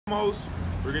foremost,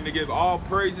 we're going to give all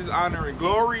praises, honor, and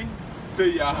glory to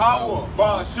Yahweh,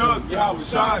 Ba'ashuk, Yahweh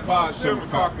Shai, Ba'ashem,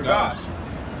 Kakadash.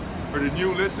 For the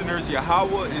new listeners,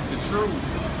 Yahweh is the true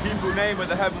Hebrew name of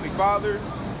the Heavenly Father.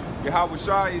 Yahweh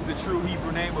Shai is the true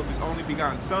Hebrew name of His only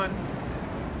begotten Son.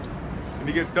 And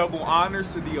to give double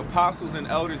honors to the apostles and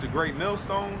elders of Great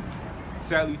Millstone.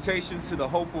 Salutations to the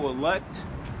hopeful elect,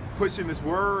 pushing this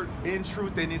word in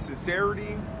truth and in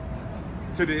sincerity.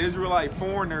 To the Israelite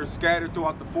foreigners scattered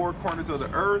throughout the four corners of the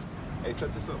earth. Hey,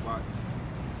 set this up, Mike.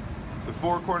 The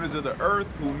four corners of the earth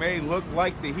who may look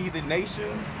like the heathen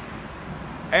nations.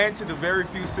 And to the very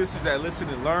few sisters that listen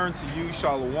and learn, to you,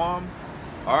 Shalom.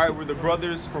 All right, we're the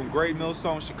brothers from Great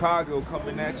Millstone, Chicago,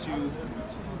 coming at you.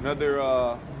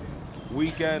 Another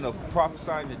weekend of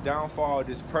prophesying the downfall of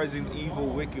this present evil,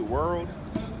 wicked world.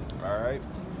 All right.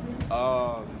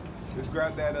 Let's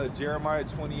grab that Jeremiah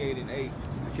 28:8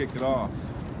 to kick it off.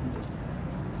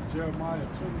 Jeremiah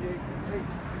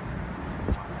 28:8.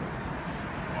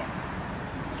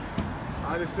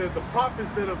 It says, the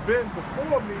prophets that have been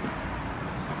before me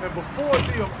and before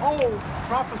thee of old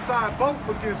prophesied both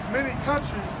against many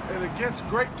countries and against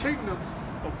great kingdoms,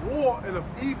 of war and of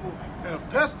evil and of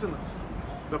pestilence.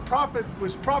 The prophet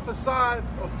which prophesied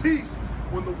of peace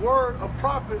when the word of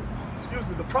prophet,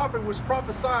 the prophet which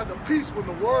prophesied of peace when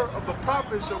the word of the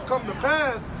prophet shall come to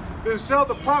pass, then shall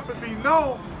the prophet be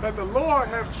known that the Lord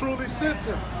have truly sent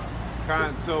him.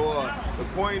 So the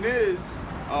point is,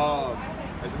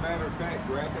 as a matter of fact,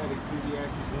 grab that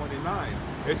Ecclesiastes 1:9.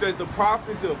 It says the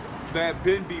prophets that have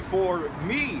been before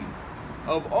me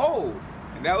of old.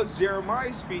 And that was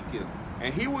Jeremiah speaking.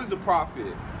 And he was a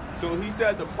prophet. So he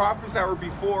said the prophets that were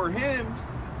before him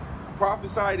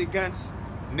prophesied against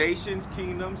nations,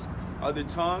 kingdoms, other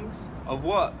tongues, of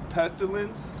what?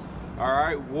 Pestilence, all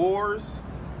right, wars.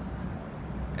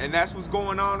 And that's what's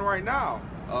going on right now.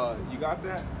 You got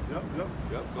that? Yep,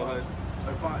 go ahead.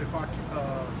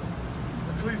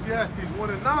 Ecclesiastes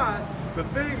 1:9, the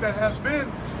thing that has been,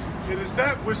 it is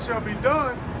that which shall be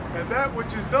done, and that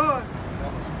which is done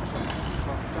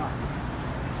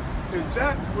is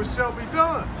that which shall be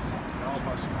done. I'll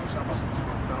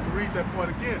read that part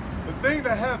again. The thing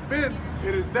that hath been,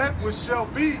 it is that which shall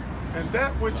be, and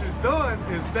that which is done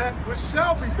is that which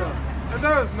shall be done. And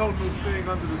there is no new thing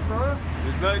under the sun.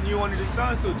 There's nothing new under the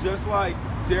sun. So just like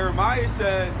Jeremiah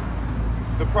said,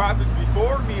 the prophets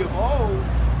before me of old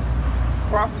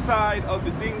prophesied of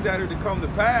the things that are to come to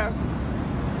pass,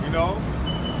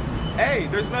 hey,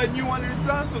 there's nothing new under the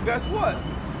sun. So guess what?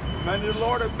 The men of the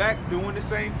Lord are back doing the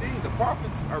same thing. The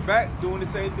prophets are back doing the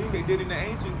same thing they did in the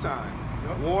ancient time,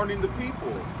 warning the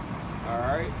people. All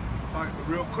right.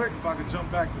 Real quick, if I could jump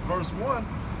back to verse 1,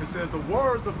 it says, the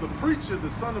words of the preacher, the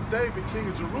son of David, king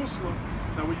of Jerusalem.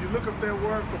 Now, when you look up that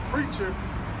word for preacher,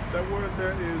 that word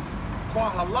there is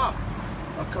Quahalaf,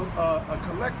 a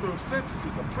collector of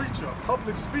sentences, a preacher, a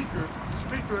public speaker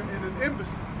in an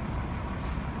embassy.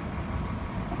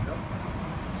 Yep.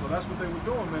 So that's what they were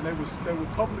doing, man. They were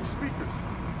public speakers.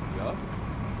 Yep.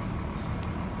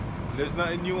 There's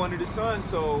nothing new under the sun,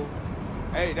 so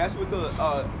hey, that's what the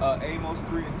Amos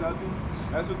 3:7.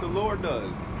 That's what the Lord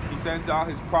does. He sends out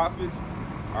His prophets,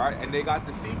 all right, and they got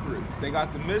the secrets, they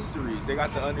got the mysteries, they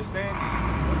got the understanding.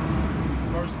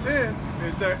 Verse 10: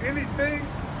 is there anything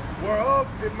whereof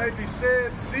it may be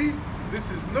said, see, this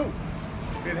is new?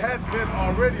 It had been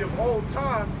already of old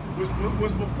time, which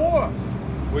was before us.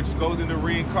 Which goes into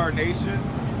reincarnation,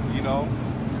 if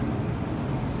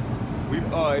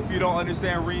you don't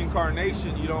understand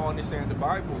reincarnation, you don't understand the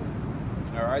Bible.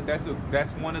 All right, that's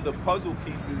one of the puzzle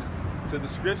pieces to the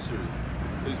scriptures.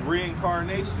 Is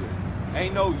reincarnation.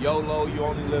 Ain't no YOLO, you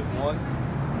only live once.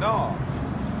 No.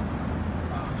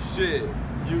 Shit.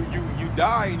 You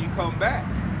die and you come back.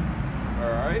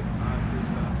 All right.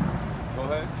 Go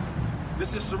ahead.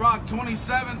 This is Sirach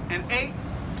 27:8.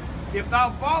 If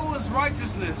thou followest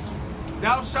righteousness,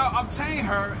 thou shalt obtain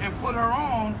her and put her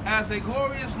on as a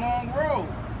glorious long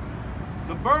robe.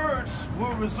 The birds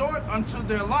will resort unto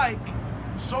their like,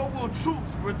 so will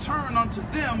truth return unto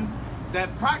them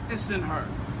that practice in her.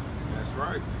 That's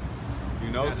right.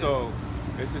 So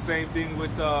it's the same thing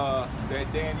with that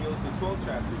Daniel's the 12th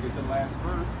chapter. Get the last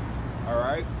verse. All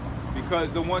right.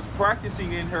 Because the ones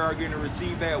practicing in her are going to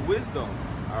receive that wisdom.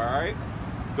 All right.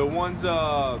 The ones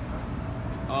who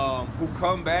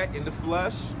come back in the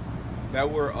flesh that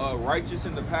were righteous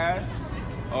in the past,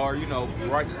 or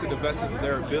righteous in the best of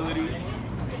their abilities.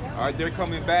 All right, they're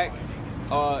coming back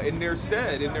in their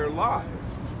stead, in their lot.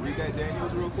 Read that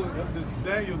Daniel's real quick. This is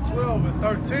Daniel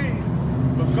 12:13.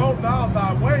 But go thou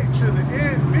thy way to the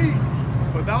end be,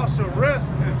 for thou shalt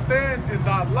rest and stand in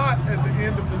thy lot at the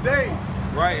end of the days.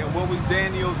 right? And what was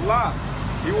Daniel's lot?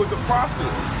 He was a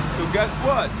prophet. So guess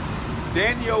what?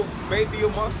 Daniel may be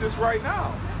amongst us right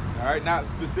now. All right, not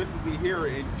specifically here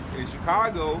in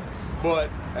Chicago, but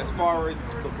as far as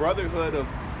the brotherhood of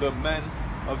the men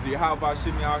of the Yahweh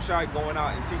Shem Yahushai going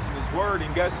out and teaching his word.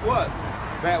 And guess what?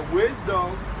 That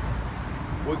wisdom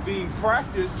was being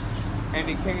practiced and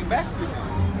it came back to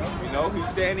him. You know, he's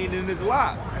standing in his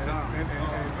lot.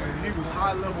 And he was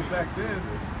high level back then.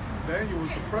 Daniel was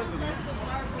the president.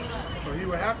 So he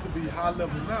would have to be high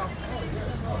level now.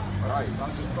 Right.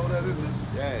 I'll just throw that in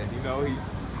there. Yeah, you know, he's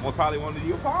probably one of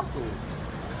the apostles.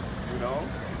 You know?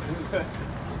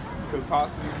 Could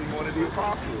possibly be one of the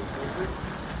apostles.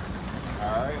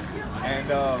 Alright.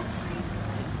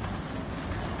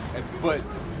 But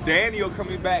Daniel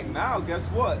coming back now, guess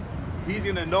what? He's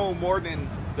gonna know more than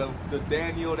the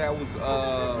Daniel that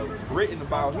was written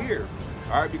about here.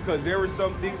 Alright, because there were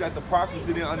some things that the prophets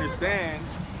didn't understand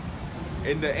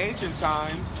in the ancient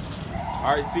times.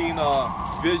 Alright, seeing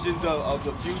visions of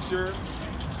the future.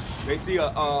 They see a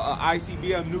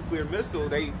ICBM nuclear missile,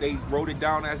 they wrote it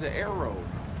down as an arrow,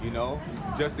 you know,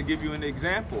 just to give you an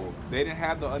example. They didn't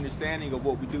have the understanding of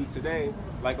what we do today.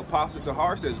 Like Apostle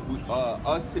Tahar says,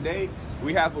 us today,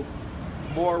 we have a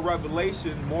more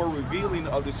revelation, more revealing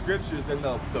of the scriptures than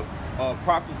the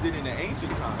prophets did in the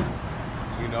ancient times,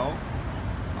 you know.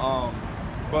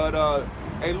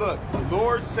 Hey, look, the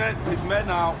Lord sent his men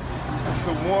out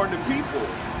to warn the people.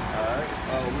 Alright,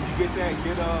 when you get that,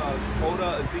 hold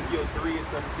Ezekiel 3 and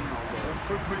 17 on that.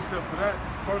 Quick precept for that,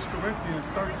 1 Corinthians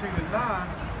 13 and 9,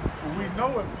 for we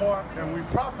know in part and we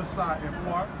prophesy in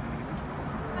part.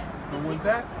 But when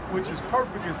that which is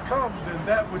perfect is come, then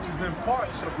that which is in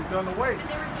part shall be done away.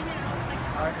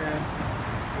 And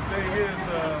the thing is,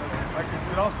 like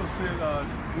it also said,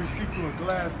 we see through a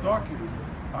glass darkly.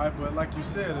 But like you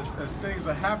said, as things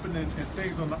are happening and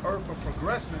things on the earth are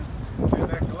progressing, and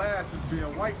that glass is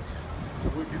being wiped,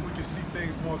 we can see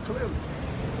things more clearly.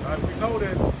 We know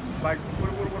that, like,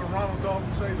 what Ronald Dalton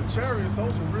say, the chariots,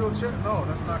 those are real chariots. No,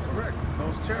 that's not correct.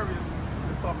 Those chariots,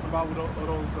 it's talking about with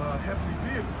those heavenly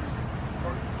vehicles.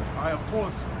 Of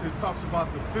course, it talks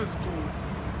about the physical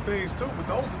things too, but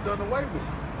those are done away with.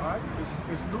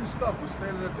 It's new stuff. We're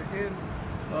standing at the end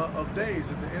of days,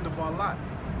 at the end of our lot.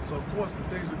 So of course the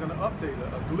things are going to update.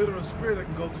 A glittering spirit that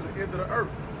can go to the end of the earth.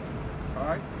 All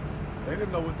right? They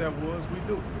didn't know what that was. We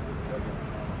do.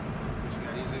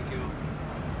 Ezekiel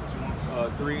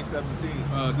 3 and 17.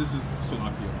 This is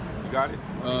Salakia. You got it?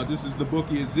 This is the book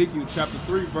of Ezekiel, chapter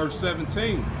 3, verse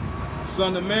 17.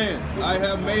 Son of man, I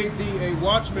have made thee a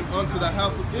watchman unto the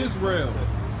house of Israel.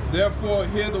 Therefore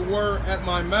hear the word at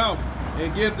my mouth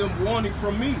and give them warning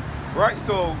from me. Right,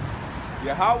 so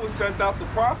Yahweh sent out the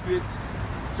prophets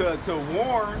to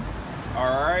warn,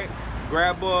 all right?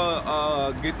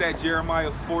 Get that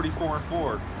Jeremiah 44 and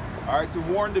 4, all right? To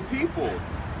warn the people,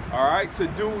 all right?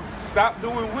 To stop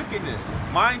doing wickedness.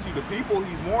 Mind you, the people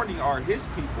he's warning are his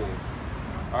people,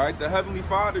 all right? The Heavenly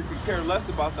Father could care less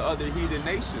about the other heathen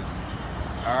nations,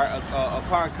 all right?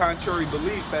 Upon contrary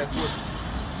belief, that's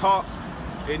what's taught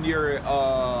in your,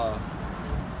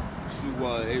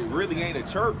 it really ain't a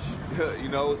church, you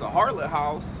know, it's a harlot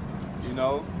house, you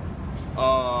know.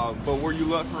 But where you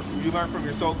learn from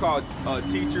your so-called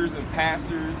teachers and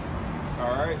pastors,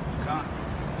 all right?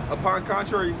 Upon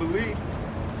contrary belief,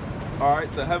 all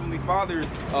right, the Heavenly Father's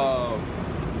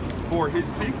for his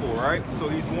people, right? So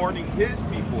he's warning his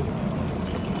people.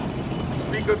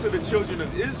 Speak unto the children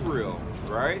of Israel,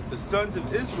 right? The sons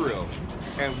of Israel,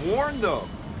 and warn them.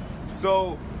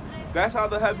 So that's how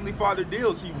the Heavenly Father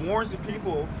deals. He warns the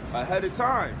people ahead of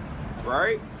time,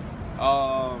 right?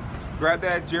 Grab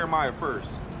that Jeremiah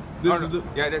first.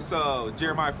 That's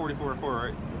Jeremiah 44 and 4,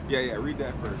 right? Yeah, read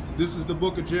that first. This is the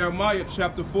book of Jeremiah,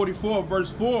 chapter 44,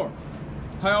 verse 4.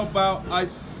 How about I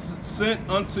sent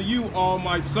unto you all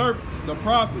my servants, the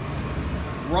prophets,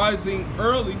 rising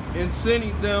early and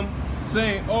sending them,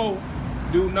 saying, oh,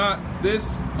 do not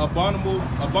this abominable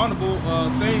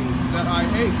things that I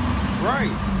hate.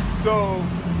 Right. So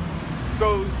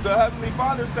the Heavenly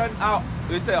Father sent out,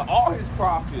 they said all his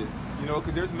prophets, you know,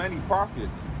 because there's many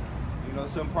prophets. You know,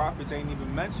 some prophets ain't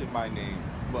even mentioned by name,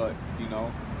 but, you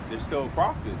know, they're still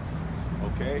prophets,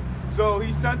 okay? So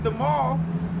he sent them all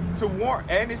to warn,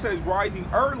 and it says rising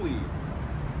early,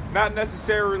 not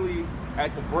necessarily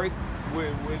at the break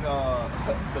when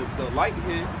the light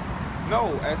hit.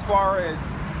 No, as far as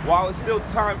while it's still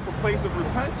time for place of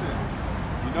repentance.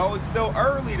 You know, it's still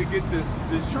early to get this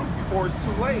truth before it's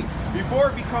too late. Before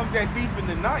it becomes that thief in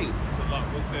the night. So like,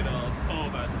 what's that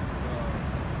song by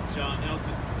John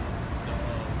Elton?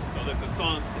 Don't let the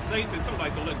sun. They said something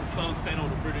like, "Don't let the sun set on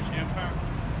the British Empire."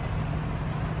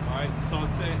 Alright,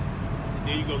 sunset.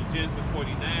 Then you go to Genesis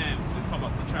 49, they talk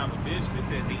about the tribe of Benjamin. It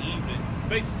said the evening,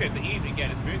 basically said the evening got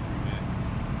his victory, man.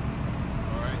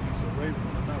 Alright. So raven in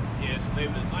the night. Yeah, it's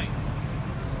raven at night.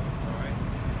 Alright.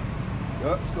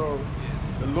 Yep. So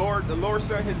the Lord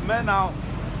sent his men out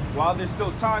while there's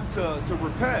still time to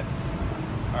repent.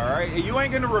 All right, and you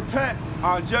ain't gonna repent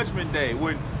on Judgment Day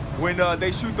when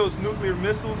they shoot those nuclear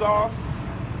missiles off,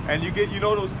 and you get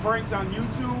those pranks on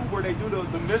YouTube where they do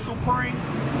the missile prank,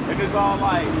 and it's all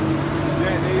like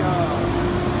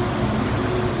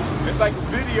it's like a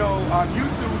video on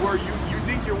YouTube where you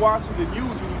think you're watching the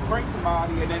news when you prank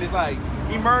somebody, and then it's like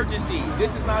emergency.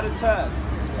 This is not a test,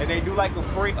 and they do like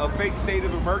a fake state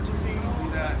of emergency. See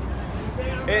that?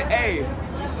 And, hey.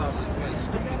 This all this really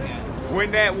stupid again.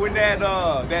 When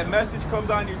that message comes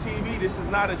on your TV, this is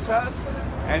not a test,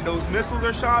 and those missiles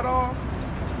are shot off,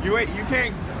 you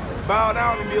can't bow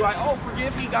down and be like, oh,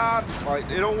 forgive me, God. Like,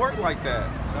 it don't work like that.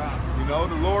 You know,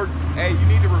 the Lord, hey, you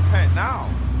need to repent now.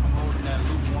 I'm holding that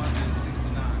Luke 1 and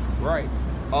 69. Right.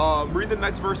 Read the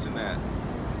next verse in that.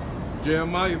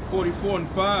 Jeremiah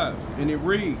 44:5, and it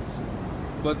reads,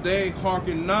 "But they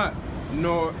hearken not,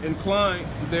 nor incline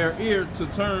their ear to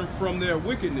turn from their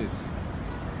wickedness,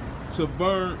 to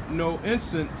burn no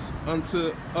incense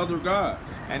unto other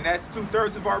gods." And that's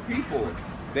 2/3 of our people.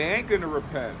 They ain't gonna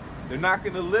repent. They're not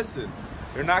gonna listen.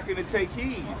 They're not gonna take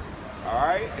heed. All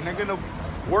right, and they're gonna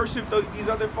worship these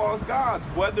other false gods,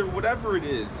 whatever it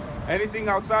is, anything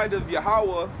outside of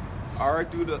Yahweh. All right,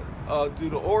 through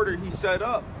the order He set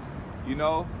up. You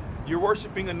know, you're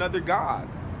worshiping another god,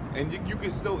 and you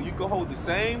can hold the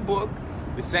same book,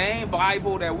 the same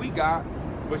Bible that we got,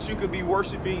 but you could be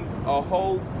worshiping a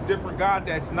whole different God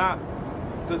that's not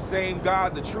the same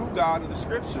God, the true God of the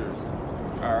scriptures.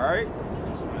 All right?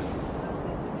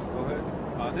 Go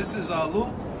ahead. This is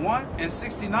Luke 1 and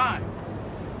 69.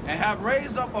 "And have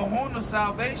raised up a horn of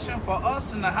salvation for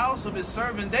us in the house of his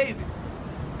servant David,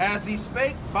 as he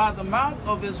spake by the mouth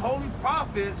of his holy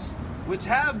prophets, which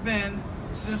have been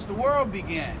since the world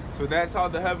began." So that's how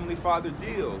the Heavenly Father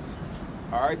deals.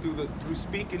 All right, through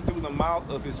speaking through the mouth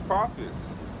of His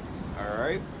prophets. All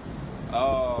right.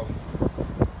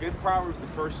 Get Proverbs, the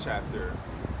 1st chapter,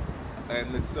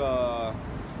 and let's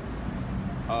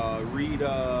read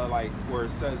like where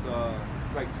it says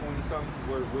it's like 20 something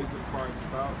where wisdom cries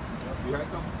about. You have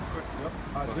something? Yep.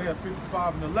 Isaiah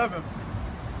 55:11.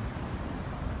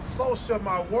 "So shall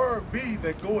my word be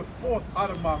that goeth forth out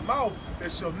of my mouth.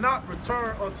 It shall not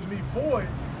return unto me void,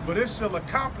 but it shall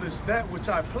accomplish that which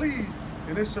I please,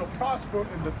 and it shall prosper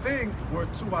in the thing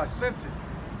whereto I sent it."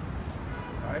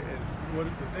 All right, and what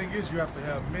the thing is, you have to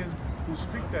have men who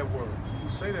speak that word, who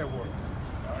say that word.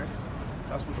 All right,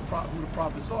 that's what who the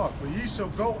prophets are. "For ye shall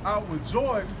go out with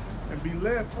joy and be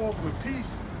led forth with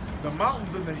peace. The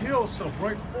mountains and the hills shall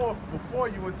break forth before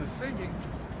you into singing,"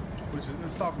 which is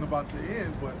it's talking about the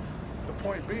end, but the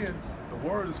point being, the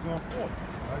word is going forth,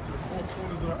 right, to the four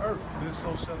corners of the earth. Then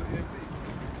so shall the end be.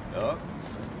 Yup.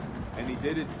 And He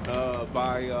did it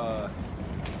by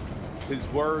His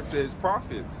word to His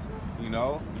prophets. You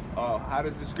know, how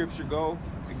does the scripture go?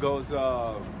 It goes,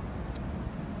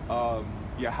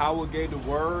 Yahweh gave the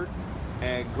word,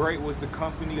 and great was the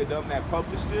company of them that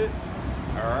published it.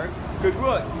 All right, because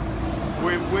look,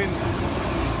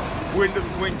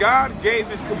 when God gave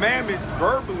His commandments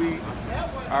verbally,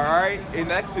 all right,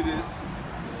 in Exodus,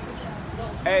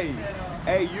 hey,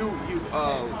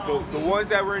 the ones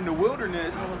that were in the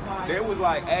wilderness, they was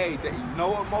like, hey, you know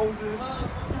what, Moses,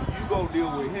 you go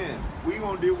deal with him. We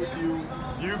gonna deal with you.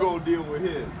 You go deal with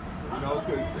him. You know,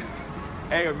 because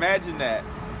hey, imagine that.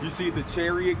 You see the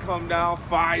chariot come down,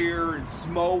 fire and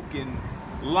smoke and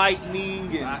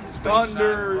lightning and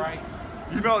thunder. Right.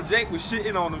 You know, Jake was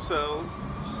shitting on themselves.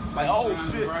 Like, oh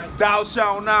shit, thou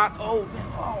shalt not. Oh,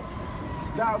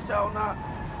 thou shalt not.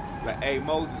 Like, hey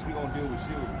Moses, we gonna deal with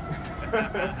you.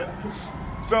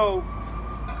 So,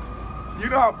 you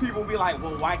know how people be like,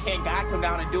 well, why can't God come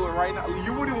down and do it right now?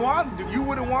 You wouldn't want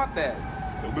that.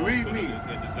 So believe me.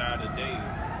 The desire of the day.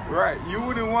 Right, you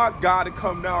wouldn't want God to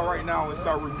come down right now and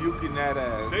start rebuking that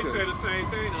ass. They said the same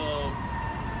thing.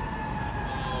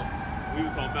 We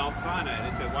was on Mount Sinai.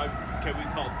 They said, why can we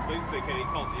talk? They said, can he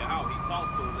talk to you? How he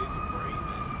talked to him? They was afraid,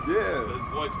 man. Yeah. His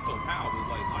voice was so powerful,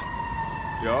 like.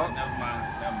 Yeah. Never mind.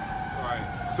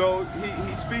 Right. So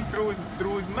he speaks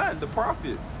through his men, the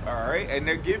prophets. All right, and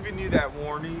they're giving you that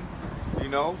warning, you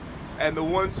know. And the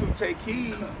ones who take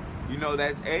heed, you know,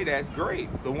 that's great.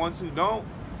 The ones who don't,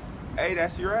 hey,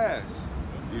 that's your ass,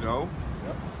 you know.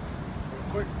 Yep. Real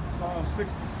quick, Psalm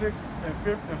 66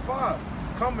 and 5.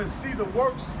 "Come and see the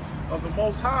works of the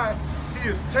Most High. He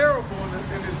is terrible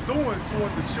in his doing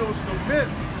toward the children of men.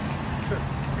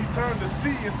 He turned the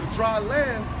sea into dry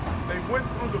land. They went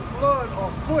through the flood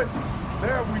on foot.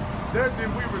 There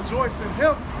did we rejoice in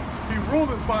him. He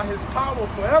ruleth by his power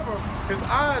forever. His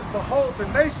eyes behold the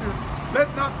nations.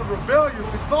 Let not the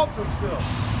rebellious exalt themselves.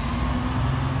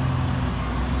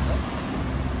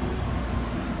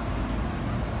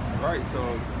 Right,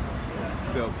 so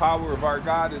the power of our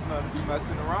God is nothing to be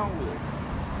messing around with.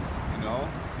 You know?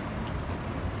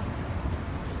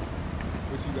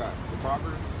 What you got? The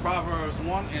Proverbs? Proverbs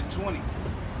 1 and 20.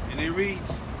 And it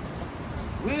reads,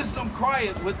 Wisdom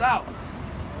crieth without.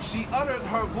 She uttereth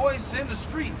her voice in the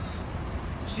streets.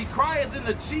 She crieth in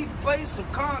the chief place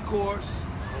of concourse.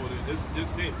 Oh,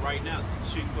 this it right now. This is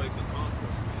the chief place of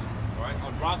concourse, man. All right?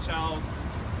 On Rothschilds,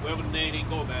 whatever the name they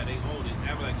go by, they own this.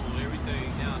 Amlac own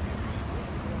everything down here,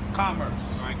 man.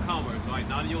 Commerce. All right, commerce. All right,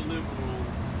 not in your living room.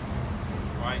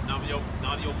 All right, not in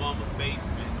your mama's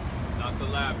basement. Not the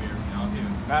library out here.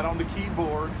 Not on the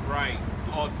keyboard. Right.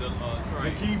 Oh,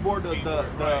 right. The keyboard,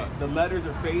 the letters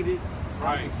are faded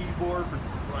Right. on the keyboard for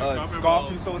Right. I remember,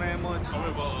 scoffing so damn much. I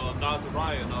remember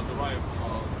Nazariah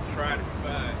from Try to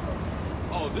Provide.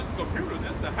 Oh, this is computer,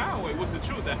 this is the highway. What's the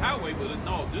truth? The highway, but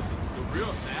no, this is the real,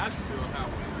 natural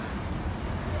highway,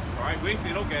 man. All right, we ain't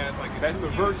see no gas like in That's 2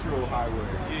 the years. virtual highway.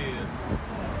 Yeah.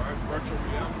 All right, virtual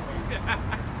reality.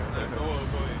 Go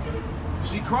ahead.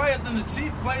 She crieth in the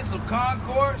chief place of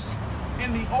concourse,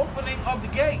 in the opening of the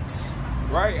gates.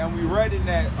 Right, and we read in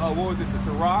that, what was it, the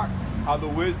Sirach, how the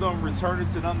wisdom returned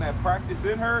to them that practice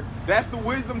in her. That's the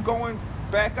wisdom going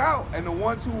back out, and the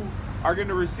ones who are going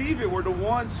to receive it were the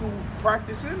ones who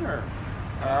practice in her.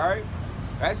 All right,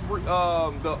 that's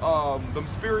them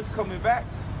spirits coming back.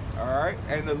 All right,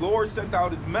 and the Lord sent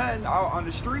out his men out on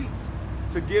the streets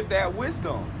to give that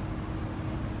wisdom.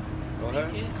 Go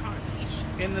ahead.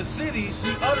 In the city she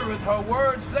uttereth her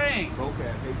words, saying,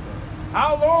 Okay,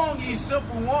 How long, ye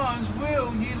simple ones,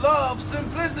 will ye love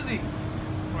simplicity?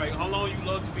 Right, how long you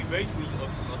love to be basically a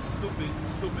stupid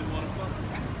motherfucker.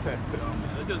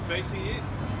 That's just basically it.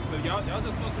 Cause y'all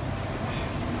just fucking stupid, man.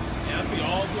 And I see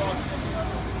all y'all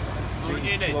on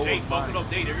the internet, Jake bucking up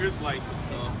they the Israelites and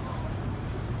stuff.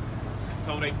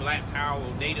 Some they black power,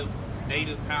 native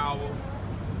power,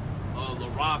 La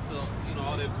Raza, you know,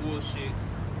 all that bullshit.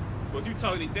 But you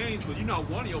talking things, but you're not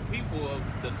one of your people of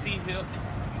the C-Hip,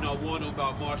 you're not one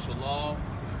about martial law.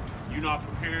 You're not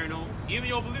preparing them. Even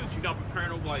your beliefs, you're not preparing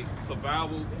them like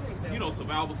survival,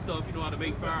 survival stuff. You know how to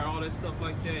make fire, all that stuff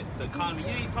like that. The economy,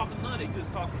 you ain't talking none. They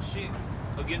just talking shit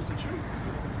against the truth.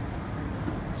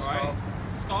 All right?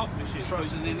 Scoffing and shit.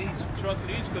 Trusting in Egypt. Trusting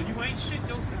in Egypt, because you ain't shit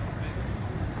yourself, man.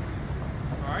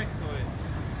 All right, go ahead.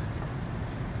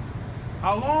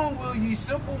 How long will ye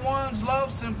simple ones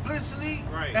love simplicity?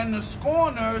 Right. And the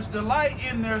scorners delight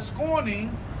in their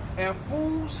scorning, and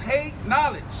fools hate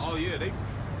knowledge. Oh yeah, they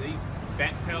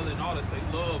backpedaling and all this. They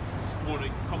love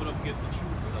coming up against the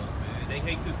truth stuff, man. They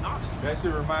hate this knowledge. That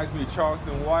shit reminds me of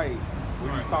Charleston White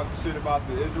when he's talking shit about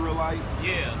the Israelites.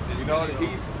 Yeah. You know,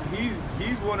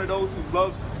 he's one of those who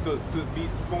loves to be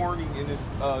scorning in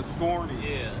his scorning.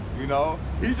 Yeah. You know,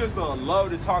 he just a love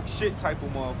to talk shit type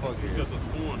of motherfucker. He's just a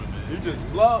scorner, man. He just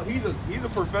love. He's a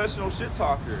professional shit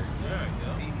talker.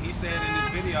 Yeah. He said in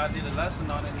this video, I did a lesson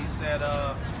on it. He said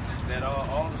that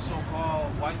all the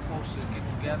so-called white folks should get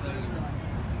together and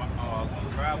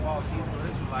grab all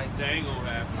Hebrew Israelites. They ain't gonna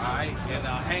happen. All right, and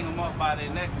hang them up by their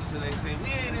neck until they say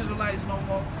we ain't Israelites no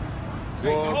more.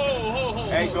 Well, Hold.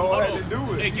 hey, go hold ahead on. and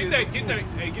do it. Hey,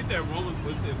 get that Romans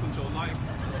where it said put your life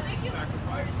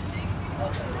sacrifice.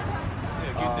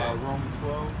 Yeah, get that. Romans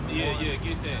 12. Yeah,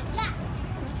 get that.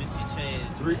 Mr.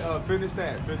 Chaz. Finish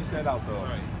that out though. All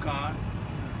right. Con.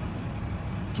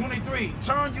 23.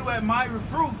 Turn you at my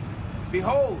reproof.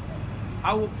 Behold,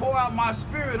 I will pour out my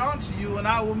spirit unto you, and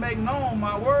I will make known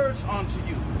my words unto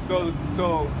you. So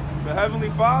the Heavenly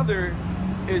Father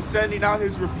is sending out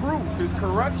his reproof, his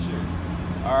correction.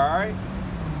 All right.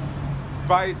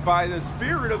 By the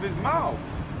spirit of his mouth.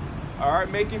 All right,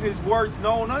 making his words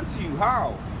known unto you.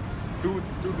 How? Through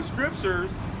the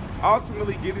scriptures,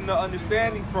 ultimately getting the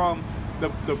understanding from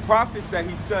the prophets that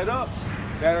he set up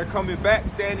that are coming back,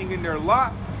 standing in their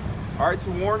lot, all right,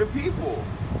 to warn the people.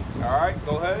 All right,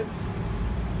 go ahead.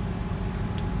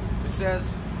 It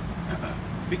says,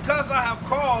 because I have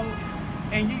called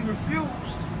and ye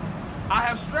refused, I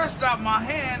have stretched out my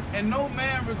hand and no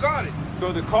man regarded.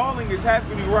 So the calling is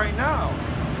happening right now.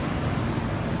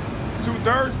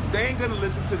 2/3, they ain't gonna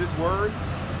listen to this word.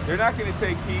 They're not gonna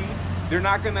take heed. They're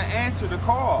not gonna answer the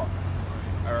call.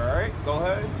 All right, go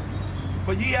ahead.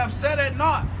 But ye have set at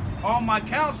naught all my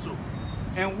counsel,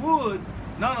 and would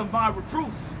none of my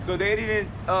reproof. So they didn't.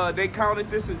 They counted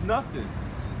this as nothing.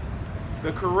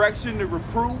 the correction, the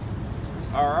reproof,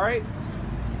 all right,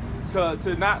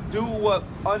 to not do what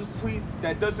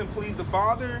that doesn't please the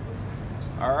Father,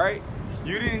 all right,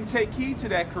 you didn't take heed to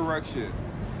that correction.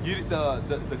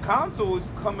 The counsel is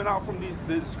coming out from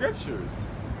the scriptures,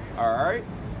 all right.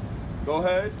 Go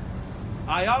ahead.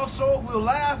 I also will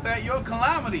laugh at your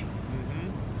calamity.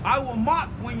 I will mock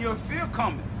when your fear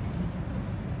cometh.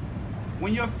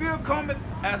 When your fear cometh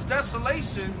as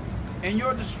desolation, and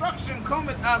your destruction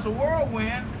cometh as a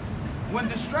whirlwind, when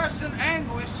distress and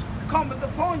anguish cometh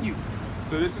upon you.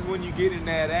 So this is when you get in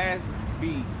that ass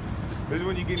beat. This is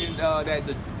when you get in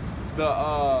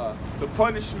the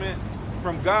punishment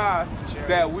from God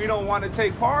that we don't want to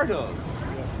take part of.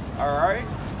 All right.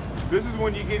 This is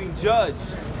when you're getting judged.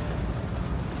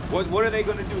 What are they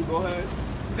going to do? Go ahead.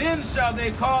 Then shall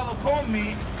they call upon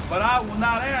me, but I will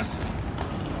not answer.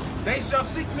 They shall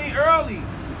seek me early,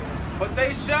 but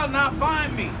they shall not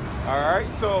find me. All right,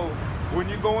 so when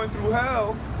you're going through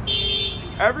hell,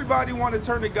 everybody want to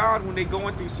turn to God when they're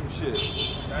going through some shit.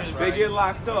 That's They right. get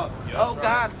locked up. That's Oh, right.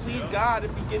 God, please, God,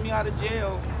 if you get me out of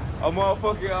jail. A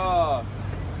motherfucker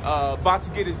about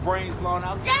to get his brains blown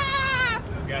out. God!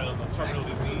 Got a terminal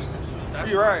disease and shit. That's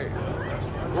You're right. That's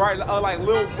right. Right, like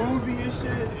Lil Boozy and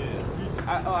shit.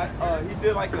 He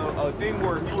did like a thing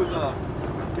where he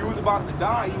was about to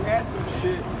die. He had some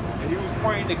shit, and he was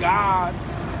praying to God.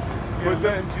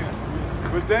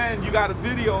 But then you got a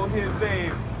video of him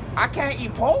saying, "I can't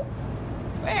eat pork,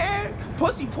 man.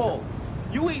 Pussy pork.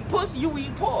 You eat pussy, you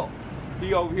eat pork."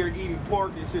 He over here eating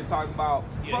pork and shit, talking about,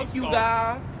 Yeah, "Fuck he you, scoffed.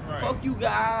 God. Right. Fuck you,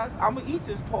 God. I'ma eat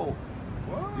this pork."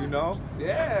 What? You know?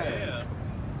 Yeah. Yeah.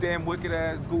 Damn wicked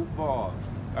ass goofball.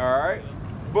 All right,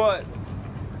 but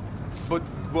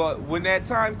when that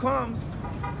time comes,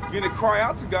 you're gonna cry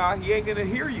out to God. He ain't gonna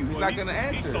hear you. He's not gonna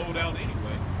answer. He sold out anyway.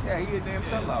 Yeah, he a damn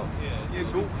sellout. Yeah, He a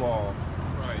so- goofball.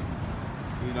 Right.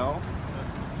 You know.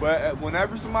 But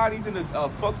whenever somebody's in a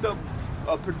fucked up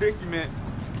predicament,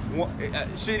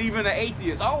 shit, even an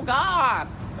atheist, oh God,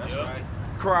 That's Yep. right.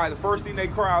 cry. The first thing they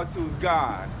cry out to is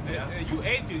God. Yeah. And you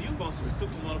atheist, you a bunch of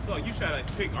stupid motherfucker. You try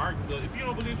to pick argument. If you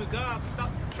don't believe in God, stop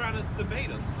trying to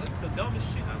debate us. That's the dumbest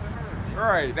shit I've ever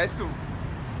heard. Right. That's the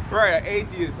right. An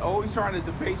atheist always trying to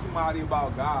debate somebody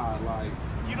about God, like.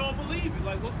 You don't believe it.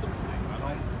 Like, what's the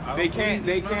point? I They don't can't. believe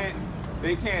They this can't. nonsense.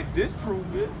 They can't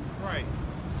disprove it. Right.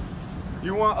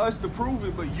 You want us to prove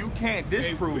it, but you can't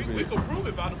disprove we it. can prove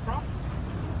it by the prophecies.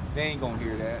 They ain't gonna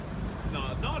hear that.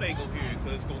 No, they ain't gonna hear it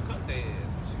because it's gonna cut their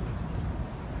ass and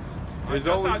shit. There's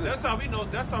That's always how, a- that's how we know.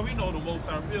 That's how we know the Most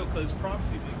High real because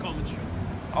prophecy be coming true.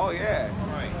 Oh yeah.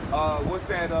 Right. What's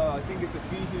that? I think it's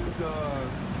Ephesians.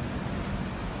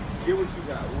 Get what you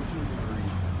got. What you can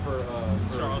read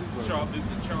for Charles, for-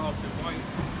 Mr. Charleston White.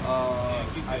 I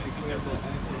that- declare get that the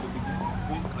end from the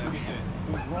beginning. Get that.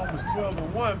 It was Romans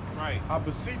 12:1. Right. I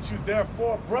beseech you,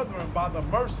 therefore, brethren, by the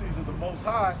mercies of the Most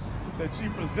High, that ye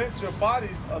present your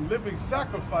bodies a living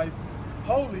sacrifice,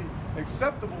 holy,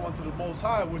 acceptable unto the Most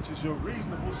High, which is your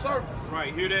reasonable service.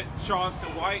 Right, hear that, Charleston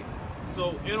White?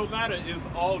 So it don't matter if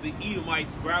all the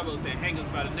Edomites grab us and hang us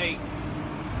by the neck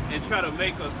and try to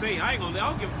make us say, I don't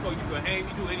give a fuck, you can hang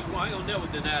me, do anything, I ain't gonna never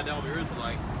deny that I'm an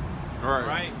Israelite.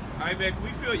 Right? All right, man, can we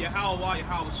feel Yahweh,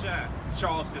 Shai,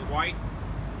 Charleston White?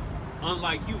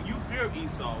 Unlike you fear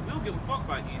Esau. We don't give a fuck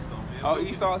about Esau, man. Oh, We don't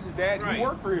Esau's his dad. Right. You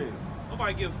work for him.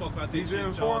 Nobody give a fuck about this He's shit,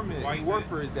 an Charleston informant. White. He worked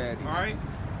man. for his daddy. All right?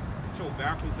 Show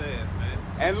backwards ass, man.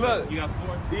 And look, You got some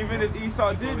more? even if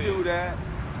Esau Go did ahead. do that,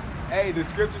 hey, the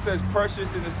scripture says,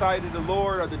 "Precious in the sight of the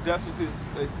Lord are the deaths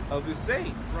of his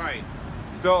saints." Right.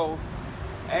 So,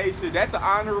 hey, shit, that's an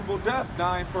honorable death,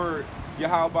 dying for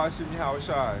Yahweh Shem Yahweh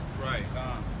Shai. Right.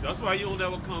 That's why you'll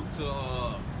never come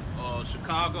to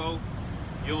Chicago.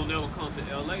 You'll never come to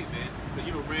LA, man. Because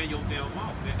you done ran your damn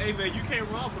mouth, man. Hey, man, you can't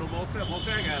run for the Most High. Most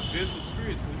High got vengeful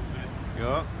spirits for you, man.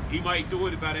 Yeah. He might do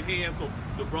it by the hands of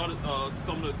the brother,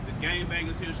 some of the game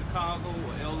bangers here in Chicago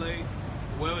or LA,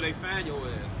 wherever they find your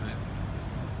ass, man.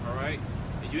 All right?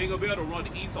 And you ain't going to be able to run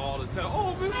to Esau all the time.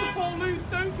 Oh, Mr. Police,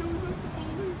 thank you, Mr.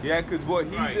 Police. Yeah, because what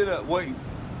he's Right. in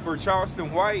for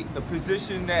Charleston White, the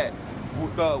position that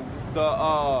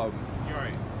You're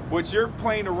right. what you're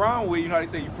playing around with, you know how they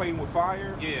say you're playing with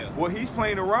fire? Yeah. What he's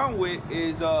playing around with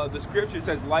is the scripture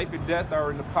says life and death are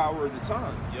in the power of the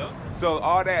tongue. Yep. So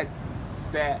all that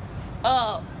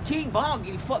King Von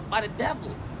getting fucked by the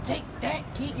devil. Take that,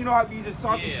 King. You know how you just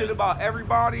talking Yeah. shit about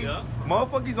everybody? Yeah.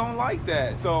 Motherfuckers don't like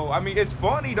that. So I mean, it's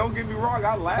funny. Don't get me wrong.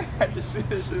 I laugh at the shit.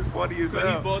 This shit funny as But he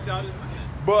hell. bugged out his man.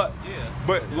 But Yeah.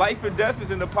 but life and death is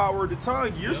in the power of the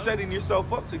tongue. You're Yeah. setting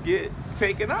yourself up to get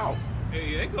taken out.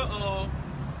 Hey, they could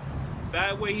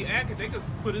bad way he acted, they could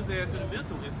put his ass in a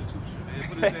mental institution, man.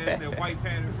 Put his ass in that white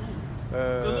padded room.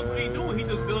 Cause look what he doing. He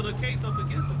just building a case up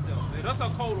against himself, man. That's how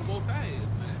cold the Most High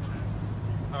is, man.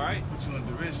 All right. Put you in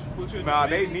derision. Put you in Nah,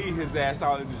 they derision. need his ass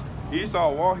out.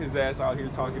 Esau want his ass out here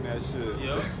talking that shit.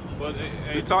 Yeah, but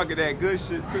He talking that good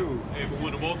shit too. Hey, but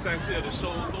when the Most High said the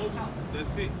show is over,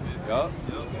 that's it, man. Yup.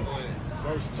 Go ahead.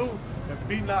 Verse 2, and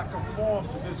be not conformed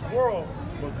to this world,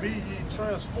 but be ye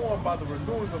transformed by the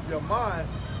renewing of your mind,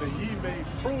 that ye may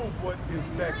prove what is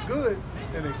that good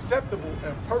and acceptable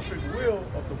and perfect will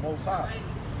of the Most High.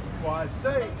 For I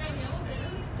say,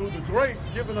 through the grace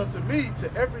given unto me,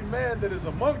 to every man that is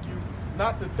among you,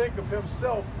 not to think of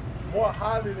himself more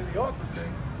highly than he ought to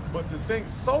think, but to think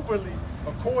soberly,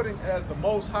 according as the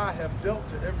Most High have dealt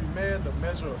to every man the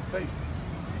measure of faith.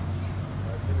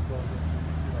 Right, then it goes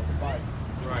into the Bible.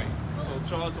 Right. So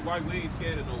Charles the White, we ain't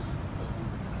scared of no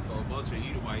a bunch of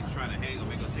Edomites trying to hang him,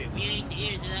 make us say we ain't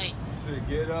there tonight. Should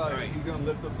get up. Right. He's gonna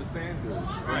lift up the standard when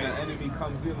Right. the enemy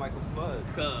comes in like a flood.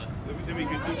 Let me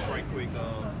get this right quick.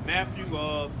 Matthew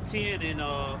 10 and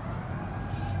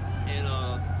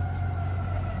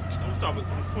I'm sorry, but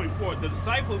it's 24. The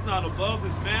disciple is not above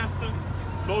his master,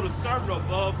 nor the servant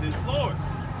above his Lord.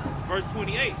 Verse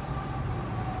 28.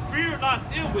 Fear not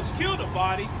them which kill the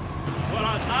body, but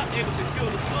are not able to kill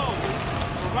the soul.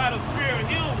 But rather fear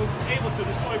him which is able to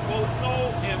destroy both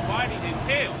soul and body in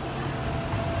hell.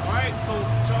 Alright, so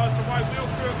Charles the White will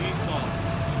fear Esau.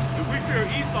 If we fear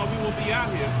Esau, we won't be out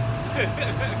here.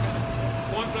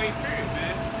 One blank period,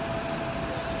 man.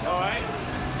 Alright?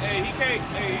 Hey,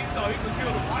 Esau, he can kill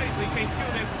the body, but he can't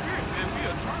kill that spirit, man. We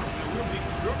eternal, man.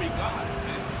 We'll be gods,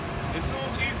 man. As soon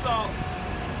as Esau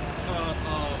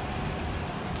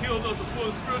killed us for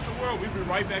the spiritual world, we'll be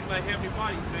right back like heavenly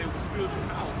bodies, man, with spiritual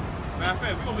powers. Matter of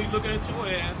fact, we're gonna be looking at your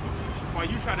ass while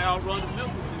you trying to outrun the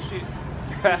missiles and shit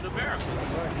in America.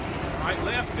 Right?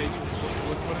 Laughing at you.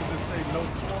 What does it say? No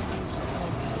torment shall come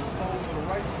to the souls of the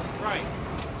righteous. Right.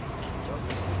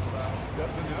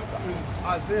 This is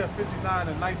Isaiah 59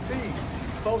 and 19.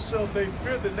 So shall they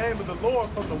fear the name of the Lord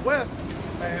from the west,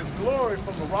 and his glory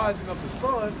from the rising of the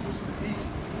sun, which is the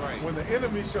east. Right. When the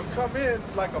enemy shall come in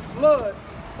like a flood,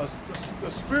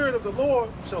 the spirit of the Lord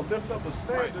shall lift up a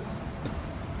standard. Right.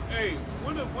 Hey,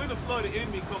 when the flooded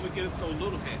enemy come against those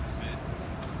little hats, man?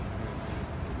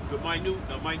 The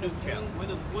minute cats.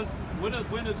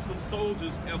 When does some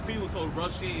soldiers, female soldiers,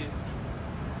 rush in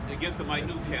against the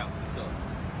minute caps and stuff?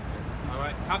 All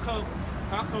right. How come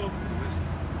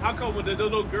when the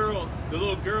little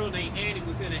girl named Annie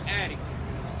was in the attic?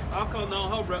 How come no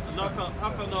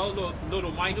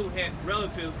little minute hat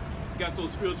relatives got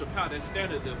those spiritual power that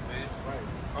standard them, man? Right.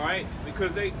 All right,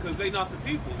 because they not the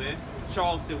people, man.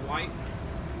 Charleston white,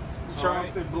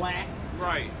 Charleston black.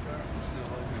 right? I'm still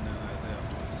holding in Isaiah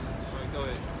 46. Right, go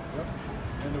ahead. Yep.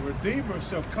 And the Redeemer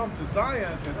shall come to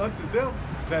Zion, and unto them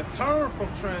that turn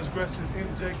from transgression in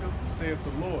Jacob, saith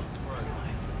the Lord.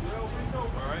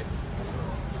 All right.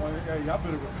 So, hey, y'all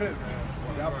better repent,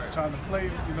 man. Y'all Right. trying to play,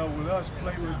 with us,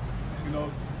 play with,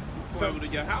 Play with the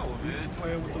Yahweh, man.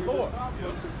 playing with the Lord.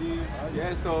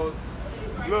 Yeah, so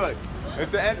look,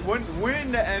 if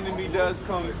when the enemy does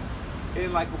come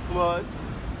in like a flood,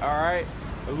 all right,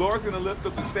 the Lord's gonna lift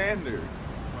up the standard.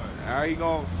 All right,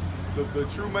 the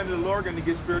true men of the Lord are gonna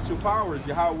get spiritual powers.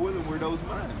 Yahweh willing, we're those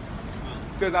men.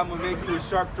 He says, I'm gonna make you a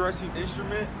sharp threshing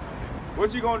instrument.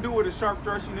 What you gonna do with a sharp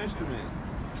threshing instrument?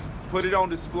 Put it on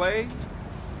display?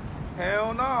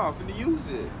 Hell no, I'm finna use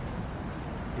it.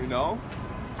 You know?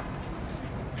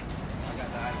 I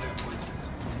got the Isaiah 46.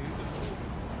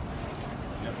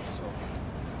 Yep, so.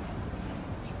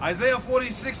 Isaiah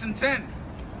 46 and 10.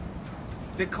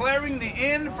 Declaring the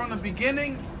end from the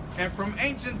beginning and from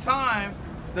ancient time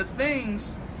the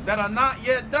things that are not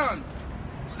yet done,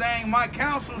 saying, my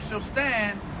counsel shall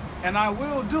stand, and I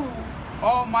will do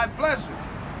all my pleasure.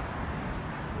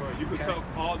 Right. You can talk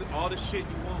all the shit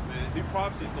you want, man. These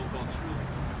prophecies don't come true.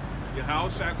 Yahweh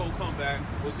Shai gonna come back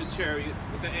with the chariots,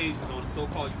 with the angels on the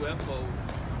so-called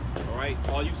UFOs. All right,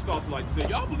 all you scoffers like to say,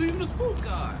 y'all believe in the spook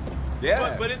God.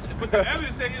 Yeah. But the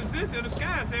evidence that exists in the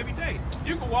skies every day.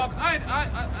 You can walk. I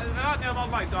never my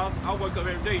life, dog. I wake up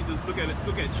every day, just look at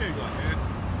chariot like, man.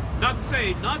 Not to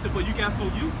say nothing, but you got so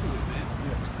used to it, man.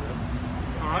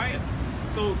 Yeah. All right.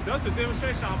 So that's a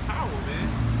demonstration of power,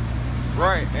 man.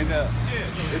 Right, and Yeah.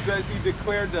 it says he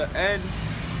declared the end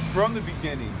from the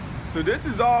beginning. So this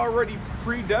is already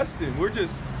predestined. We're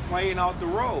just playing out the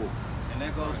role. And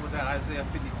that goes with that Isaiah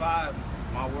 55,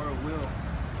 my word will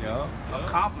Yeah.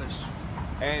 accomplish.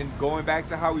 And going back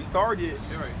to how he started,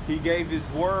 Right. he gave his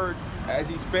word as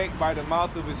he spake by the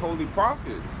mouth of his holy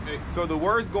prophets. Hey. So the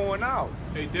word's going out.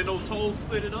 Hey, did no toll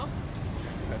split it up?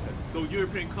 the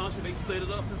European country, they split it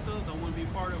up and stuff. Don't want to be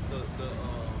part of the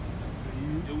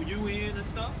UN and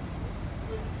stuff.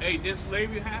 Hey, then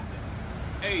slavery happened.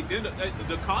 Hey, then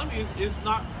the economy is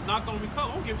not gonna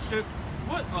recover. I don't give a shit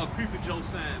what Creepy Joe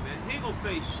saying, man. He ain't gonna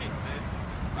say shit, man.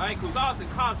 Alright, cause I was in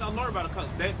college, I learned about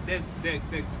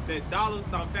that dollars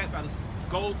not backed by the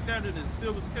gold standard and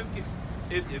silver certificate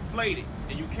is inflated,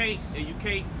 and you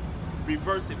can't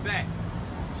reverse it back.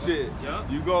 Shit. Yeah.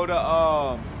 You go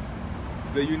to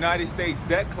the United States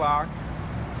debt clock.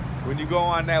 When you go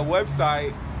on that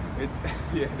website,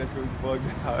 yeah, that's what's bugged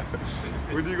out.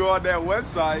 When you go on that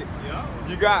website, Yeah.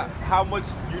 you got how much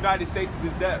United States is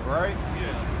in debt, right?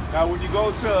 Yeah. Now, when you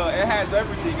go to, it has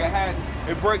everything.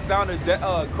 It breaks down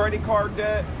the credit card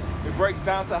debt. It breaks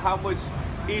down to how much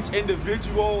each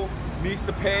individual needs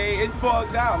to pay. It's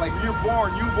bugged out. Like you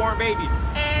born baby,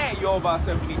 you owe about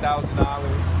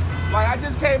 $70,000. Like I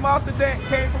just came from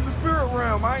the spirit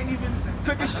realm. I ain't even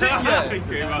took a shit yet. He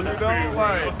came out the You spirit know,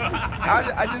 like realm.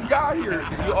 I just got here.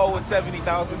 You owe us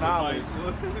 $70,000.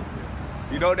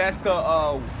 You know that's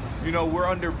the we're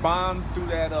under bonds through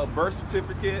that birth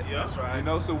certificate. Yeah, that's right. You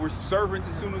know, so we're servants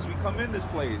as soon as we come in this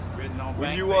place. Written on When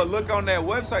bank you paper. look on that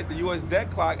website, the U.S. debt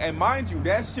clock, and mind you,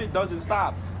 that shit doesn't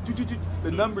stop.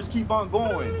 The numbers keep on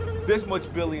going. This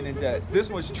much billion in debt. This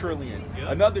much trillion.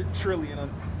 Yeah. Another trillion.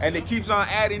 And it keeps on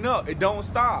adding up. It don't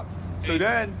stop. So Hey,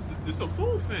 then, it's a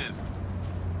fool fan.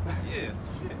 Yeah.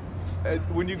 Shit.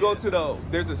 when you go to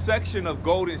there's a section of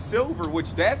gold and silver,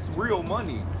 which that's real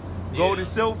money. Gold Yeah. and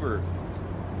silver.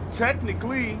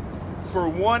 Technically, for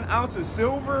 1 ounce of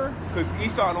silver, because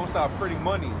Esau don't stop printing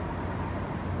money.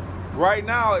 Right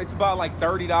now, it's about like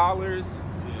 $30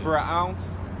 for an ounce,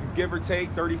 give or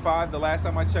take 35. The last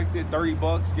time I checked it,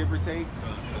 $30, give or take.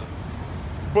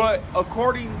 But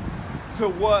according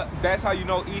to that's how you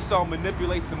know Esau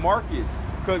manipulates the markets.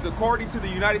 Because according to the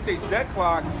United States debt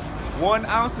clock, 1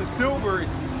 ounce of silver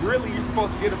is really, you're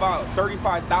supposed to get about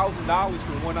 $35,000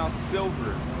 for 1 ounce of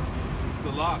silver.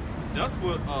 Salak, that's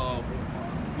what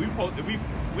we ain't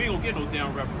gonna get no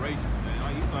damn reparations, man.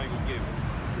 Like, Esau ain't gonna give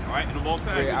it. All right, and the Most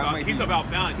High, he's about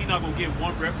balance. He's not gonna get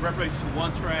one reparations to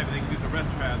one tribe and then get the rest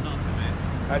of the tribe nothing, man.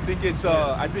 I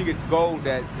think it's gold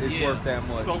that is worth that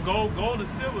much. So gold and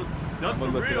silver, that's the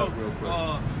I'm gonna look it real up real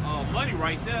quick. money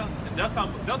right there. And that's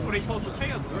what they supposed to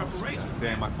pay us reparations.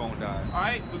 Damn, my phone died. All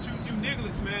right, but you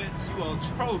niggas, man, you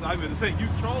trolls. I was gonna say you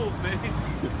trolls, man.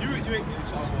 you ain't getting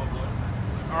shit.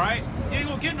 All right, you ain't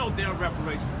gonna get no damn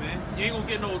reparations, man. You ain't gonna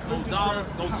get no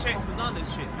dollars, no checks, or none of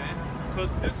this shit, man. Cause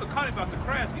this economy about to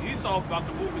crash. Esau about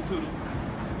to move into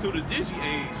the digi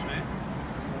age, man.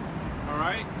 All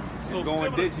right. So It's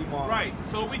going Digimon. Right.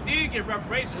 So we did get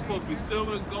reparations. It's supposed to be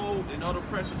silver, gold, and other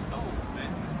precious stones,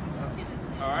 man.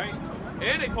 All right.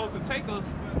 And they supposed to take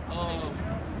us,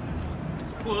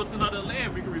 put us in other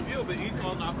land we can rebuild, but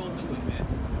Esau not gonna do it, man.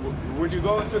 When you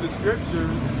go into the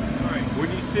scriptures, Right.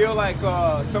 when you steal like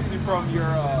something from your,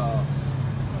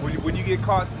 when you get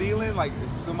caught stealing, like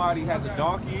if somebody has a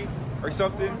donkey or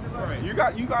something, Right. you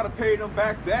got to pay them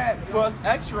back that plus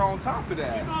extra on top of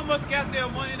that. You know how much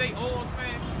goddamn money they owe us,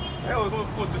 man? That was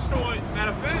For destroying,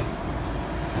 matter of fact,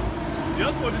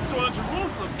 just for destroying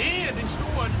Jerusalem and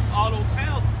destroying all those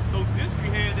towns, those districts we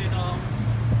had in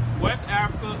West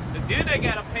Africa. And then they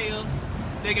gotta pay us.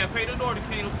 They gotta pay the Northern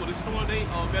Kingdom for destroying their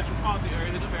metropolitan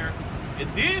area in America. And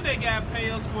then they gotta pay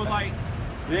us for like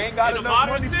they ain't got in the enough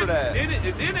modern money city. for that.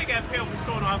 Then they gotta pay us for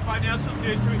destroying our financial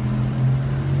districts,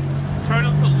 turn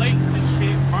them to lakes and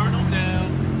shit, burn them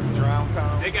down. Drown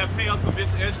town. They gotta pay us for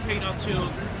miseducating our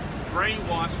children,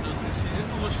 brainwashing us and shit. There's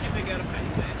so much shit they gotta pay,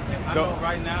 man. I know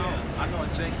right now, I know a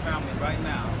Jake family right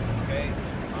now, okay?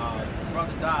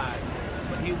 Brother died,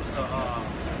 but he was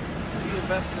he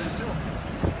invested in silver.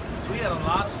 So he had a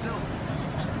lot of silver.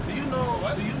 Do you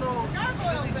know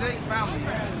Silly Jake's family,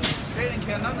 they didn't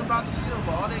care nothing about the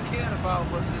silver. All they cared about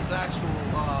was his actual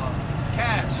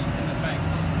cash in the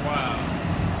banks. Wow.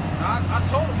 Now, I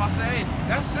told him, I said, hey,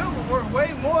 that silver worth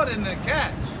way more than the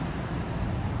cash.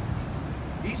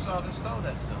 Esau done stole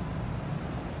that silver.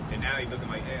 And now they looking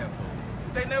like assholes.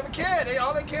 They never cared.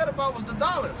 All they cared about was the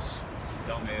dollars.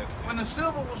 Dumbass. When the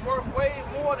silver was worth way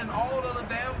more than all of the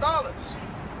damn dollars.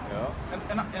 Yeah.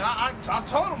 And I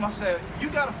told them, I said, you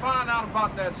got to find out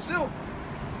about that silver.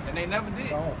 And they never did.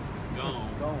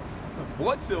 Gone.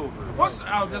 What silver? I was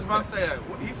just about to say that.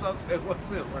 Esau said, what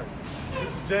silver?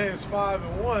 This is James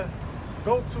 5:1.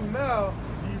 Go to now,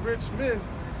 ye rich men,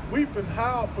 weep and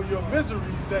howl for your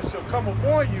miseries that shall come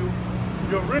upon you.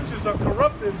 Your riches are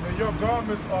corrupted and your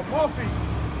garments are moth-eaten.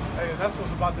 Hey, that's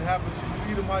what's about to happen to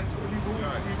you Edomites who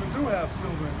even do have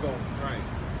silver and gold. Right.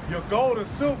 Your gold and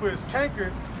silver is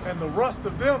cankered, and the rust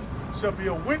of them shall be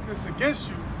a witness against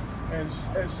you, and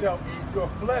shall eat your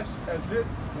flesh as it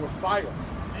were fire.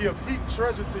 Ye have heaped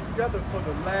treasure together for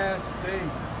the last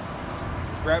days.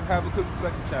 Grab Habakkuk, the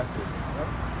 2nd chapter.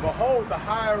 Behold, the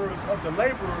hirers of the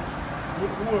laborers who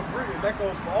have written, that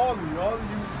goes for all of you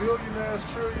billionaires,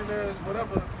 trillionaires,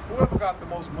 whatever, whoever got the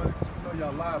most money, because we know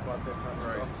y'all lie about that kind of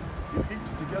stuff. You heaped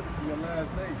it together for your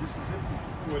last day. This is it for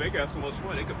you. Well, they got so much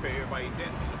money, they could pay everybody debt.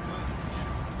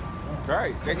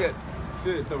 Right. They could,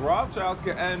 shit, the Rothschilds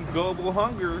can end global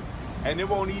hunger and it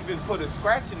won't even put a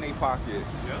scratch in their pocket.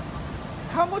 Yeah.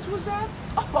 How much was that?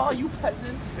 Oh, you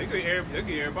peasants. They give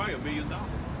everybody $1 million.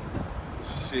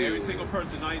 Shit. Every single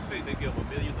person in the United States, they give them $1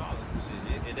 million and shit.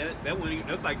 And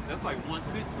that's like 1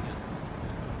 cent to them.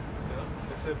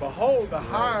 It said, behold, the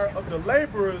hire of the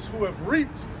laborers who have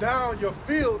reaped down your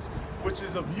fields, which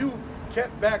is of you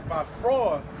kept back by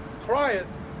fraud, crieth,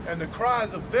 and the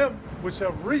cries of them which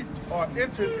have reaped are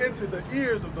entered into the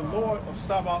ears of the Lord of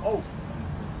Sabaoth.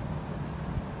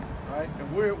 Right?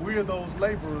 And we're those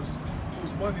laborers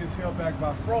whose money is held back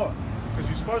by fraud.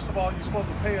 Because first of all, you're supposed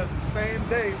to pay us the same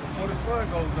day before the sun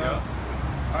goes down.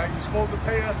 All right, you're supposed to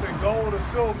pay us in gold or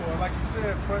silver, or like you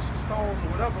said, precious stones or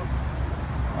whatever.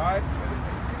 All right,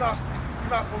 you're not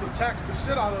supposed to tax the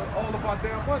shit out of all of our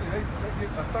damn money. They get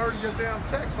a third of your damn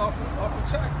tax off of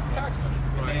taxes.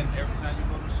 And every time you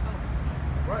go to the store.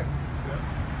 Right.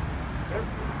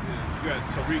 You got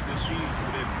Tariq Nasheed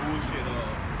with that bullshit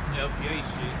FBA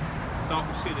shit,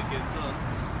 talking shit against us.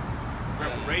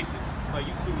 Reparations, like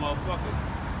you sue motherfucker,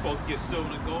 supposed to get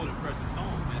silver and gold and precious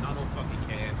stones, man. I know fucking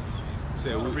cash and shit.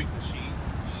 Tariq Nasheed.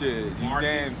 Shit, you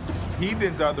Marcus. damn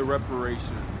heathens are the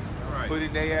reparations. Right.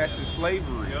 Putting their ass in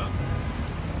slavery. Yeah.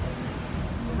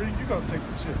 So Reed, you gonna take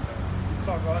the chip, man. You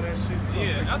talk all that shit.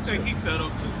 Yeah, I think he set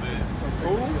up too, man.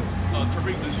 Who?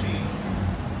 Tariq Nasheed.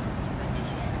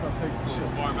 Gonna take the chip.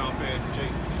 Smart mouth ass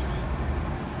Jake.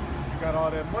 You got all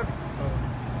that money, so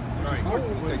which is Right. cool. You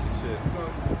but take the chip.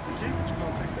 To keep it, you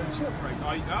gonna take that chip. Right.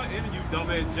 I interview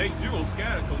dumbass Jakes. You gonna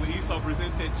scatter because when Esau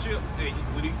presents that chip,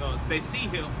 when they see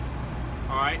him,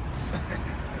 all right,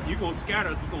 you gonna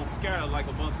scatter. You gonna scatter like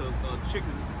a bunch of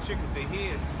chickens. Their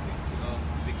heads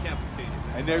decapitated.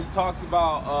 And there's talks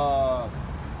about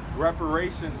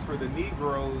reparations for the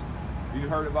Negroes. You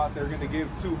heard about they're gonna give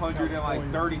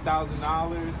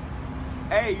 $230,000.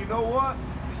 Hey, you know what?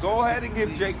 Go ahead and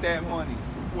give Jake that money.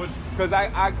 Because I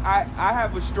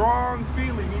have a strong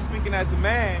feeling, me speaking as a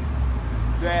man,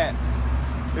 that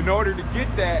in order to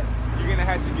get that, you're gonna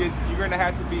have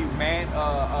to be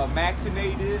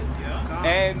vaccinated,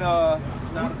 and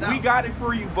we got it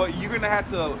for you, but you're gonna have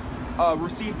to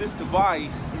receive this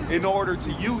device in order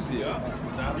to use it.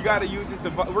 You gotta use this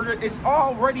device. It's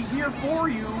already here for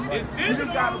you. It's You digital.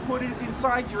 just gotta put it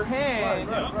inside your hand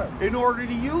Right. in order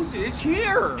to use it. It's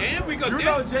here. And we got you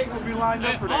know Jake will be lined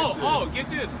up for that shit. Oh, get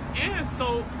this. And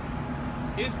so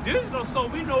it's digital, so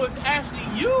we know it's actually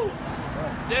you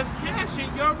that's cashing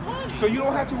your money. So you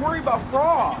don't have to worry about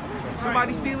fraud.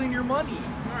 Somebody Right. stealing your money.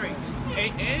 Right.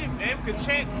 And can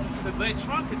check, the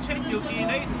electron can check your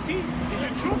DNA to see if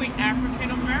you're truly African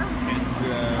American.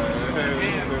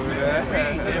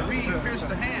 That reed pierced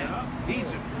the hand.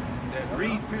 Egypt. That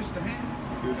reed pierced the hand.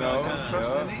 You know.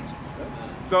 Trusting yeah. in Egypt.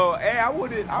 So hey, I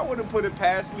wouldn't put it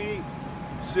past me.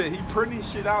 Shit, he printing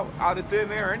shit out of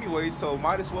thin air anyway, so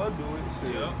might as well do it.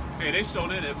 Shit. Yeah. Hey, they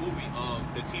showed in that movie,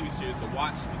 the TV series The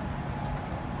Watchmen.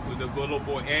 When the little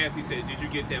boy asked, he said, "Did you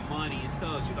get that money and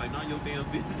stuff?" She's like, "None of your damn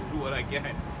business what I got."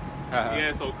 He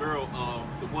asked old girl,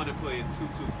 the one that played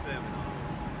 227, I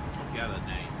forgot her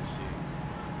name and shit.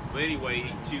 But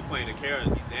anyway, she was playing the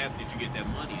character. He asked, "Did you get that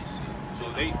money and shit?"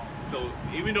 So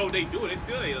even though they do it, it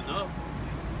still ain't enough.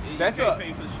 You That's can't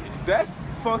pay for shit. That's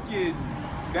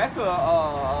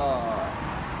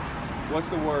what's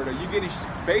the word? Are you getting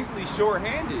basically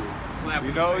short-handed? Slap You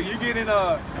in know, the you face. getting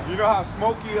you know how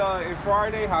Smokey in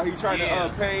Friday, how he tried Yeah.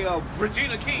 to pay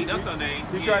Regina King, that's her name.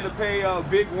 He tried to pay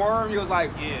Big Worm. He was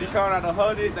like, Yeah. he counted out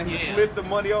 100, then he Yeah. flipped the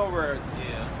money over.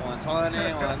 Yeah. 120,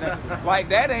 100. Like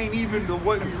that ain't even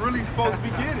what we really supposed to be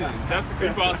getting. That's the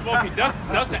people about Smokey.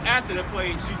 That's the actor that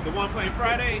played. The one playing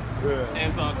Friday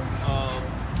as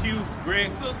Q's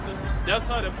Greg's sister. That's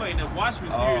her that played in the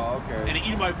Watchmen series. Oh, okay. And the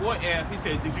Edomite boy asked, he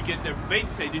said, "Did you get that?"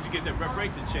 Basically, said, "Did you get that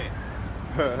reparation check?"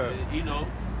 You know.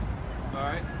 All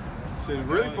right. Shit,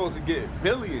 really supposed to get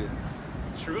billions.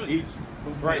 Trillions. Each,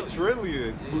 right?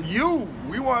 Zillions. Trillion.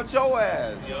 We want your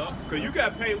ass. Yeah. Cause you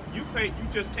got paid. You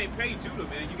just can't pay Judah,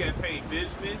 man. You got to pay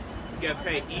Benjamin. You got to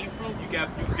pay Ephraim. You got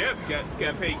to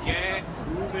pay Gad,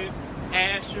 Reuben,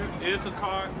 Asher,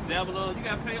 Issachar, Zebulun, you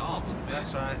gotta pay all of us, man.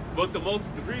 That's right. But the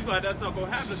reason why that's not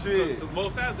gonna happen is because the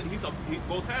Most High,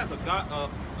 Most High has a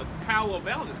power of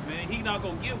balance, man. He not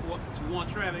gonna give to one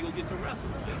tribe, he gonna get to the rest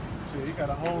of them. Shit, he got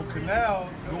a whole canal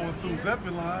going through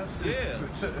Zebulon. Shit,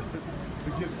 Yeah. to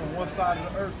get from one side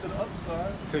of the earth to the other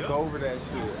side. Took over that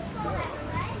shit.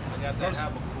 I got that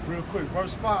Habakkuk. Real quick,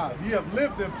 verse 5. Ye have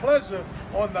lived in pleasure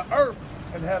on the earth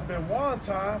and have been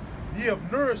wanton. Ye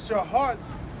have nourished your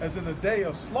hearts as in a day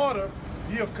of slaughter.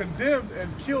 Ye have condemned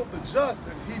and killed the just,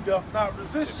 and he doth not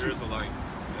resist The you. Israelites.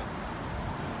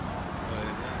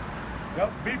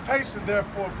 Yep. Be patient,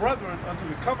 therefore, brethren, unto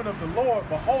the coming of the Lord.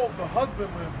 Behold, the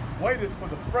husbandman waiteth for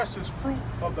the freshest fruit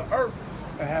of the earth,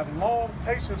 and have long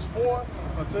patience for it,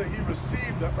 until he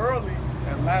receive the early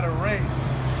and latter rain.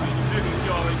 The niggas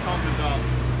y'all ain't talking about.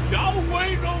 Y'all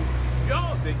waiting on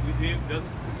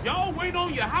y'all waiting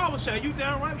on your house. You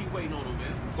damn right we waiting on them,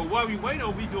 man. But while we waiting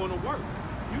on, we doing the work.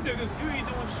 You niggas, you ain't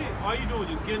doing shit. All you doing is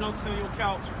just getting up, sitting on your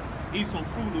couch, eat some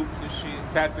Fruit Loops and shit.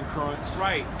 Captain Crunch.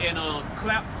 Right, and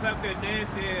clap that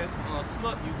nasty ass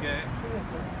slut you got.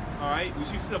 All right, when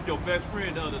she slept your best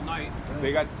friend the other night.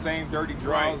 They got the same dirty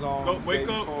drawers on. Go wake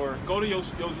day up, before. go to your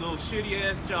little shitty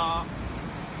ass job,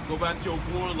 go back to your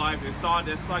boring life and start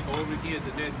that cycle over again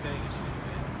the next day and shit,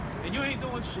 man. And you ain't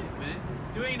doing shit, man.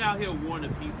 You ain't out here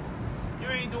warning people. You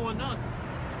ain't doing nothing.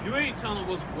 You ain't telling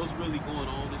what's really going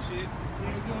on and shit.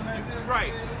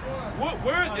 Right.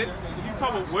 You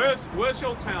talking about where's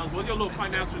your town? Where's your little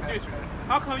financial district?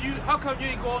 How come you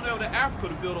ain't going over to Africa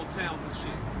to build those towns and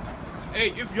shit? Hey,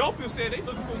 Ethiopia said they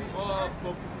looking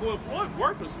for employed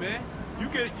workers, man. You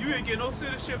ain't get no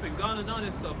citizenship in Ghana, none of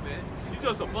that stuff, man. You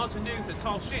just a bunch of niggas that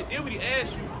talk shit. Then when he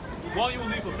ask you, why you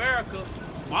leave America?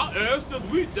 My ass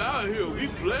said we die here, we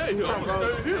play here, I'ma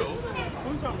stay here.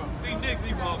 What you talking about? These niggas,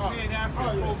 being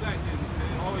African pro-black niggas,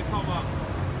 man. Always talking about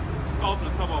scoffing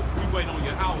and talking about we waiting on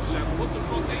your house, Shaq. What the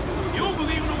fuck they doing? You don't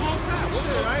believe in the Most High. What's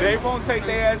up? They won't take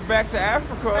their ass back to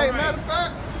Africa. Hey, matter of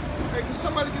fact, hey, can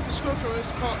somebody get the scripture?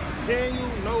 It's called Daniel,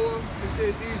 Noah. It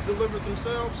said these delivered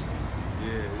themselves.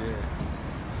 Yeah.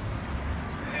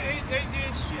 They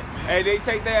did shit, man. Hey, they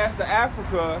take their ass to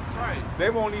Africa. Right. They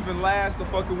won't even last a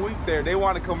fucking week there. They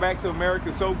want to come back to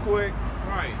America so quick.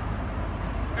 Right.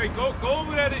 Hey, go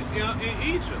over there in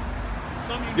Egypt.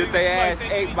 Some of you Get niggas their like ass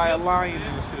they ate by a Egyptians, lion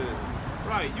man. and shit.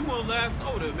 Right. You won't last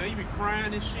over there, man. You be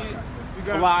crying and shit. You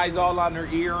got Flies all on their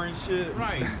ear and shit.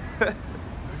 Right. This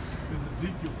is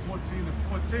Ezekiel 14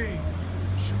 and 14.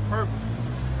 Perfect.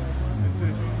 It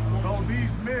says, though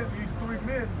these three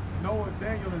men, Noah,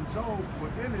 Daniel, and Job,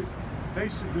 were in it, they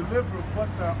should deliver but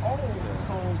their own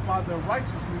souls by their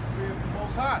righteousness, saith the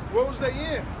Most High. What was they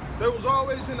in? They was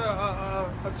always in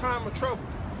a time of trouble.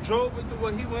 Job went through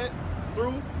what he went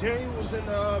through. Daniel was in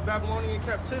Babylonian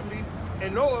captivity,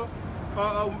 and Noah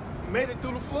made it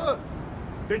through the flood.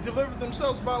 They delivered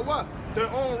themselves by what? Their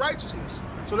own righteousness.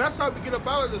 So that's how we get up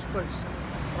out of this place.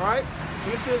 All right?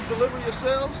 When it says deliver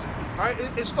yourselves, all right,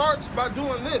 it starts by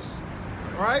doing this.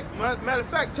 All right? Matter of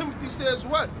fact, Timothy says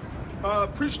what?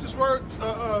 Preach this word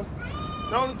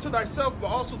not only to thyself, but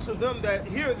also to them that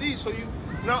hear thee, so you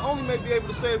not only may be able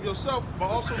to save yourself, but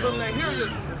also them that hear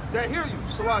you,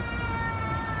 Salaki.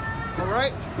 All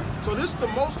right? So this is the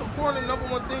most important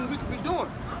 #1 thing we could be doing.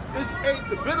 It's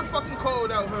the bitter fucking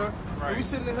cold out here. Right. And we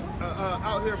sitting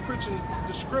out here preaching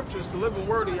the scriptures, the living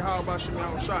word of Yahweh B'Shem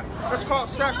Yahushai. That's called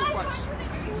sacrifice.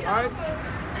 All right?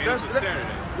 And it's a Saturday.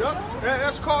 Yep.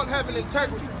 That's called having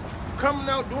integrity. Coming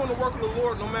out doing the work of the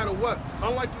Lord no matter what.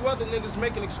 Unlike you other niggas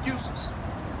making excuses.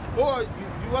 Or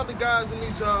you other guys in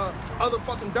these other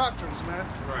fucking doctrines, man.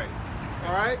 Right.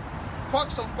 All right? Fuck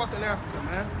some fucking Africa,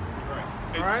 man.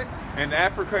 Right. All right? And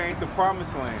Africa ain't the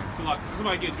promised land. So like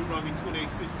somebody get Deuteronomy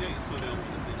 28:68, so they'll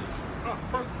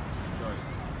Perfect.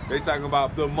 They talking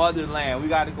about the motherland. We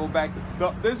got to go back.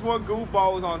 This one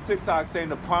goofball was on TikTok saying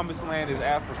the promised land is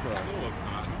Africa. No, it's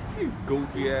not. You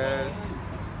goofy ass.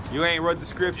 You ain't read the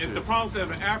scriptures. If the promise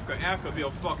of Africa be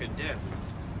a fucking desert.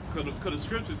 Cause the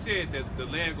scripture said that the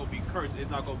land gonna be cursed.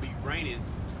 It's not gonna be raining.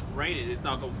 It's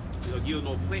not gonna yield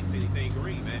no plants, anything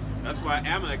green, man. That's why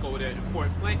Amalek over there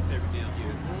importing plants every damn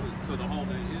year to the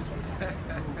homeland Israel.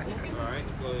 All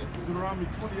right, go ahead. Deuteronomy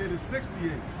 28 and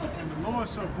 68. And the Lord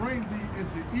shall bring thee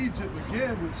into Egypt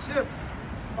again with ships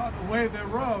by the way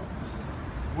thereof,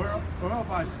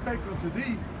 whereof I spake unto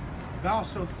thee. Thou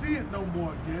shalt see it no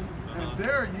more again, and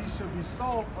there ye shall be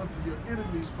sold unto your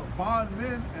enemies for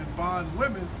bondmen and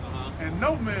bondwomen, and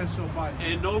no man shall buy you.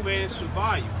 And no man shall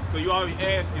buy you. Because you already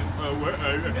asking,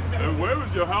 where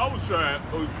was your house at?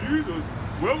 Oh, Jesus.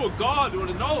 Where was God doing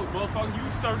it? No, motherfucker,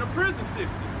 you serving the prison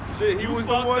systems. Shit, he you was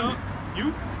the fucked one. up.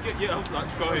 Yeah, I was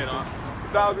like, go ahead,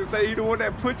 I was gonna say he the one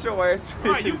that put your ass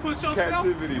in Right, you put yourself.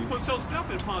 captivity. You put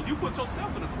yourself in pond. You put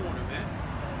yourself in the corner, man.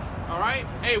 All right.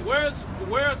 Hey, where's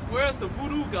the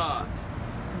voodoo gods?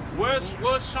 Where's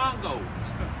Shango?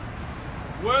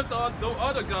 Where's the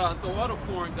other gods? The other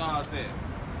foreign gods at?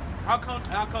 How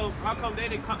come they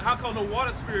didn't come? How come the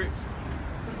water spirits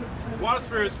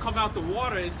come out the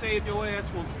water and save your ass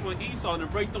from Esau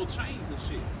and break those chains and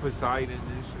shit? Poseidon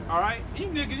and shit. All right, you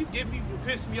niggas, you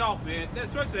piss me off, man.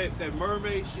 Especially that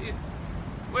mermaid shit.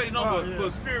 Wait, no, but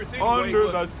spirits anyway. Under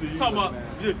but the sea. talking about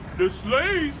the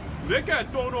slaves, they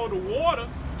got thrown on the water.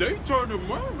 They turned to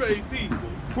mermaid people.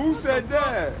 Who said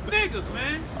that? Niggas,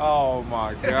 man. Oh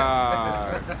my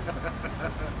God.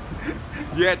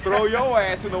 Yeah, throw your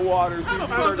ass in the water so How you the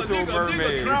can fuck's turn a into a nigga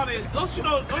mermaid. drowning? Don't you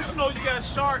know you got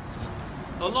sharks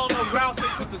along those routes they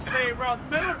took the slave route?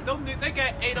 Man, they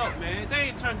got ate up, man. They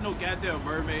ain't turned no goddamn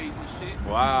mermaids and shit.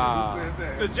 Wow.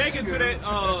 Cause Jake into that,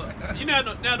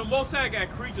 now the Most High got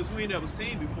creatures we ain't never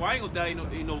seen before. I ain't gonna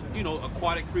die,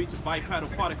 aquatic creatures, bipedal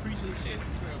aquatic creatures and shit.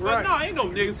 But Right. no, ain't no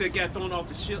niggas that got thrown off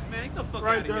the ship, man. Get the fuck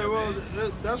Right out of there, here, well,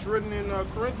 man. that's written in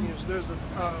Corinthians. There's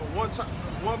one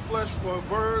flesh for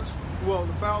birds, well,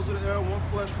 the fowls of the air, one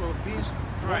flesh for a beast,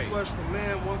 Right. one flesh for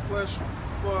man, one flesh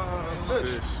for fish.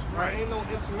 Fish. Right, ain't no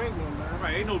intermingling, man.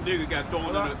 Right, ain't no nigga got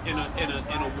thrown in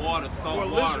a water, salt Or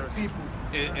water, lizard people.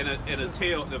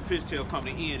 and the fish tail come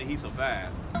to end and he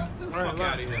survived. Get the Right, fuck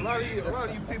out of here. a lot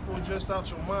of you people are just out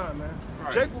your mind, man.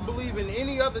 Right. Jake will believe in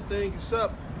any other thing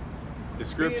except The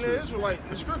being an scriptures. Israelite.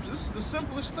 The scriptures. This is the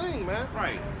simplest thing, man.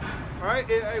 Right. All right,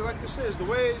 like it says, the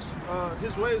ways,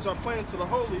 his ways are plain to the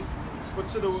holy, but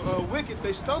to the wicked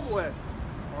they stumble at.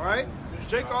 All right,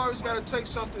 Jake always got to take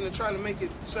something and try to make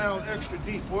it sound extra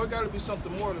deep, or it got to be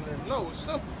something more than that. No, it's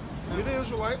simple. We're the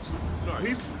Israelites. Right.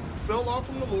 We fell off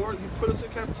from the Lord. He put us in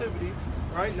captivity.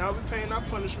 Right now we're paying our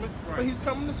punishment, but Right. He's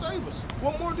coming to save us.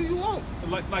 What more do you want?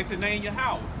 Like the name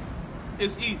Yahweh.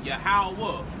 It's easy.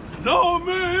 Yahweh. No,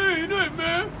 man, it ain't it,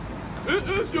 man.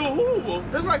 It's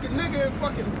Yahuwah. It's like a nigga in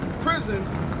fucking prison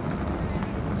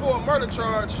for a murder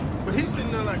charge, but he's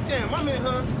sitting there like, damn, I'm in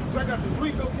her, 'cause I got this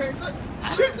RICO case.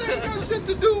 Shit that ain't got shit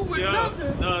to do with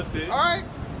nothing. Nothing. All right,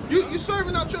 you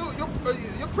serving out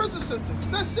your prison sentence.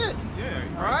 That's it. Yeah.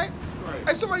 All right. Right.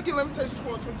 Hey, somebody get Lamentations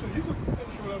 4:22. You can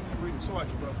finish whatever you read. So like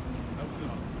it, bro.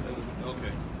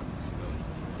 Okay.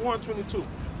 4:22.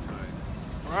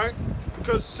 All right,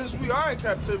 because since we are in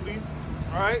captivity,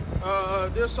 all right,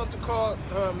 there's something called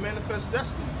manifest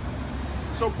destiny.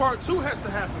 So part 2 has to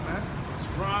happen, man. That's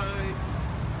right.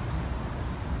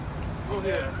 Go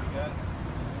ahead.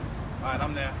 All right,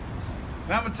 I'm there.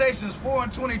 Lamentations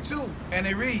 4:22, and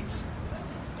it reads,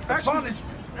 the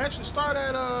punishment. Actually, start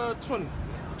at 20.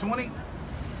 20.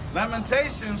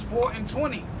 Lamentations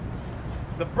 4:20.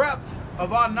 The breath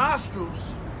of our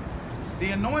nostrils,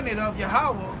 the anointed of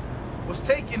Yahweh, was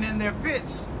taken in their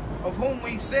pits, of whom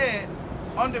we said,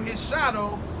 under his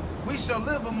shadow we shall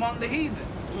live among the heathen.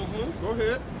 Go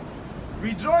ahead.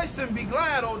 Rejoice and be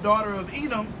glad, O daughter of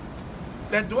Edom,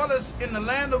 that dwellest in the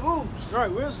land of Uz. All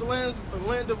right, where's the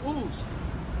land of Uz?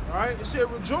 All right, it said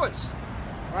rejoice.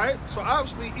 All right, so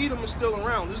obviously Edom is still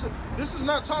around. This is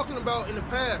not talking about in the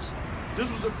past.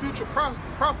 This was a future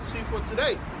prophecy for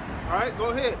today. All right, go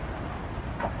ahead.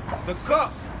 The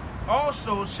cup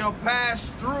also shall pass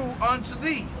through unto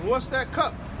thee. And what's that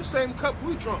cup? The same cup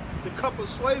we drunk, the cup of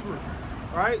slavery.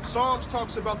 All right, Psalms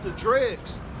talks about the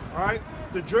dregs. All right,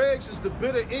 the dregs is the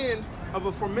bitter end of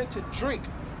a fermented drink.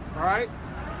 All right,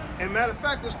 and matter of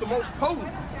fact, it's the most potent.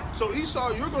 So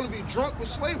Esau, you're going to be drunk with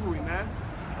slavery, man.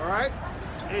 All right,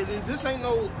 and this ain't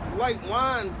no light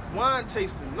wine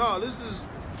tasting. No, this is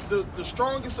the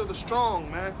strongest of the strong,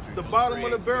 man. The bottom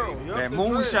of the barrel. Yup, That the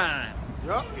moonshine. dregs.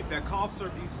 Yup. Get that cough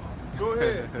syrup, Esau. Go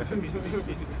ahead.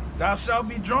 Thou shalt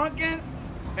be drunken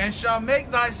and shalt make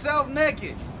thyself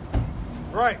naked.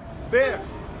 Right, there.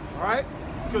 All right,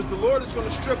 because the Lord is going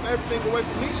to strip everything away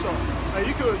from Esau. Now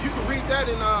you could read that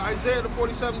in Isaiah the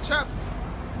 47th chapter.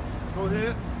 Go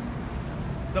ahead.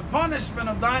 The punishment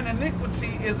of thine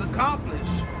iniquity is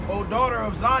accomplished, O daughter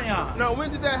of Zion. Now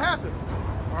when did that happen?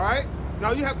 All right.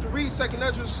 Now you have to read 2nd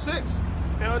Ezra 6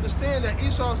 and understand that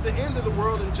Esau is the end of the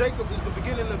world and Jacob is the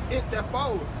beginning of it that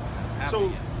followeth.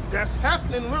 So that's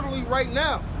happening literally right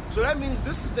now. So that means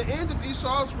this is the end of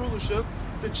Esau's rulership.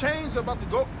 The chains are about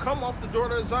to come off the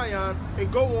daughter of Zion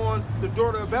and go on the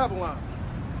daughter of Babylon.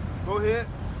 Go ahead.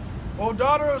 O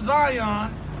daughter of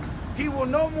Zion, he will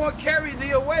no more carry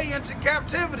thee away into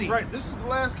captivity. Right, this is the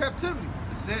last captivity.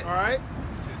 That's it. All right.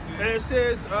 And it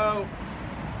says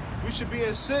we should be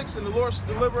in 6 and the Lord should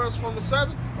deliver us from the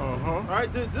 7th. All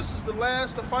right, this is the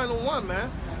last, the final one,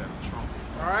 man. Seven trumpet.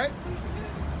 All right.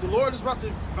 The Lord is about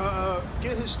to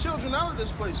get his children out of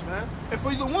this place, man. And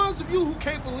for the ones of you who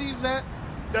can't believe that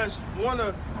want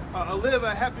to live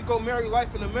a happy, go merry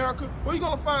life in America, well, you're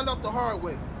going to find out the hard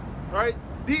way, right?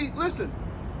 Listen,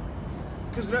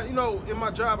 because, you know, in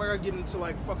my job, I got to get into,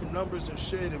 like, fucking numbers and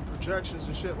shit and projections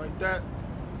and shit like that.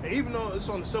 And even though it's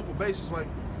on a simple basis, like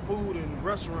food and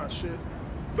restaurant shit,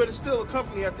 but it's still a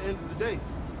company at the end of the day.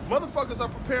 Motherfuckers are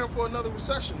preparing for another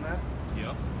recession, man.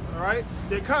 Yep. All right?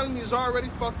 The economy is already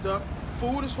fucked up.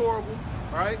 Food is horrible,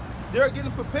 right? They're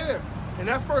getting prepared. And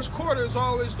that first quarter is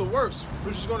always the worst,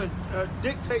 which is going to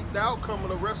dictate the outcome of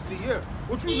the rest of the year,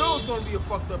 which we know is going to be a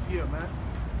fucked up year, man.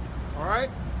 All right?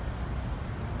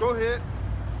 Go ahead.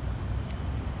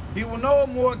 He will no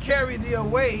more carry thee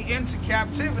away into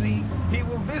captivity. He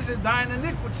will visit thine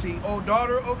iniquity, O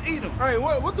daughter of Edom. All right,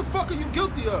 what the fuck are you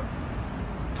guilty of?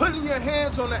 Putting your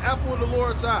hands on the apple of the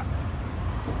Lord's eye.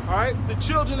 All right? The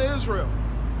children of Israel.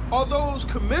 All those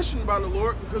commissioned by the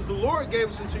Lord, because the Lord gave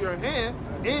us into your hand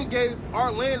and gave our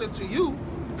land into you,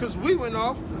 because we went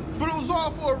off, but it was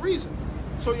all for a reason.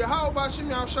 So Yahweh Ba'Shem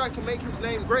Yahushua can make his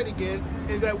name great again,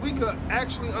 and that we could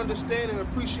actually understand and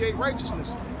appreciate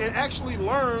righteousness, and actually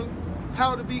learn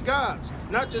how to be gods,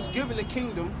 not just giving the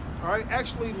kingdom, all right,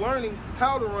 actually learning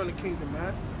how to run the kingdom,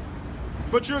 man.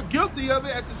 But you're guilty of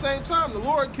it at the same time. The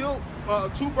Lord killed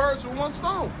 2 birds with 1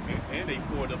 stone. And they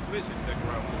poured affliction,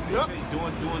 Zechariah. Yep.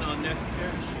 Doing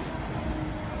unnecessary shit.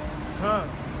 Huh.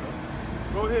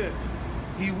 Go ahead.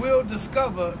 He will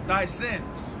discover thy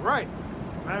sins. Right.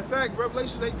 Matter of fact,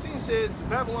 Revelation 18 says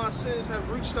Babylon's sins have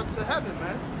reached up to heaven,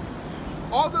 man.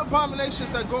 All the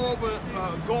abominations that go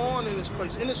on in this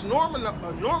place, and it's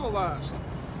normalized.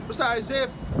 Besides Isaiah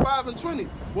 5:20,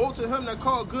 woe to him that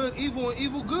call good evil and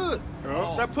evil good,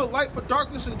 that put light for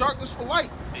darkness and darkness for light.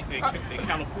 In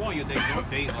California,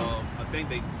 I think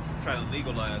they try to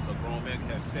legalize a grown man can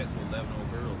have sex with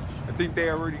 11-year-old girls. I think they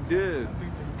already did.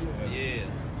 Yeah.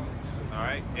 All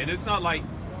right. And it's not like,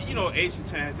 you know, ancient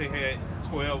times they had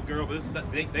 12 girls, but it's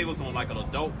not, they was on like an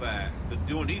adult vibe. But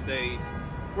during these days,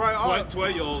 Right.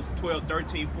 12-year-olds, 12,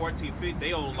 13, 14, 15,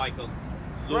 they on like a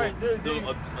little, Right,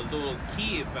 a little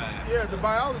kid vibe. Yeah, the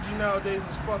biology nowadays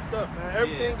is fucked up, man.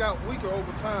 Everything got weaker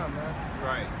over time, man.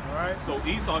 Right. All right. So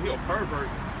Esau, he a pervert.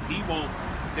 He wants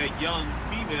that young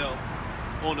female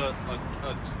on a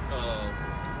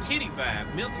kitty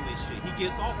vibe, mentally and shit. He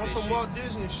gets off On this some shit. Walt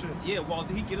Disney shit. Yeah, Walt,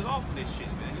 he get it off of this shit,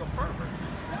 man. He a pervert.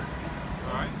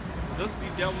 All right. Listen to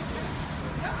these devils.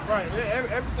 Right.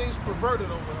 Everything's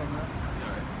perverted over here, man.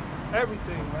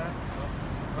 Everything, man.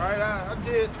 All right. I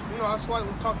did, you know, I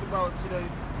slightly talked about it today.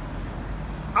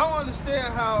 I don't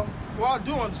understand how, well, I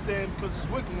do understand because it's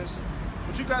wickedness,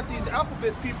 but you got these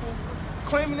alphabet people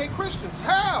claiming they Christians.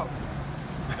 How?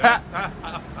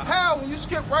 How? When you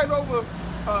skip right over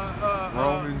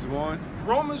Romans 1.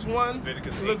 Romans 1,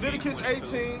 Leviticus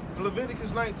 18,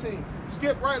 Leviticus 19.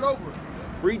 Skip right over it.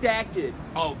 Redacted.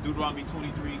 Oh, Deuteronomy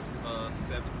 23,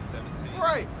 17.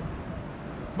 Right.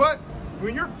 But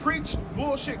when you're preach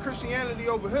bullshit Christianity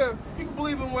over here, you can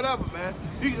believe in whatever, man.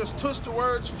 You can just twist the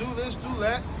words, do this, do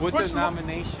that. What Which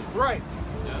denomination? Right.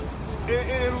 Yeah.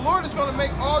 And the Lord is going to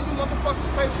make all you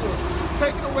motherfuckers pay for it.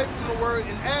 Taking away from the word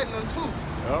and adding unto.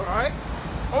 Yep. All right?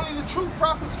 Only the true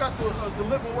prophets got the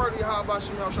living word of Yahweh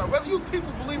Shem Yahushua. Whether you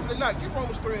people believe it or not, get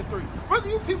Romans 3:3. Whether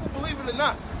you people believe it or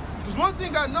not. Because one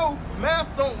thing I know,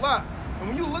 math don't lie. And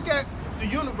when you look at the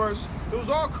universe, it was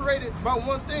all created by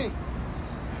one thing.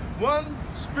 One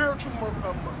spiritual,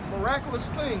 miraculous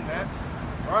thing, man.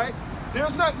 All right?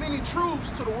 There's not many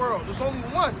truths to the world. There's only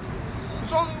one.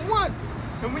 There's only one.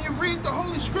 And when you read the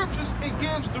Holy Scriptures, it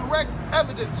gives direct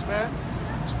evidence, man.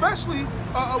 Especially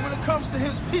when it comes to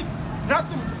his people. Not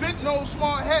them big nose,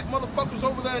 small hat motherfuckers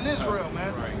over there in Israel,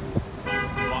 man.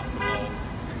 Right. Lots of laws.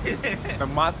 The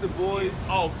Matzah boys.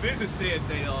 Oh, physics said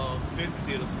physics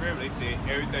did a experiment. They said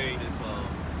everything is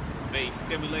made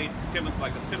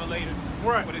like a simulator.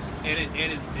 Right. But it's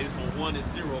on 1 and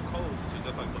 0 codes and shit,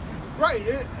 just like the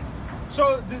Right.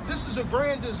 So this is a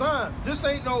grand design. This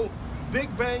ain't no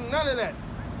Big Bang, none of that.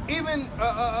 Even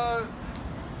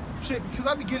shit, because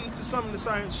I be getting into some of the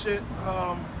science shit.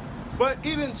 But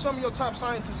even some of your top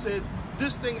scientists said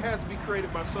this thing had to be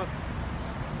created by something.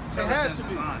 It had to be.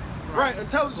 Design. Right,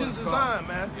 intelligent design,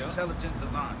 man. Yep. Intelligent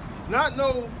design. Not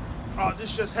no, oh,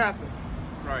 this just happened.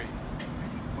 Right.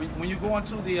 When you go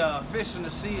into the fish in the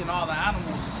sea and all the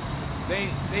animals,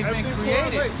 they've been Everything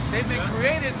created. correlates. They've been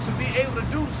created to be able to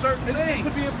do certain It needs things.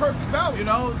 to be in perfect balance. You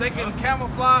know, they can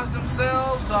camouflage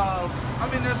themselves. I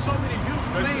mean, there's so many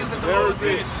beautiful things that the Lord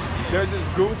did. There's this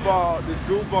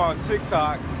goofball on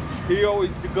TikTok. He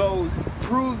always goes,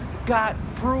 prove God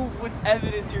prove with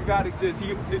evidence your God exists.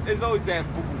 It's always that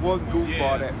one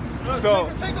goofball that. So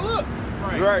nigga, take a look.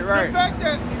 right. The fact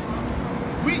that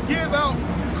we give out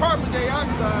carbon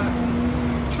dioxide,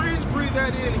 trees breathe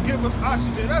that in and give us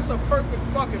oxygen. That's a perfect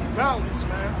fucking balance,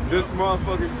 man. This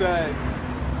motherfucker said,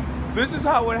 this is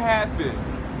how it happened.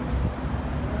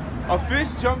 A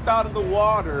fish jumped out of the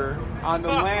water on the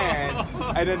land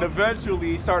and then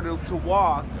eventually started to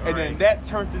walk, and then that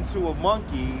turned into a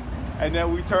monkey, and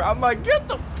then we turned. I'm like, get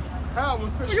the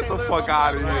Fish Get can't the live fuck outside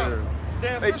out of the water? here.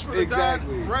 Damn, fish would have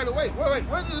Exactly. died right away. Wait,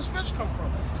 where did this fish come from?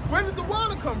 Where did the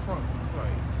water come from?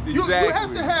 You Exactly.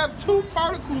 have to have 2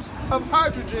 particles of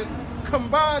hydrogen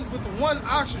combined with 1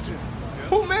 oxygen.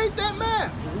 Who made that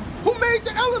math? Who made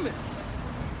the element?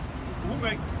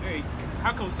 Hey,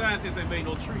 how come scientists ain't made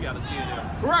no tree out of thin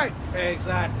air? Right.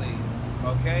 Exactly.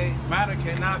 Okay? Matter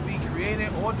cannot be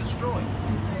created or destroyed.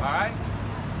 All right?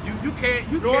 You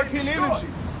can't Nor can destroy energy.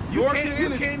 it. Nor You can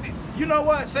energy. can't. You know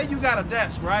what? Say you got a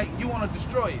desk, right? You want to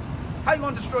destroy it. How you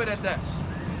gonna destroy that desk?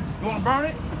 You want to burn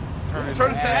it? Turn it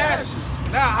to ashes.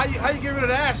 Now, how you get rid of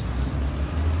the ashes?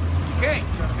 You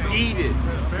can't. Eat it.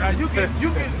 Now you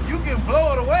can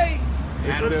blow it away.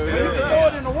 It's You still can there. throw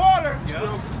it in the water,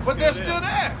 Yeah. but they're still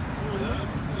there.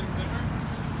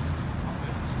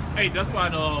 Hey, that's why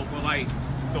the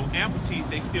amputees,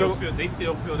 they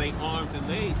still feel their arms and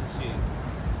legs and shit.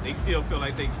 They still feel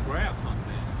like they can grab something.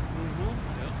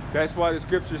 That's why the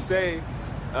scriptures say,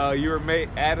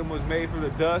 Adam was made from the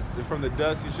dust, and from the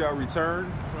dust you shall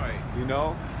return. Right. You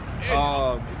know,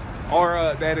 Yeah.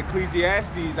 or that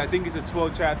Ecclesiastes, I think it's the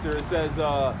 12th chapter. It says,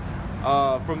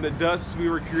 from the dust we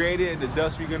were created, and the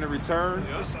dust we're gonna return.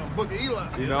 Yeah. Some Book of Eli.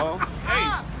 You know, Hey,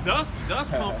 dust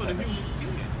come from the human skin.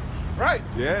 Right.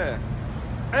 yeah,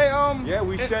 Hey, yeah.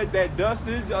 We shed that dust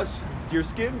is your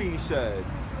skin being shed.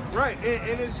 Right,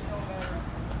 and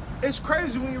it's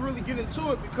crazy when you really get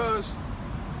into it because,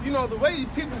 you know, the way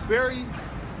people bury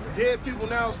dead people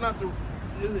now is not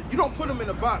you don't put them in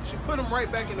a box. You put them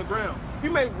right back in the ground. You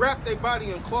may wrap their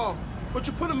body in cloth, but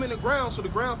you put them in the ground so the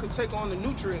ground can take on the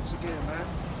nutrients again, man.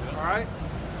 All right,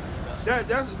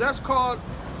 that's called.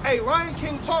 Hey, Lion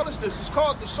King taught us this. It's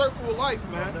called the circle of life,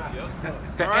 man.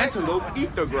 The All right. antelope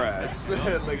eat the grass. Look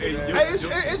at Hey, that.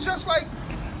 Hey, it's just like,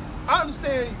 I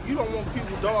understand you don't want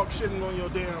people dog shitting on your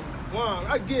damn lawn.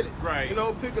 I get it. Right. You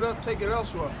know, pick it up, take it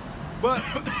elsewhere. But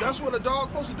that's what a dog's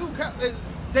supposed to do.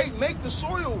 They make the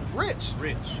soil rich.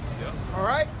 Rich. Yeah. All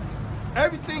right?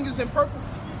 Everything is in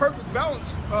perfect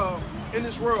balance in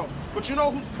this world. But you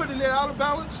know who's putting it out of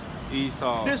balance?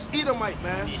 Esau. This Edomite,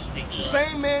 man. The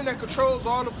same man that controls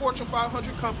all the Fortune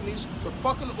 500 companies, the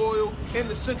fucking oil, and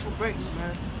the central banks,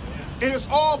 man. And it's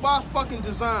all by fucking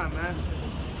design, man.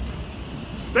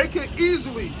 They can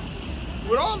easily,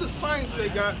 with all the science they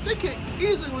got, they can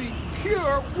easily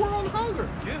cure world hunger.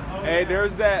 Yeah. Hey,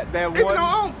 there's that Even though one.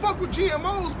 I don't fuck with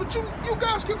GMOs, but you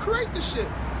guys can create this shit.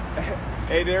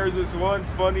 Hey, there's this one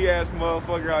funny ass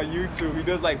motherfucker on YouTube. He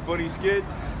does like funny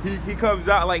skits. He comes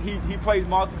out like he plays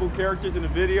multiple characters in the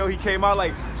video. He came out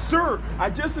like, "Sir, I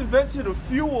just invented a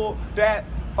fuel that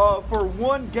for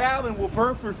 1 gallon will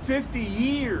burn for 50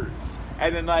 years."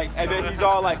 And then he's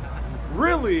all like,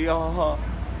 "Really?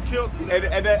 Killed his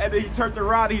And then he turned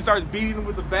around and he starts beating him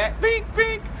with the bat. Bink,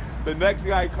 bink. The next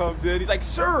guy comes in. He's like,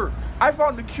 "Sir, I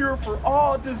found the cure for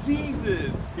all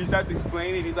diseases." He starts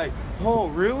explaining. He's like, "Oh,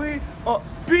 really?"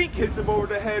 Bink hits him over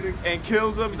the head and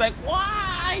kills him. He's like,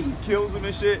 "Why?" He kills him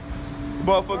and shit.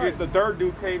 Motherfucker, Right. The third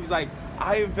dude came. He's like,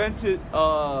 "I invented,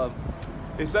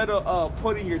 instead of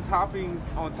putting your toppings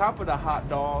on top of the hot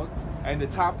dog and the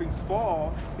toppings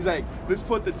fall, he's like, let's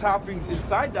put the toppings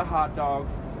inside the hot dog,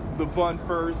 the bun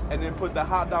first, and then put the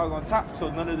hot dog on top so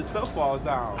none of the stuff falls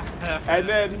down." And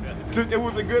then so it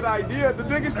was a good idea. The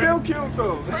nigga still killed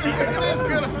him. That's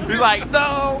good. He's like,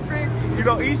 "No, you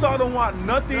know, Esau don't want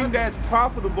nothing that's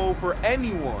profitable for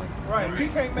anyone." Right. He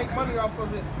can't make money off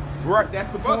of it. Right, that's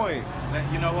the point.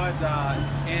 You know what?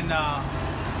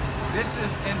 This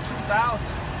is in 2000.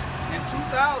 In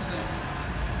 2000,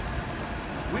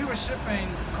 we were shipping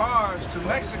cars to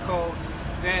Mexico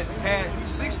that had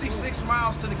 66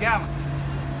 miles to the gallon.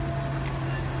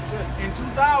 In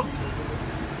 2000,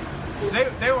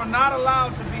 they were not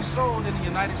allowed to be sold in the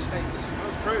United States.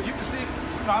 That's crazy. You can see,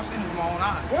 I've seen it with my own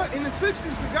eyes. What? In the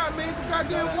 60s, the guy made the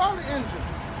goddamn water engine.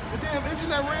 The damn engine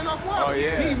that ran off water. Oh,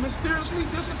 yeah. He mysteriously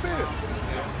disappeared.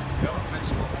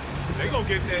 Mexico. They gonna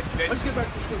get that. Let's get back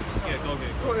to the scripture. Yeah, go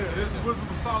ahead. Go ahead. This is Wisdom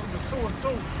of Solomon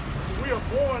 2:2. We are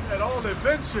born at all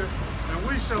adventure, and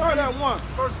we shall Start be at 1.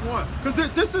 first one. Because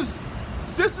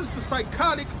this is the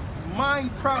psychotic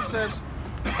mind process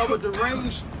of a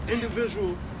deranged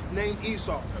individual named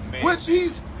Esau, man. which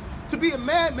he's To be a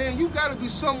madman, you gotta be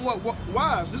somewhat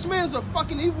wise. This man's a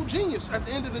fucking evil genius at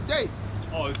the end of the day.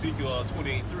 Oh, Ezekiel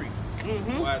 28:3.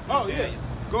 Oh, yeah.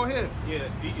 Go ahead. Yeah,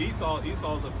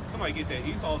 Esau's somebody get that.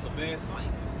 Esau's a bad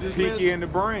scientist. Man. Peaky in the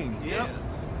brain. Yeah.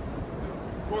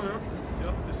 Go ahead.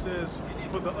 Yep. It says,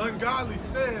 for the ungodly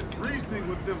said, reasoning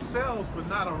with themselves, but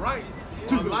not aright.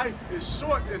 Our life is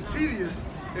short and tedious,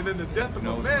 and in the death of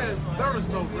a man, there is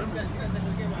no remedy.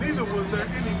 Neither was there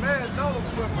any man known to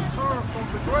have returned from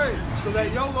the grave. So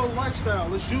that YOLO lifestyle,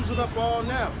 let's use it up all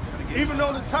now. Even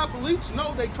though the top elites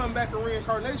know they come back in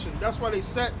reincarnation. That's why they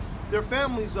set their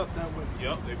families up that way.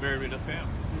 Yep, they married their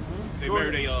family. They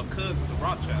married their cousins, the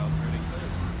Rothschilds married their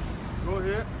cousins. Go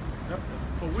ahead. Yep.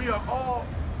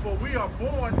 For we are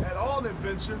born at all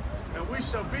adventure, and we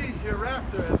shall be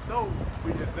hereafter as though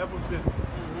we had never been.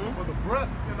 For the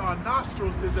breath in our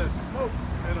nostrils is as smoke,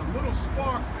 and a little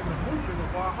spark in the movement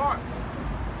of our heart.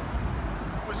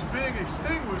 Which being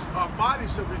extinguished, our body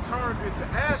shall be turned into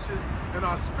ashes, and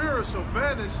our spirit shall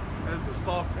vanish as the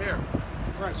soft air.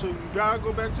 Right, so you gotta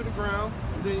go back to the ground,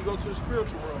 and then you go to the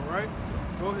spiritual world, right?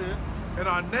 Go ahead. And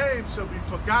our name shall be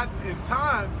forgotten in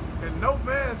time, and no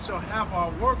man shall have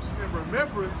our works in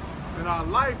remembrance, and our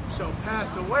life shall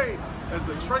pass away as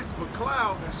the trace of a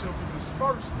cloud, and shall be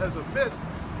dispersed as a mist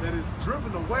that is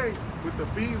driven away with the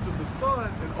beams of the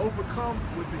sun and overcome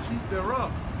with the heat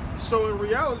thereof. So in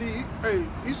reality, hey,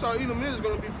 Esau Edom is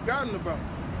gonna be forgotten about,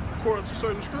 according to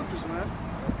certain scriptures, man.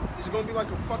 He's gonna be like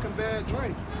a fucking bad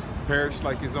drink. Perish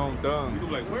like his own dung. You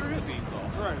like, where is Esau?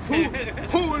 Right.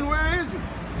 Who and where is he?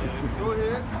 Go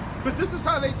ahead. But this is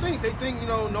how they think. They think,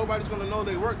 nobody's gonna know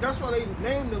they work. That's why they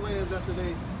name the lands after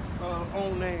their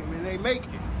own name, and they make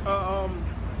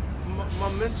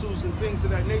mementos and things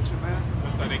of that nature, man.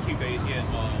 That's how they keep their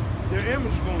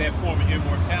image going. That form of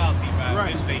immortality by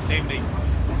Right. which they name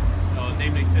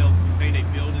themselves, name their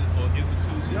buildings or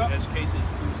institutions, education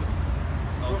institutions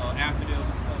after them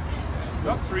and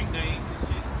stuff. Street names and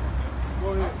shit.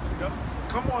 Go ahead. Yep.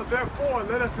 Come on, therefore,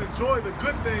 let us enjoy the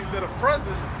good things that are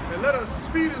present, and let us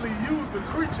speedily use the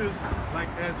creatures like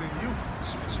as in youth.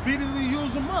 Speedily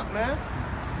use them up, man.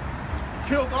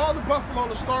 Killed all the buffalo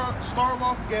to starve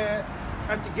off Gad.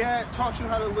 After Gad taught you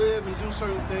how to live and do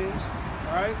certain things,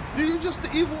 all right? You're just the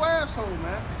evil asshole,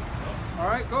 man. All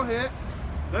right, go ahead.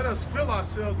 Let us fill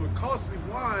ourselves with costly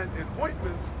wine and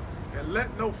ointments, and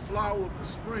let no flower of the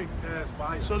spring pass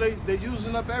by us. So they're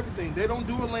using up everything. They don't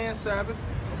do a land Sabbath,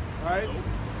 right?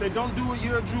 They don't do a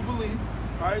year of Jubilee,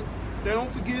 right? They don't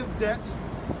forgive debts,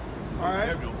 all right?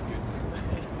 Never don't forget.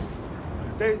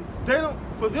 They don't,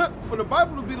 for the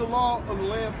Bible to be the law of the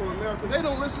land for America, they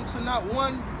don't listen to not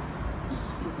one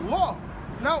law,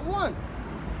 not one.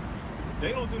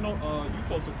 They don't do no, you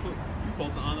supposed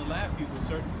to honor live people with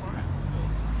certain crimes and stuff.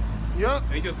 Yep.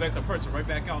 They just let the person right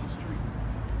back out on the street.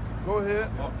 Go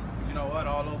ahead. Well, you know what?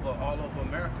 All over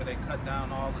America, they cut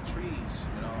down all the trees.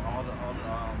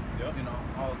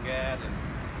 All Gad and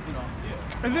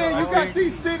And then you got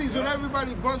these cities with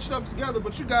everybody bunched up together,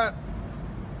 but you got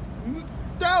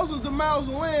thousands of miles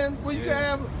of land where you can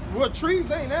have, trees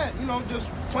ain't that, just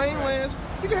plain lands.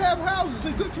 You can have houses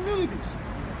in good communities.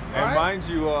 And right? mind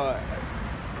you,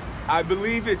 I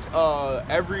believe it's the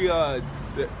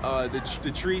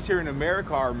trees here in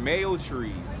America are male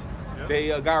trees. Yep.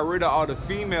 They got rid of all the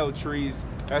female trees.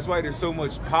 That's why there's so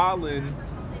much pollen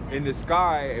in the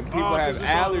sky, and people have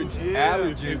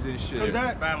allergens and shit.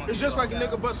 It's just like a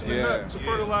nigga busting a nut to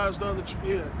fertilize the other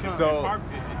tree.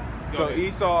 So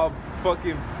Esau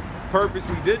fucking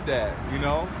purposely did that,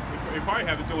 It probably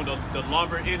have to do with the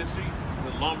lumber industry.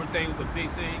 The lumber thing was a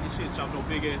big thing and shit, chopping no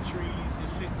big ass trees and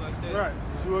shit like that. Right.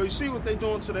 Well, you see what they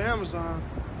doing to the Amazon.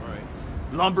 Right.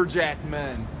 Lumberjack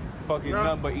men. Fucking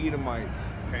nothing but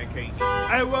Edomites. Pancake.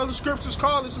 Hey, well, the scriptures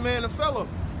call this man a fellow.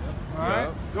 Yep. All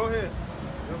right, go ahead.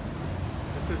 Yep.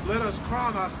 It says, let us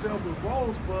crown ourselves with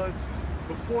rosebuds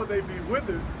before they be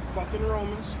withered. Fucking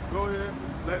Romans. Go ahead.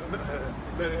 Let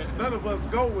none of us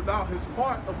go without his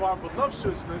part of our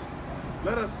voluptuousness.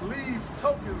 Let us leave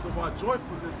tokens of our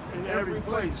joyfulness in every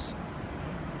place.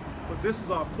 For this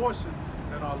is our portion,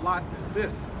 and our lot is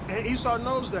this. And Esau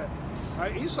knows that.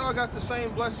 Right? Esau got the same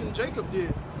blessing Jacob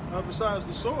did, besides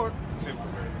the sword.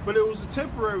 Temporary. But it was a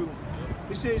temporary one.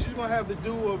 He says you're going to have the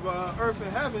dew of earth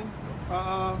and heaven,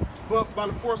 but by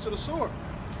the force of the sword.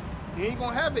 You ain't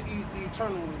going to have it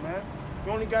eternally, man.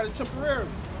 You only got it temporarily.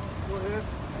 Go ahead.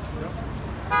 Yep.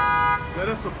 Let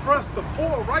us oppress the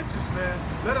poor righteous man.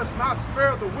 Let us not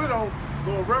spare the widow,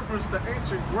 nor reverence the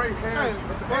ancient gray hairs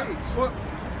of the age.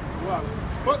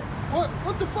 What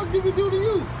the fuck did we do to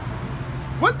you?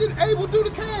 What did Abel do to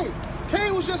Cain?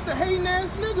 Cain was just a hating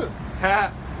ass nigga.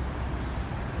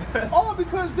 All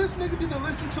because this nigga didn't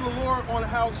listen to the Lord on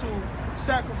how to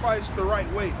sacrifice the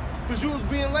right way. Because you was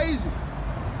being lazy.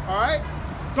 Alright?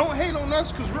 Don't hate on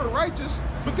us because we're righteous.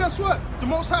 But guess what? The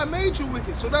Most High made you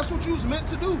wicked. So that's what you was meant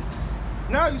to do.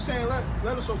 Now you're saying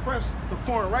let us oppress the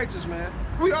poor and righteous, man.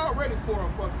 We already poor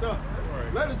and fucked up.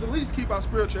 Right. Let us at least keep our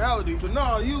spirituality. But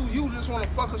no, you just want to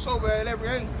fuck us over at every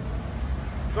angle.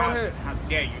 Go ahead. How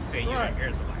dare you say you're Right. an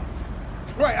Israelites?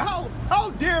 Right,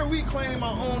 how dare we claim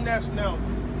our own nationality?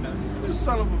 This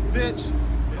son of a bitch.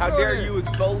 How Go dare ahead. you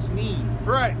expose me?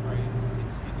 Right,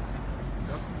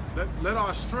 Let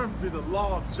our strength be the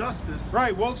law of justice.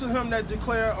 right. Woe to him that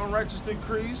declare unrighteous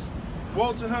decrees.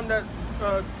 Woe to him that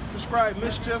prescribe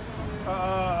mischief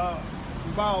by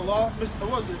law. What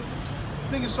was it? I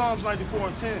think it's Psalms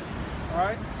 94:10. All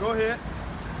right, go ahead.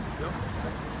 Yep.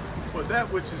 For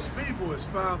that which is feeble is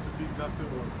found to be nothing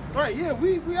worth. Right, yeah,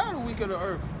 we are the weak of the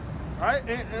earth. All right,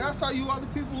 and that's how you other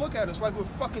people look at us, like we're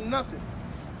fucking nothing.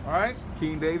 All right,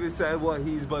 King David said, what,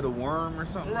 he's but a worm or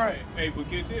something? right. Hey, but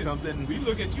get this. Something- We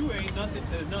look at you ain't nothing.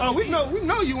 Oh, we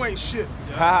know you ain't shit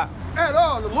Ha! at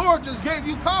all. The Lord just gave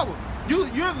you power. You're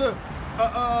the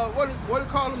what do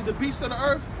call them? The beast of the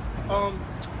earth.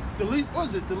 The least. What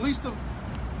is it? The least of.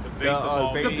 The base of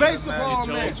all base men. The base of man. all In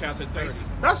Job men. chapter 30.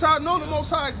 That's how I know the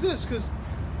Most High exists, because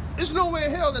there's no way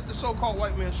in hell that the so-called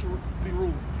white man should be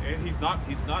ruled. And he's not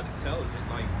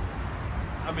intelligent. Like,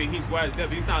 I mean, he's wise,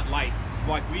 but he's not like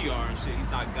we are and shit. He's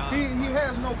not God. He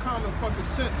has no common fucking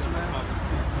sense, man.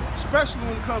 Especially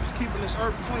when it comes to keeping this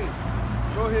earth clean.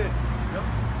 Go ahead. Yep.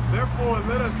 Therefore,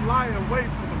 let us lie in wait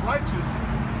for the righteous,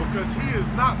 because he is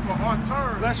not for our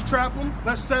turn. Let's trap him.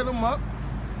 Let's set him up.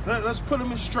 Let's put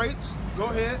him in straits. Go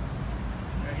ahead.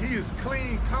 And he is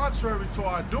clean contrary to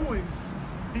our doings.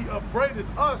 He upbraideth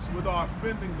us with our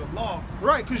offending the law.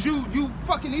 Right, because you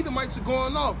fucking Edomites are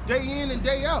going off day in and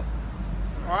day out.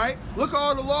 All right? Look at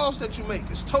all the laws that you make.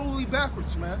 It's totally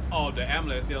backwards, man. Oh, the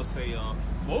Amalek, they'll say,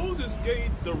 Moses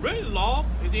gave the written law,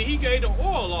 and then he gave the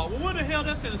oral law. Well, where the hell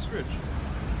that's in the scripture?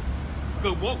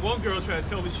 Because one girl tried to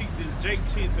tell me she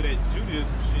into that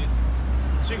Judaism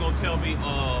shit. She gonna tell me,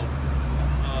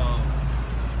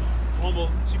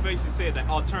 she basically said that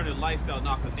alternative lifestyle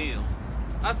not condemned.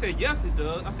 I said, yes, it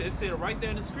does. I said, it said it right there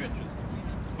in the scriptures.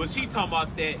 But she talking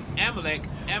about that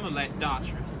Amalek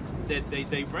doctrine that they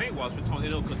brainwash for talking, they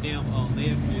don't condemn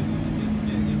lesbianism.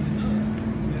 Yes,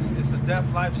 it does. It's a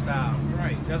death lifestyle.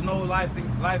 Right. There's no life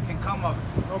can come of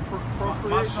it. No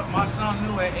procreation. My son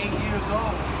knew at 8 years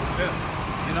old.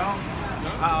 You know,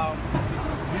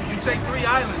 you take 3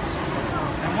 islands.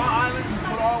 And one island you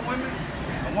put all women,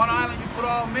 and one island you put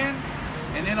all men,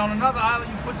 and then on another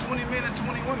island you put 20 men and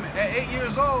 20 women. At 8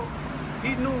 years old,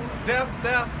 he knew death,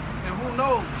 and who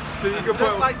knows? So you can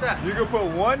just like that. You can put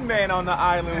one man on the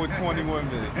island with 20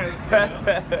 women.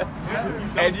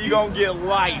 And you gonna get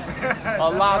life. A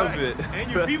lot of it.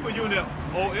 And you people, you in the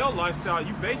OL lifestyle,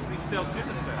 you basically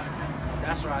self-genocide.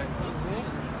 That's right.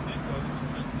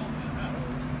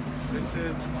 It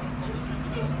says,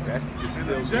 That's and distilled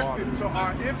objected water. to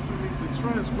our infamy the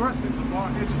transgressions of our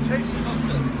education.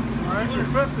 All right,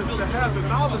 professing to have the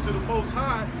knowledge of the Most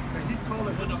High, and he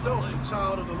calleth himself the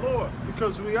child of the Lord.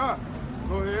 Because we are.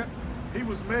 Go ahead. He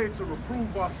was made to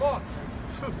reprove our thoughts.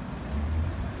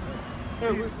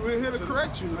 Hey, we're here to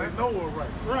correct you, so they man. know we're right.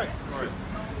 Right.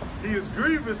 He is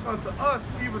grievous unto us,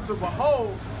 even to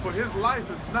behold, for his life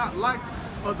is not like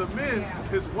other men's,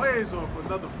 his ways are of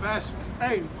another fashion.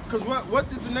 Hey, because what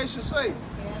did the nation say?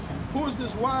 Who is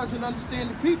this wise and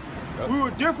understanding people? We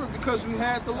were different because we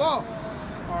had the law.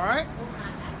 All right?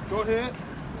 Go ahead.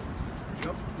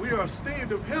 Yep. We are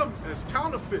esteemed of him as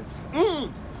counterfeits.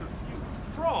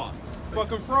 Frauds.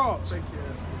 Fucking frauds. Thank you.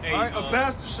 Hey, All right? A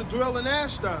bastard should dwell in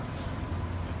Ashdod.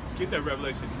 get that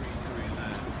Revelation 3 and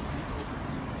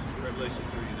 9. Revelation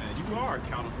 3 and 9. You are a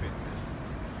counterfeit.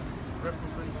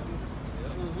 Reformation.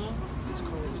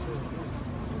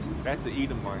 That's an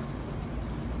Edomite.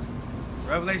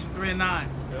 Revelation 3 and 9.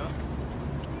 Yeah.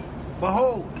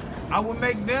 Behold, I will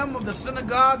make them of the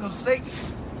synagogue of Satan,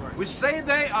 Right. which say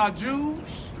they are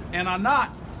Jews and are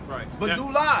not, Right. but Now-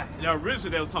 do lie. Now,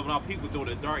 originally, they was talking about people during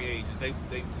the dark ages. They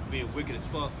just being wicked as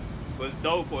fuck. But it's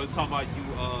dope for it's talking about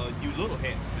you little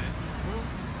hats, man.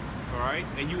 All right?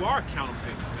 And you are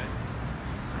counterfeits, man.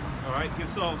 All right? Get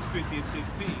Psalms 50 and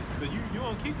 16. Because you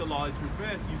don't keep the law as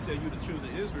professed. You say you're the children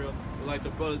of Israel. But like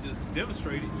the brother just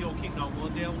demonstrated, you don't keep not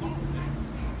one damn law, man.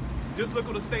 Just look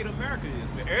what the state of America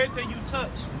is, man. Everything you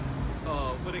touch,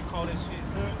 what they call that shit?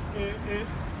 It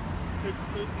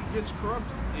gets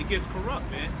corrupted. It gets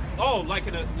corrupt, man. Oh, like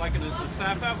in a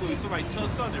sci-fi movie, somebody touch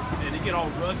something and they get all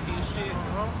rusty and shit,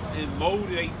 and mold.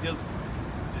 They just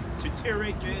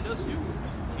deteriorate, man. That's you.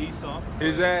 Esau.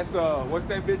 His ass, what's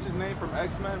that bitch's name from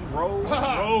X-Men? Rogue? Rogue,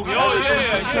 oh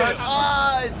yeah.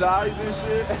 Ah, it dies and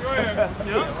shit. Yeah.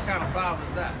 What kind of vibe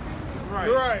is that? Right.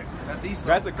 You're right. That's Esau.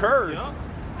 That's a curse.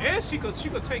 Yeah. And she could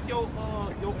take your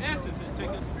essence and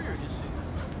take your spirit and shit.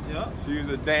 Yeah. She was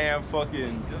a damn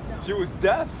fucking, she was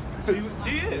deaf. She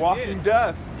is. Walking yeah.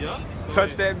 deaf. Yeah.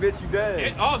 Touch that bitch, you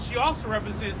dead. And, she also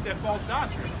represents that false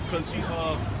doctrine. Because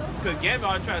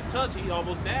Gambit tried to touch her, he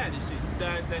almost died and shit. He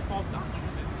died that false doctrine.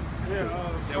 Yeah,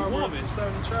 that Proverbs woman.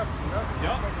 7th chapter.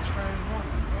 Yep. Fucking strange woman.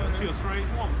 She a strange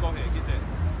woman. Go ahead, get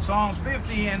that. Psalms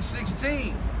 50 and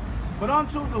 16. But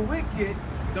unto the wicked,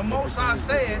 the Most High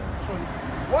said,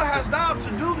 what hast thou to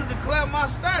do to declare my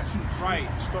statutes? Right.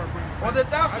 Or that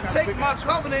thou should take my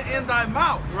covenant in thy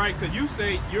mouth? Right, because you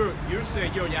say you're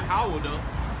saying you're Yahweh, though.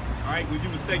 All right, when you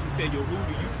mistakenly say you're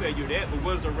Hoodoo, you say you're that, but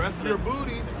where's the rest of Your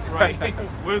booty. Right.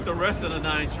 Where's the rest of the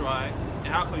 9 tribes? And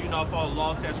how come you not follow the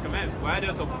law, statutes, commandments? Why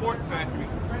there's a pork factory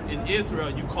in Israel,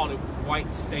 you call it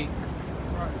white steak.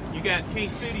 You got King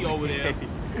City over there.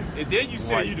 And then you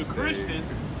say you the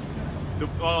Christians.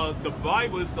 The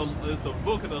Bible is the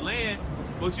book of the land,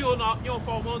 but you don't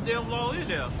follow one damn law in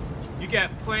there. You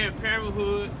got Planned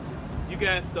Parenthood, you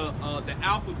got the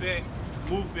alphabet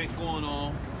movement going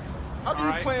on. How do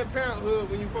you Planned Parenthood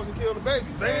when you fucking kill the baby?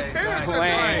 They ain't parents at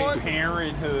that point. Planned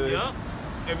Parenthood. Yeah.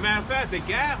 As a matter of fact, the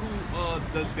guy who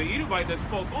the Edomite that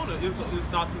spoke on it is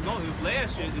not too long. It was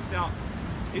last year.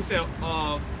 It said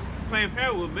Planned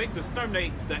Parenthood would make to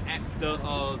exterminate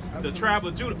the tribe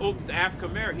of Judah. Oh, the African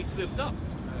American, he slipped up.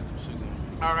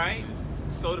 All right.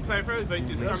 So the Planned Parenthood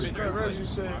basically exterminated. You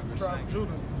said tribe of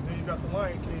Judah. Then you got the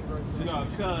Lion King right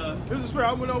there. No, This is fair.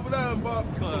 I went over there and bought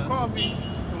some coffee.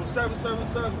 It was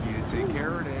 777. You need to take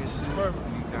care of that shit.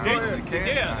 Perfect.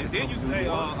 And then you say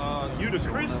you the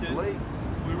Christians.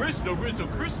 The original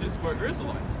Christians were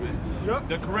Israelites, man. Yep.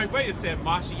 The correct way is said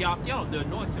Mashiach Yah, the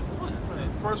anointed ones, man.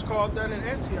 First called that in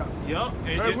Antioch. Yep.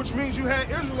 Right, which means you had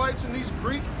Israelites in these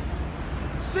Greek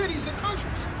cities and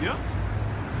countries. Yep.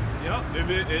 Yep.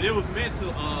 And it was meant to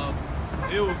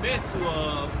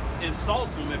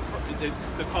insult them,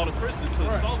 to call the Christians to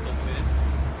insult us, man.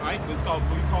 Right? It's called,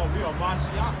 we call real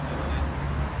Mashiach,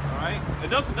 man. All right?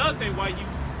 And that's another thing why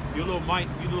you little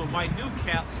minute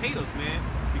caps hate us, man.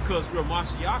 Because we're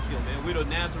Mashiach, man. We're the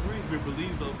Nazarenes. We're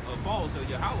believers of followers of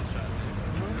Yahweh, man.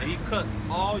 And he cuts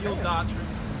all your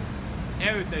doctrines,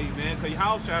 everything, man. Because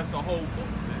Yahweh is the whole book,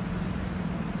 man.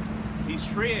 He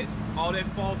shreds all that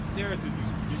false narrative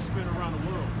you spin around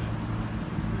the world,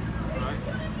 man.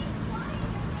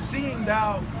 Right? Seeing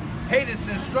thou hatest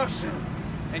instruction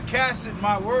and castest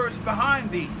my words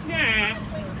behind thee. Yeah.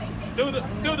 Do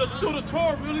the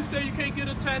Torah really say you can't get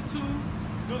a tattoo?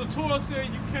 Do the Torah say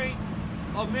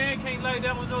a man can't lay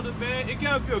down with another man? It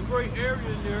gotta be a gray area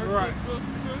in there. Right.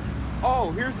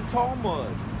 Oh, here's the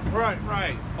Talmud.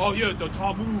 Right. Oh yeah, the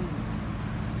Talmud.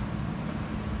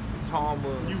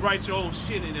 Talmud. You write your own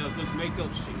shit in there, just make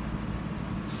up shit.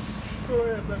 Go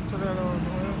ahead, back to that on.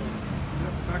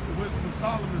 Back to Wisdom of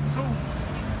Solomon 2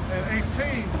 and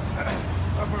 18,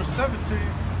 verse 17.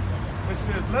 It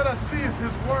says, let us see if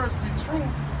his words be true,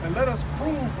 and let us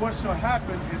prove what shall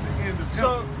happen in the end of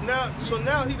him. So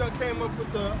now he done came up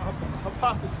with the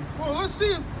hypothesis. Well, let's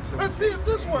see if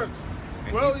this works.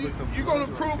 Well, you're gonna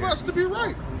prove us to be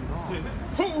right.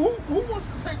 Who wants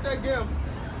to take that gamble?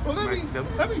 Well,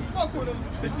 let me fuck with them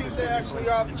and see if they actually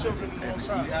are the children of the Most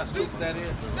High. See how stupid that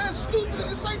is? That's stupid.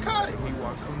 It's psychotic.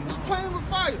 It's playing with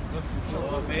fire.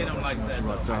 What made them like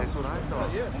that? That's what I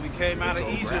thought. When we came out of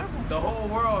Egypt, the whole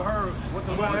world heard what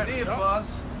the Lord did for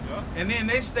us, and then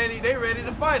they ready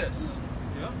to fight us.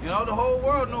 You know, the whole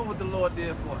world know what the Lord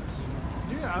did for us.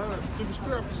 Yeah, through the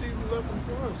Spirit, perceive the love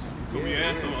for us. So we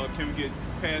asked them, can we get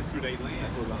passed through their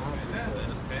land? Let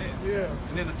us pass. Yeah.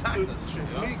 And then attack us. Go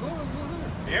ahead.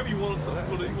 Every want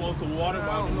some water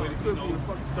while we wait, you know,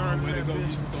 where to go.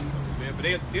 Man, but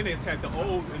then they attack the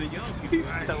old and the young people. He's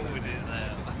stupid as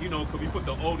hell. You know, because we put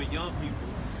the old and young people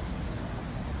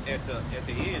at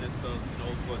the end and stuff, you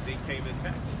know, but they came and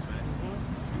attacked us, man.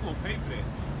 We gonna pay for that.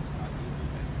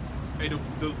 Hey, in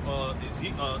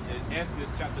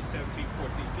Exodus chapter 17,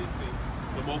 14, 16,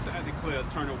 the Most High declared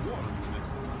turning water.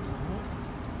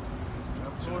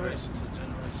 Generation to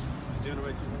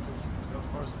generation.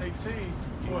 Verse 18,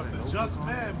 for if the just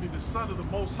man be the son of the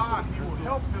Most High, he will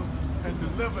help him and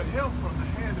deliver him from the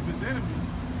hand of his enemies.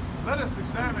 Let us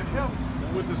examine him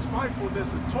with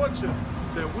despitefulness and torture,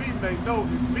 that we may know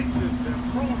his meekness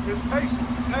and prove his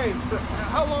patience. Hey,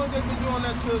 how long they been doing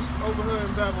that to us over here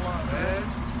in Babylon, man?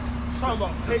 Talking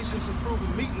about patience and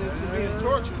proving meekness and being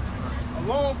tortured. A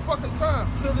long fucking time,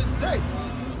 till this day.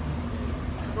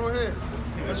 Go ahead.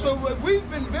 And so we've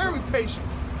been very patient.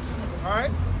 All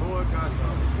right? Lord got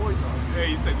something for y'all.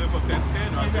 Hey, you say lift up that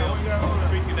standard. I said,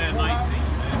 freaking that 19, man.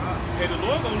 Hey, the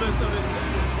Lord gonna lift up this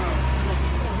standard.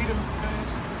 He done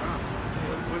passed.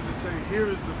 What does it say? Here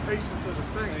is the patience of the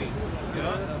saints.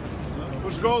 Yeah.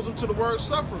 Which goes into the word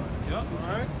suffering. Yeah. All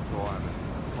right? Go on.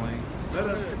 Clean.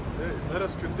 Let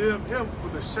us condemn him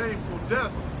with a shameful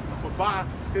death, for by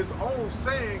his own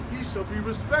saying he shall be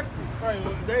respected. Right,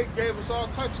 well, they gave us all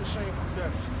types of shameful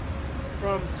deaths.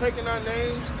 From taking our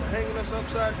names to hanging us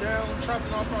upside down,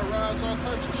 chopping off our rods, all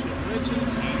types of shit.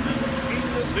 Lynchings,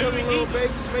 eating us, killing little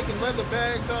babies, making leather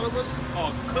bags out of us.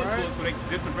 Oh, cookbooks where they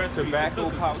did some recipes. Tobacco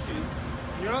and pouches.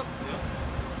 Yup.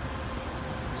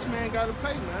 This man got to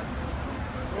pay, man.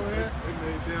 Go ahead. They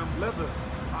made damn leather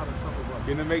out of some of us.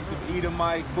 Gonna make some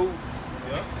Edomite boots.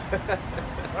 Yep.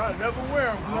 I never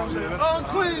wear them. You know what I'm saying?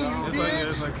 Unclean, you bitch.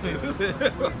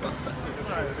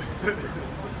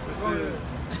 It said,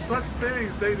 such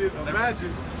things they did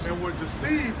imagine and were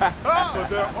deceived, for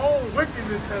their own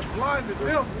wickedness had blinded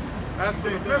them. As for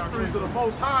the mysteries of the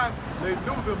Most High, they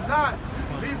knew them not,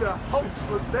 neither hoped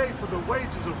for the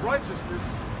wages of righteousness,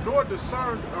 nor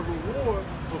discerned a reward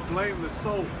for blameless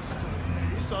souls.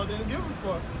 Esau didn't give a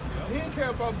fuck. He didn't care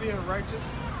about being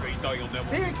righteous. He thought you'll never.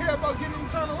 He didn't care about getting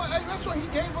eternal life. Hey, that's why he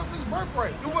gave up his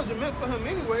birthright. It wasn't meant for him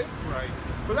anyway, Right.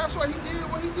 but that's why he did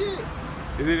what he did.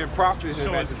 It didn't profit him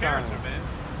Show at his the time. character, man.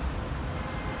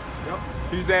 Yep.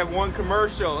 He's that one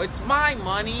commercial. It's my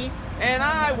money, and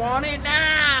I want it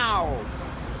now.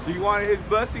 He wanted his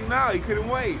blessing now. He couldn't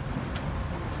wait.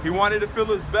 He wanted to fill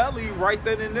his belly right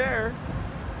then and there.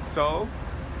 So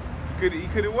he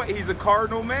couldn't wait. He's a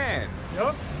cardinal man.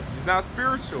 Yep. He's not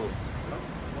spiritual.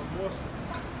 One more.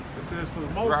 It says, for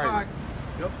the Most Right.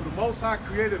 High, for the Most High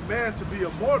created man to be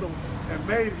immortal and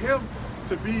made him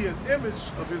to be an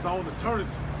image of his own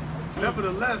eternity.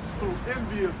 Nevertheless, through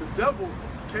envy of the devil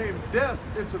came death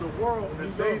into the world,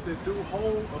 and they that do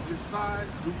hold of his side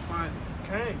do find it.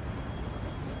 Cain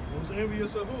was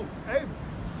envious of who? Abel.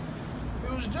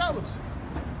 He was jealous.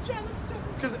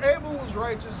 Because Abel was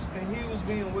righteous and he was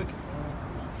being wicked.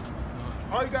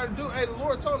 All you got to do, hey, the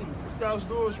Lord told him, if thou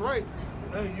doest right,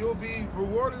 hey, you'll be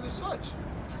rewarded as such.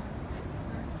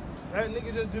 That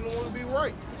nigga just didn't want to be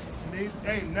right. And he,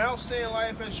 hey, now sin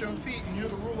lieth at your feet and you're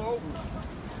the ruler over it.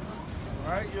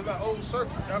 All right? You're that old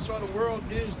serpent. That's why the world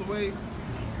is the way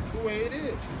it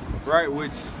is. Right,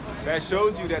 which that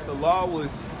shows you that the law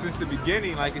was since the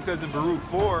beginning, like it says in Baruch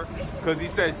 4, because he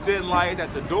says sin lieth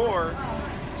at the door.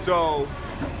 So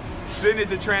sin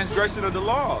is a transgression of the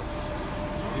laws.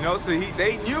 You know, so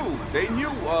they knew,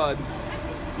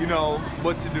 you know,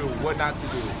 what to do, what not to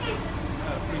do.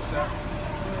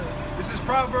 This is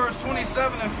Proverbs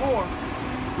 27:4.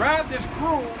 Wrath is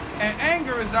cruel and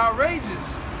anger is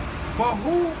outrageous, but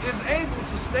who is able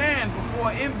to stand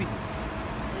before envy?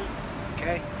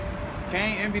 Okay,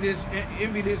 Cain envied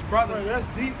his brother. Right, that's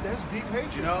deep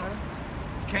hatred. You know, man.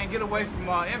 can't get away from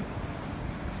envy.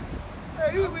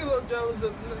 Hey, you would be a little jealous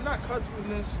of, not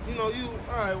covetousness, you know,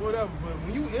 all right, whatever, but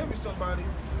when you envy somebody,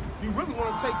 you really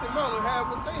want to take them out and have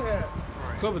what they have.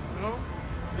 Covetous. You know?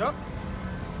 Yep.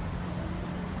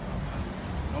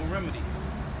 No remedy.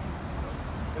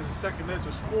 There's a 2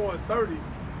 Ezra 4:30.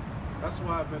 That's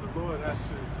why, man, the Lord has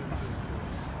to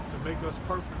make us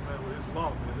perfect, man, with his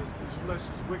law, man. This flesh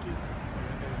is wicked,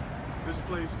 and this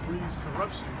place breeds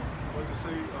corruption. What does it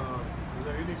say? Will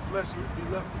there any flesh be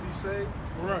left to be saved?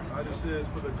 Right. It says,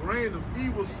 for the grain of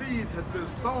evil seed had been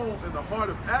sown in the heart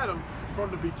of Adam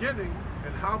from the beginning,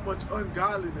 and how much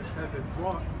ungodliness had been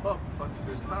brought up unto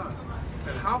this time.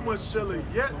 And how much shall it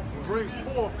yet bring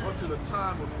forth unto the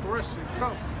time of threshing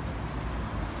come?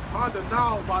 Ponder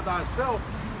now by thyself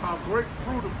how great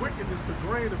fruit of wickedness the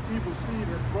grain of evil seed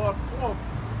had brought forth,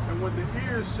 and when the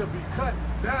ears shall be cut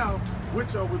down,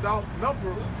 which are without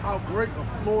number, how great a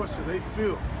floor shall they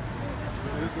fill?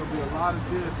 And there's going to be a lot of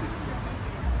dead people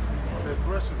on that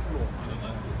threshing floor.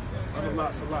 Under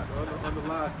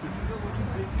live people.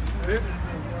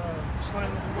 Slain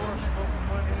of the Lord should go from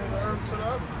one end of the earth to the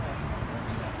other.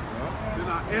 Then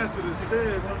I answered and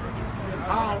said,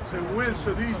 how and when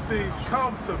shall these things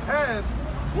come to pass?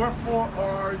 Wherefore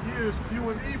are our years few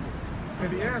and evil?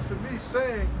 And he answered me,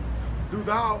 saying, do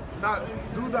not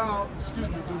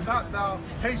thou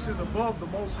hasten above the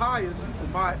most highest,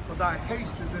 for thy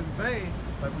haste is in vain.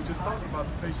 Like we just talked about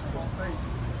the patience of the saints.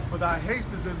 For thy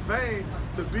haste is in vain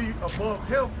to be above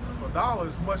him, for thou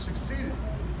is much exceeded.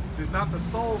 Did not the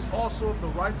souls also of the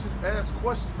righteous ask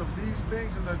question of these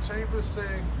things in their chambers,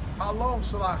 saying, how long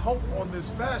shall I hope on this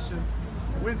fashion?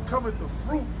 When cometh the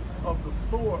fruit of the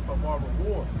floor of our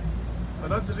reward?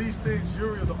 And unto these things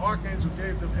Uriel the archangel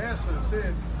gave them answer and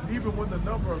said, even when the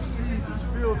number of seeds is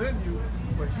filled in you,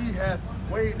 for he hath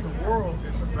weighed the world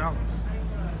in the balance.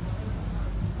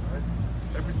 Right?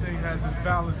 Everything has its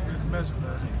balance and its measure,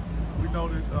 man. We know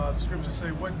that the scriptures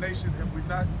say, what nation have we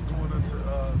not gone into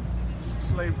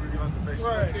slavery under base?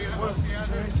 Right. What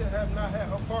nation have not had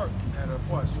her part? Had her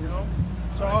parts, You know?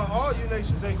 So all you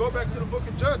nations, they go back to the book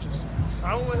of Judges.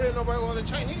 I don't want to hear nobody, well, the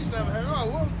Chinese never had it. Oh,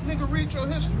 well, nigga, read your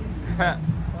history. All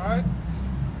right?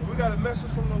 We got a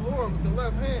message from the Lord with the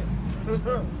left hand.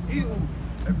 Ehud.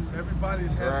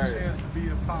 Everybody's had a chance to be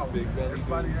in power.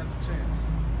 Everybody has a chance.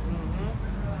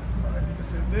 It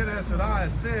said, then answered I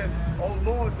and said, O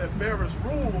Lord that bearest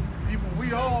rule, even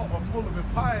we all are full of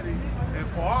impiety, and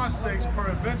for our sakes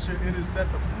peradventure it is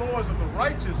that the floors of the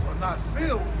righteous are not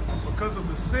filled because of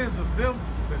the sins of them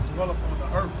that dwell upon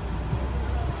the earth.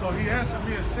 So he answered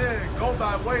me and said, go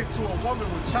thy way to a woman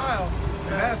with child,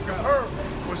 and ask of her,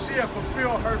 will she have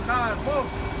fulfilled her 9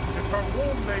 months, if her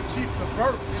womb may keep the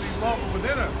birth any longer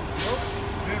within her?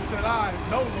 Then said I,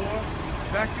 no, Lord,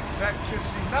 that can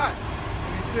she not.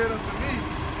 And he said unto me,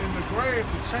 in the grave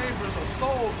the chambers of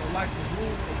souls are like the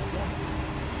womb of a woman.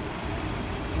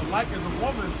 For like as a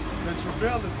woman that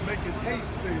travaileth maketh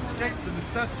haste to escape the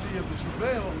necessity of the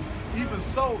travail, even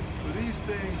so do these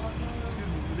things,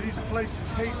 do these places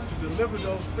haste to deliver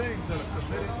those things that are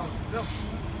committed unto them.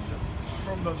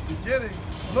 From the beginning,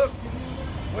 look,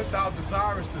 what thou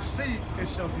desirest to see, it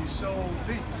shall be shown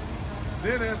thee.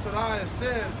 Then answered I and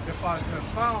said, if I have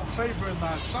found favor in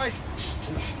thy sight,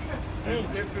 and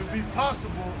if it be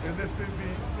possible, and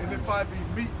if I be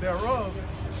meet thereof,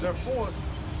 therefore,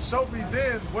 show me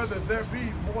then whether there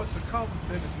be more to come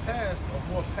than is past,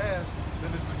 or more past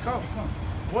than is to come.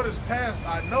 What is past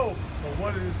I know, but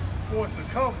what is for to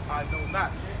come I know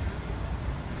not.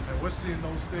 And we're seeing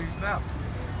those things now.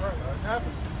 Right, that's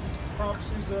happening.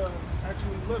 Prophecies are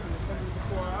actually living and coming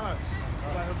before our eyes.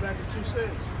 Like Habakkuk 2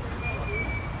 says.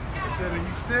 It said, and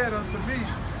he said unto me,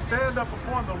 stand up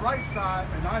upon the right side,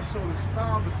 and I shall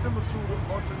expound the similitude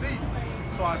unto thee.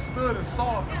 So I stood and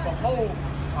saw, and behold,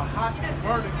 a hot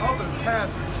burning oven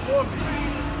passed before me.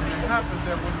 And it happened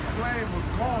that when the flame was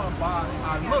gone by,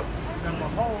 I looked, and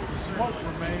behold, the smoke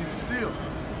remained still.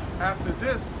 After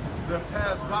this, there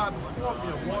passed by before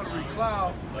me a watery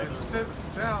cloud, and sent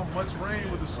down much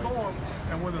rain with a storm.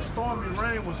 And when the stormy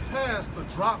rain was past, the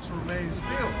drops remained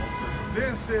still.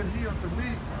 Then said he unto me,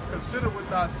 consider with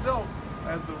thyself,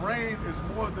 as the rain is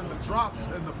more than the drops,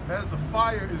 and as the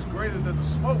fire is greater than the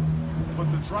smoke. But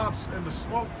the drops and the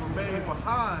smoke remain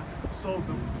behind, so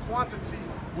the quantity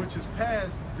which is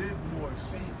past did more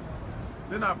exceed.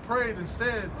 Then I prayed and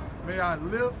said, may I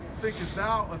live, thinkest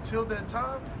thou, until that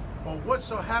time? Or what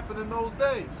shall happen in those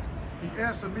days? He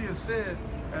answered me and said,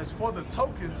 as for the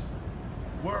tokens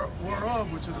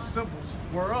whereof, which are the symbols,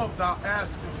 whereof thou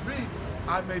askest me,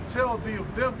 I may tell thee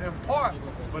of them in part,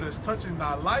 but as touching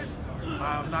thy life,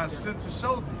 I am not sent to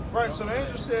show thee. Right, so the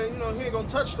angel said, he ain't gonna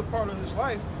touch the part of his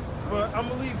life, but I'm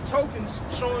gonna leave tokens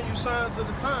showing you signs of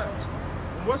the times.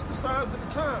 And what's the signs of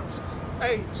the times?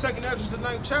 Hey, 2nd Ezra, the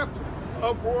 9th chapter,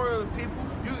 uproar of the people.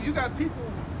 You got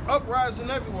people uprising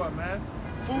everywhere, man.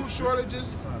 Food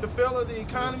shortages, the fail of the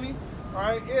economy, all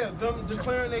right? Yeah, them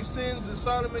declaring their sins in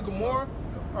Sodom and Gomorrah,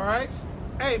 all right?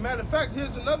 Hey, matter of fact,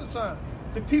 here's another sign.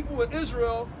 The people of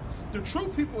Israel, the true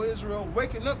people of Israel,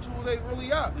 waking up to who they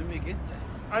really are. Let me get that.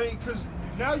 I mean, because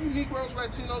now you Negroes,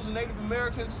 Latinos, and Native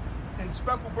Americans, and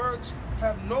speckled birds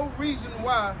have no reason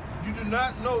why you do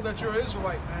not know that you're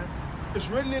Israelite, man. It's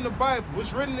written in the Bible.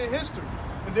 It's written in history.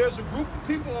 And there's a group of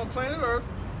people on planet Earth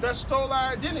that stole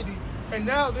our identity, and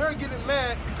now they're getting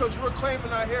mad because we're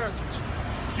claiming our heritage.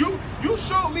 You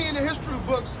show me in the history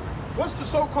books what's the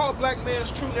so-called black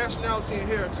man's true nationality and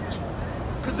heritage.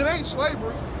 Because it ain't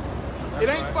slavery. It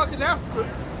ain't fucking Africa.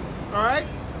 All right?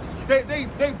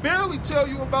 They barely tell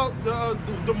you about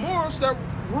the Moors that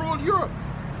ruled Europe.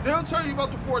 They don't tell you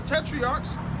about the 4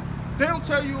 tetrarchs. They don't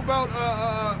tell you about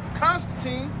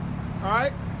Constantine. All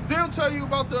right? They don't tell you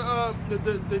about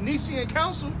the Nicene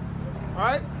Council. All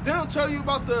right? They don't tell you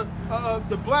about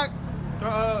the black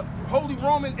Holy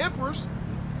Roman emperors.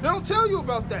 They don't tell you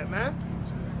about that, man.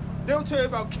 They don't tell you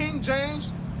about King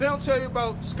James. They don't tell you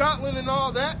about Scotland and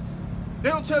all that. They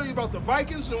don't tell you about the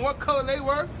Vikings and what color they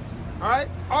were. All right?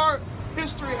 Our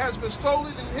history has been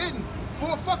stolen and hidden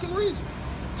for a fucking reason.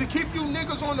 To keep you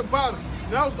niggas on the bottom.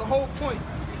 That was the whole point.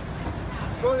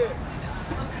 Go ahead.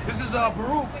 This is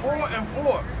Baruch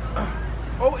 4:4.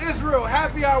 O Israel,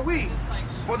 happy are we,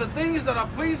 for the things that are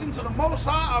pleasing to the Most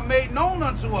High are made known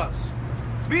unto us.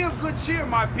 Be of good cheer,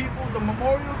 my people, the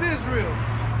memorial of Israel.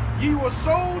 ye were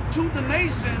sold to the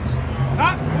nations,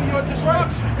 not for your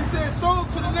destruction. It says sold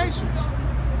to the nations.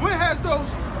 When has those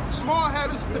small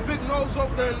hatters with the big nose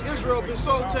over there in Israel been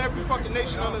sold to every fucking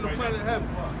nation under the planet heaven?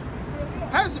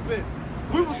 Hasn't been.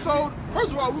 We were sold,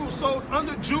 first of all, we were sold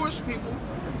under Jewish people.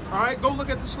 All right, go look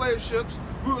at the slave ships.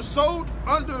 We were sold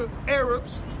under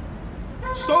Arabs,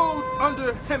 sold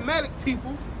under Hamitic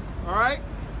people, all right,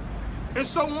 and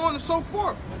so on and so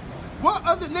forth. What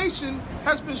other nation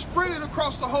has been spreaded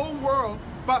across the whole world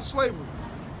by slavery?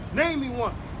 Name me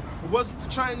one. It wasn't the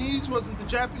Chinese, wasn't the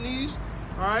Japanese,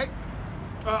 all right?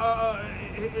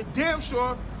 Damn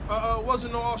sure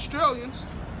wasn't no Australians,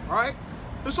 all right?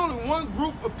 There's only one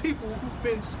group of people who've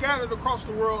been scattered across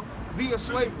the world via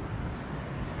slavery.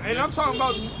 And I'm talking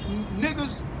about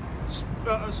niggas,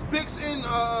 Spics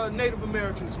and Native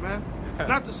Americans, man.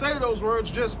 Not to say those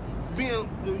words, just being,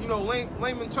 you know,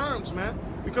 layman terms, man.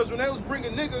 Because when they was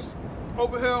bringing niggas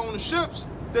over here on the ships,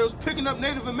 they was picking up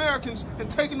Native Americans and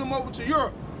taking them over to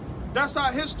Europe. That's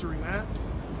our history, man.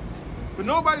 But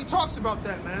nobody talks about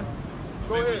that, man.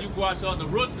 Go ahead. When you watch on the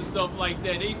roots and stuff like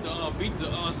that, they used to beat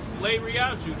the slavery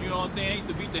out you. You know what I'm saying? They used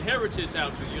to beat the heritage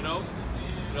out you. You know,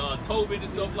 Tobin and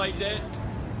stuff like that.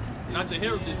 Not the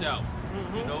heritage out.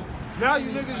 You know. Now you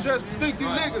niggas just think you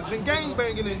niggas and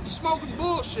gangbanging and smoking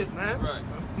bullshit, man. Right.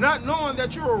 Not knowing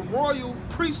that you're a royal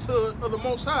priesthood of the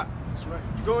Most High. That's right.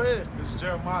 Go ahead. This is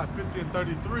Jeremiah 50 and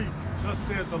 33. Thus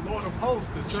said the Lord of hosts,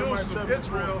 the children of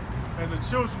Israel and the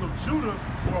children of Judah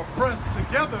were oppressed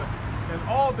together, and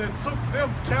all that took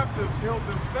them captives held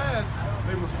them fast.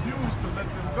 They refused to let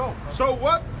them go. So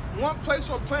what? One place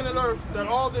on planet Earth that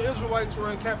all the Israelites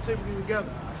were in captivity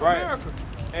together. Right. America.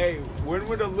 Hey, when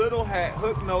were the little hat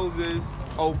hook noses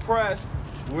oppressed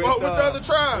with, with the other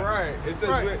tribes? Right. It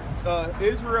says with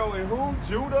Israel and who?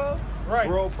 Judah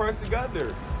were oppressed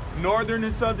together. Northern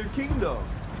and Southern Kingdom.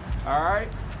 All right.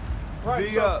 Right.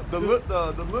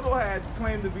 The little hats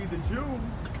claim to be the Jews,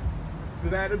 so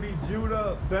that'd be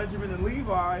Judah, Benjamin, and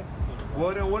Levi.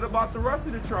 Well, then what about the rest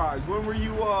of the tribes? When were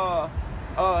you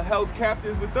held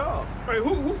captives with them? Hey,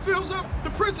 who fills up the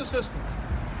prison system?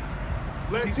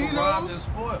 People robbed and Latinos.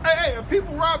 spoiled. Hey,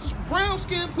 people robbed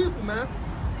brown-skinned people, man.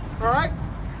 All right?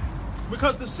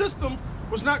 Because the system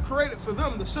was not created for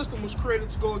them. The system was created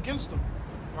to go against them.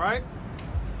 All right?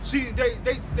 See, they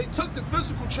took the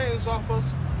physical chains off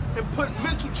us and put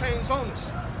mental chains on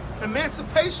us.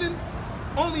 Emancipation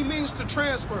only means to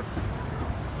transfer.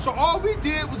 So all we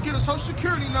did was get a social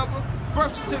security number,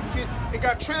 birth certificate, and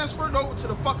got transferred over to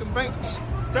the fucking bankers.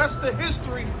 That's the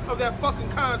history of that fucking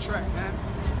contract, man.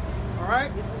 All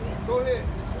right? Go ahead.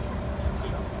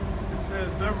 It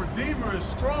says, the Redeemer is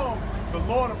strong, the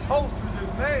Lord of hosts is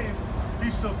his name. He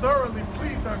shall thoroughly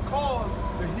plead their cause,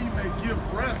 that he may give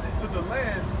rest to the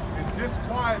land and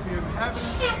disquiet the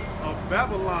inhabitants of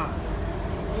Babylon.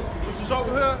 Which is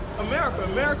over here, America.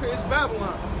 America is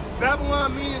Babylon.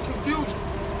 Babylon meaning confusion.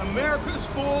 America is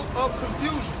full of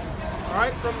confusion. All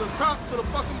right? From the top to the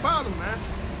fucking bottom, man.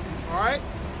 All right?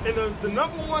 And the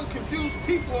number one confused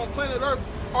people on planet Earth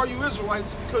are you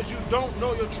Israelites, because you don't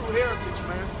know your true heritage,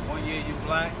 man. 1 year you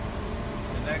black,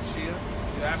 the next year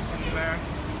you're African American,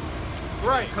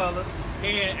 Right. color.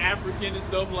 And African and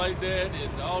stuff like that,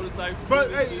 and all this type of But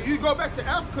shit. hey, you go back to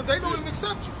Africa, they don't even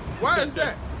accept you. Why is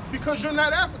that? Because you're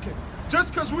not African.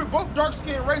 Just because we're both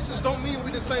dark-skinned races don't mean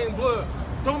we're the same blood.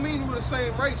 Don't mean we're the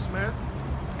same race, man.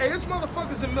 Hey, this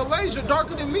motherfuckers in Malaysia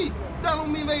darker than me. That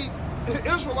don't mean they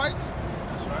Israelites.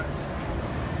 That's right.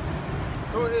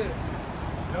 Go ahead.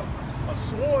 Yep. A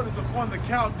sword is upon the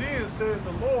Chaldeans, said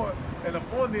the Lord, and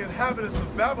upon the inhabitants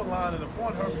of Babylon, and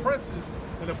upon her princes,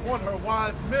 and upon her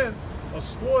wise men. A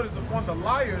sword is upon the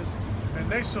liars,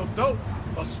 and they shall dote.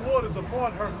 A sword is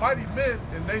upon her mighty men,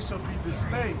 and they shall be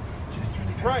dismayed.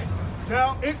 Right.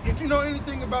 Now, if you know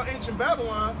anything about ancient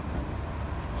Babylon,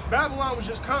 Babylon was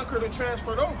just conquered and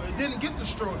transferred over. It didn't get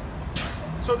destroyed.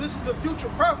 So this is the future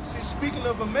prophecy speaking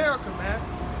of America, man.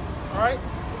 All right?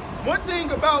 One thing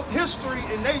about history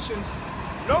and nations,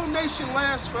 no nation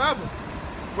lasts forever.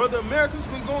 Whether America's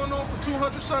been going on for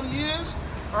 200-something years,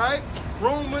 all right?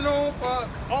 Rome went on for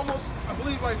almost, I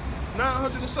believe, like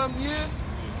 900 and something years.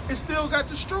 It still got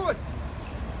destroyed.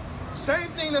 Same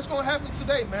thing that's going to happen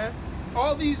today, man.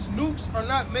 All these nukes are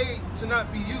not made to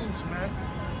not be used, man.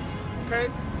 Okay?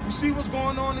 We see what's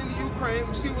going on in the Ukraine.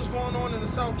 We see what's going on in the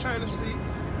South China Sea.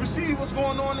 We see what's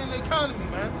going on in the economy,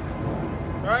 man.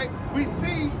 All right? We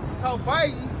see how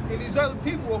Biden and these other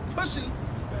people are pushing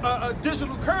a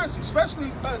digital currency,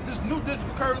 especially this new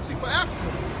digital currency for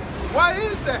Africa. Why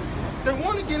is that? They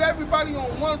want to get everybody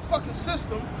on one fucking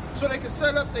system so they can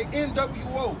set up their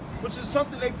NWO, which is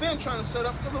something they've been trying to set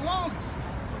up for the longest.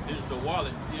 Digital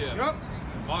wallet. Yeah. Yep.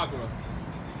 Magra.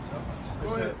 It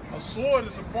said, a sword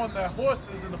is upon their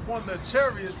horses and upon their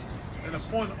chariots and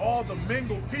upon all the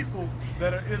mingled people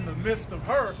that are in the midst of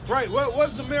her. Right.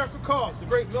 What's America called? The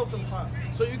Great Melting Pot.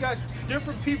 So you got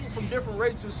different people from different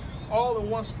races all in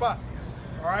one spot.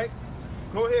 All right.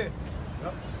 Go ahead.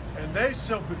 Yep. And they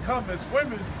shall become as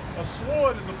women. A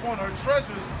sword is upon her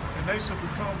treasures, and they shall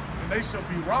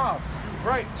be robbed.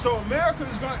 Right. So America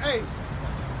is going. Hey,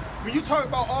 when you talk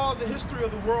about all the history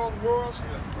of the world wars,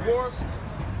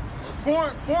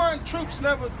 foreign troops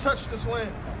never touched this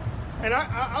land, and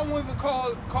I won't even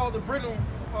call the Britain.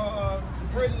 What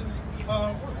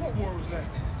war was that?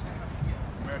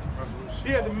 American Revolution.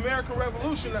 Yeah, the American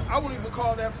Revolution. I wouldn't even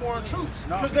call that foreign troops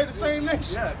because they're the same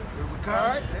nation. Yeah, it was a country. All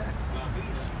right. Yeah.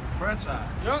 Franchise.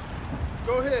 Yep.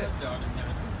 Go ahead.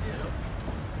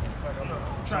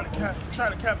 Try to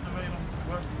captivate them.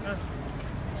 Well, yeah.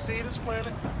 See this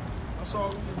planet. That's all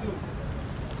we can do.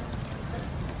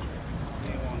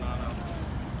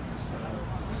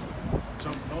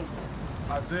 Jumping over.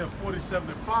 Isaiah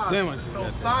 47:5 Damn, I says, should "Go get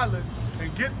that. silent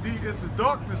and get thee into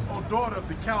darkness, O daughter of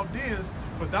the Chaldeans,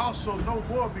 for thou shalt no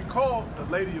more be called the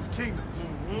Lady of Kingdoms."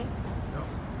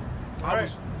 Mm-hmm. I Right.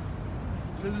 was,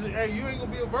 Hey, you ain't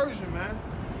gonna be a virgin, man.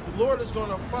 The Lord is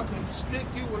gonna fucking stick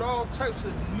you with all types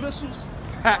of missiles.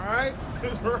 All right.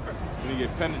 When you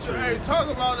get penetrated. Hey, talk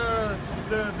about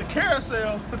the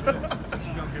carousel. she's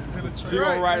gonna get penetrated. She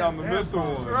gonna ride on the And missile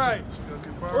bombed. one. Right. She's gonna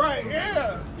get burned. Right.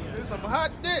 Yeah. There's some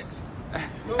hot dicks.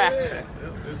 Go ahead.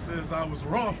 It says, "I was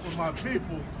wroth with my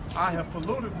people. I have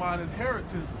polluted mine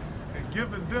inheritance and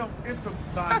given them into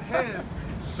thine hand.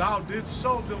 Thou didst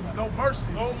show them no mercy.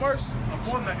 No mercy.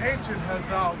 Upon the ancient hast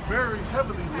thou very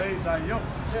heavily laid thy yoke."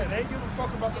 Yeah, they give a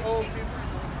fuck about the old people.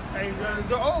 Hey,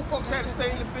 the old folks had to stay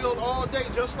in the field all day,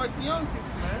 just like the young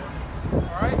people, man.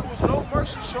 All right, there was no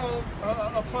mercy shown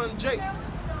upon Jacob.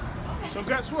 So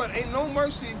guess what? Ain't no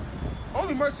mercy.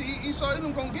 Only mercy Esau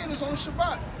isn't gonna get is on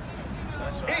Shabbat.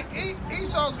 That's right.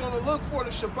 Esau's gonna look for the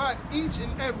Shabbat each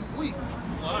and every week.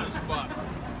 Blind spot.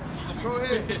 Go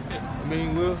ahead. I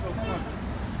mean, Will. Yeah,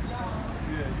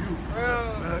 you.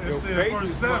 It Your says face verse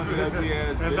is funny, 7, ugly ass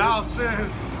and bitch. thou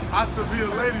says, "I shall be a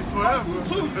lady forever."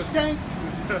 Too, skank.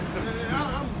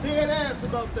 I'm dead ass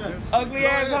about that. Ugly Go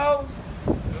ass ahead. hoes.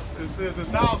 It says, "And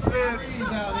thou says."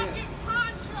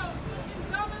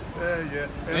 Yeah.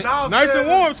 And thou Nice and saidest-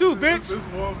 warm too, bitch. It's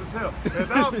warm as hell. And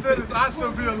thou saidest, "I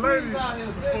shall be a lady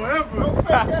forever."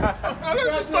 I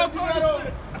let you start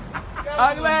talking.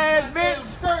 Ugly ass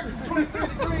bitch. 23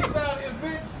 degrees out here,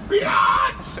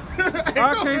 bitch.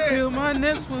 I can't feel my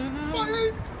next one.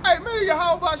 Hey, man,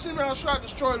 how about you, man? Try to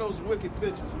destroy those wicked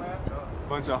bitches, man.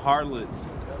 Bunch of harlots.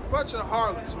 Bunch of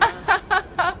harlots, man.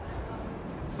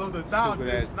 So that thou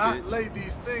Stupid didst ass not bitch. lay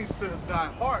these things to thy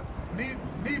heart,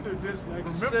 neither didst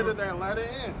Consider remember. that latter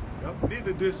end. Yep,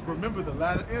 neither didst remember the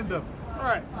latter end of it. All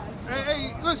right.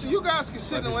 Hey, listen, you guys can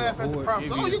sit and laugh at the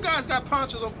prophets. Oh, you guys got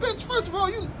ponchos on. Bitch, first of all,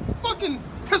 you fucking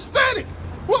Hispanic.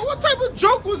 What type of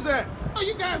joke was that? Oh,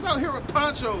 you guys out here with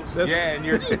ponchos. Yeah, and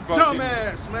you're You fucking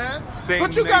dumbass, man. Same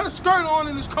But you got a nation. skirt on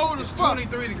and it's cold as fuck.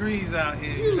 23 degrees out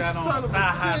here. You You got son on of a a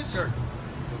thigh-high bitch. skirt.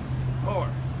 Whore.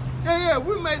 Yeah,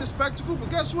 we made a spectacle,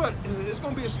 but guess what? It's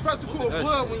gonna be a spectacle of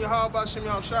blood when Yahweh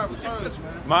Shimon Shai returns,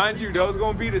 man. Mind you, those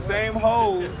gonna be the same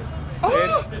hoes.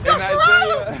 Oh, in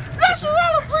Yasharala!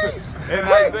 Yasharala, please! And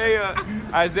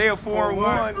Please! Isaiah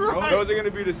 4:1, Right. those are gonna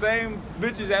be the same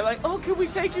bitches that like, oh, can we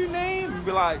take your name? You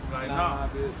be like, nah,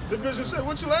 bitch. The bitch will say,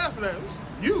 what you laughing at?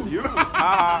 You. You.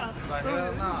 Haha. Like,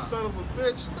 hell You nah. son of a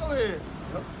bitch. Go ahead.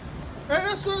 Hey,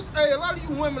 hey, a lot of you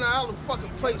women are out of fucking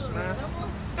place, man.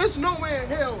 It's no way in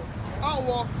hell I'll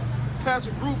walk past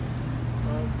a group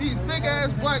of these big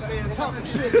ass black men talking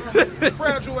shit about a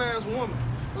fragile ass woman.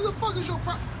 What the fuck is your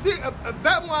problem? See,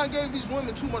 Babylon gave these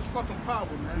women too much fucking power,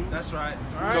 man. That's right.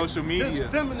 All right? Social media.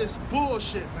 This feminist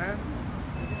bullshit, man.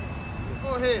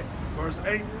 Go ahead. Verse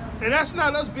 8. And that's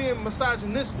not us being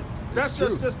misogynistic. That's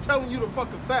just telling you the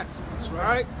fucking facts. That's right. All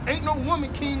right? Ain't no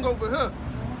woman king over here.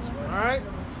 All right?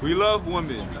 We love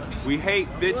women. We hate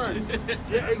bitches.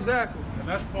 Yeah, exactly. And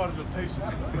that's part of the patience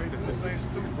and the faith of the saints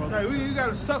too, brother. Right, you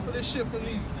gotta suffer this shit from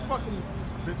these fucking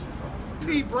Bitches.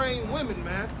 pea-brain women,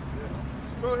 man.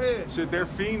 Go ahead. Shit, they're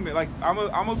female. Like, I'm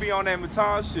gonna be on that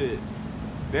Mataz shit.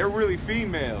 They're really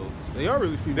females. They are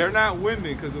really female. They're not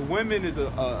women, because a woman is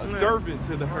a servant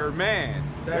to her man.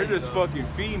 They're you just go. fucking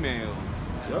females.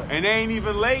 Yep. And they ain't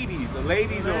even ladies. A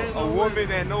lady's They ain't a no woman women.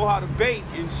 that know how to bake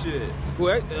and shit.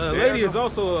 Well, a lady is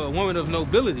also a woman of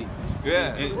nobility.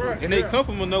 Yeah. And they come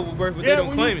from a noble birth, but they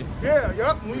don't claim it. Yeah,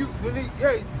 yep.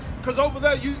 Because over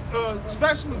there, you,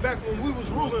 especially back when we was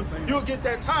ruling, you'll get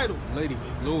that title, Lady,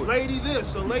 Lord. lady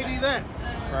this or lady that.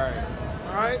 Right.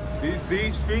 All right.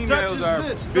 These females Duchess are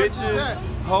this, Duchess bitches, that.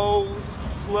 hoes,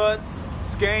 sluts,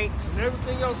 skanks. And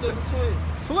everything else in between.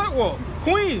 Slut walk,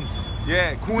 queens.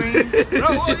 Yeah, queens,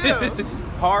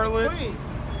 harlots. Queen.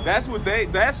 That's what these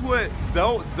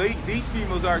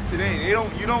females are today.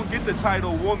 You don't get the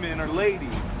title woman or lady.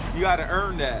 You got to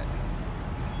earn that.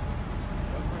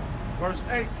 Verse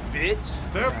 8. Bitch.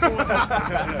 Therefore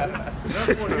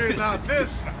hear now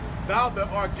this, thou that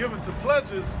art given to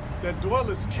pleasures, that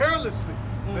dwellest carelessly,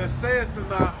 that sayest in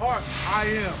thy heart, I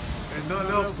am, and none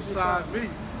else beside me.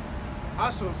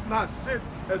 I shall not sit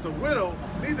as a widow,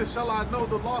 neither shall I know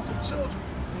the loss of children.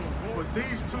 But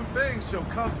these two things shall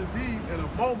come to thee in a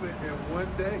moment and one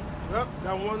day. Yep,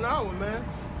 that 1 hour, man.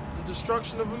 The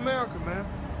destruction of America, man.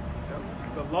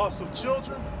 The loss of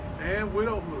children and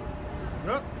widowhood.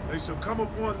 Yep. They shall come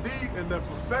upon thee in their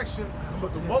perfection for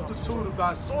the multitude of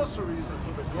thy sorceries and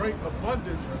for the great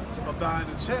abundance of thine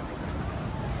enchantments.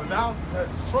 But thou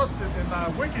hast trusted in thy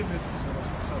wickedness.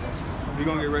 We're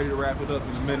going to get ready to wrap it up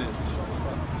in a minute.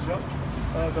 It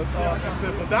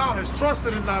said, for thou hast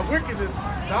trusted in thy wickedness,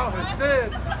 thou hast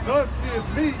said, none seeth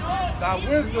me, thy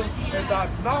wisdom and thy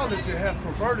knowledge have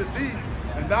perverted thee,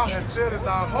 and thou hast said in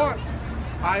thy heart,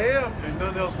 I am, and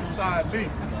none else beside me.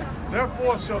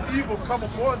 Therefore shall evil come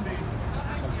upon thee,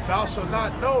 thou shalt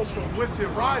not know from whence it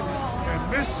riseth,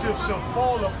 and mischief shall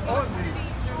fall upon thee,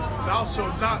 thou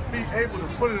shalt not be able to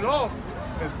put it off,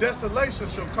 and desolation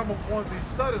shall come upon thee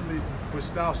suddenly,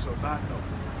 which thou shalt not know.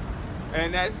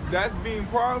 And that's being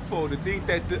prideful, to think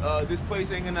that this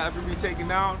place ain't gonna ever be taken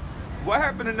down. What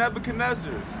happened to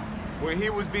Nebuchadnezzar when he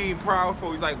was being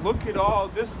prideful? He's like, look at all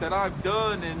this that I've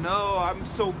done, and I'm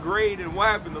so great. And what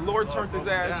happened? The Lord turned his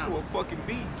ass to a fucking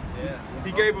beast. Yeah.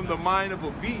 He gave him the mind of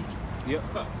a beast. Yep.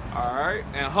 All right,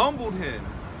 and humbled him.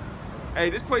 Hey,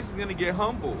 this place is gonna get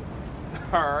humbled.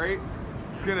 All right,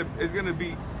 it's gonna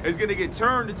get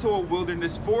turned into a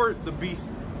wilderness for the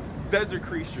beast. Desert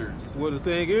creatures. Well, the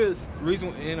thing is, the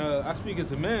reason, and I speak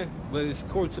as a man, but it's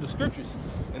according to the scriptures.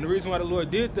 And the reason why the Lord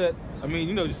did that, I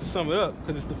mean, just to sum it up,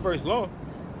 because it's the first law.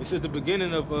 It says the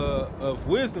beginning of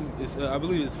wisdom is, I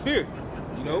believe, is fear.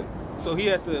 So he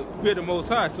had to fear the Most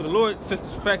High. So the Lord, since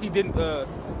the fact he didn't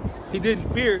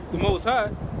fear the Most High,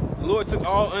 the Lord took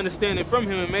all understanding from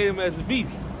him and made him as a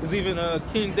beast. Because even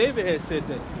King David had said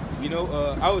that.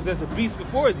 I was as a beast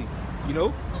before thee.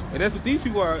 And that's what these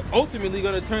people are ultimately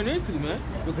going to turn into, man,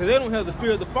 because they don't have the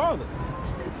fear of the Father.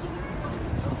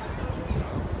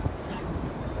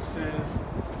 It says,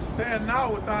 stand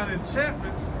now with thine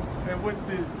enchantments and with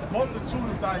the multitude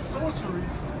of thy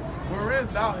sorceries, wherein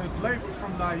thou hast labored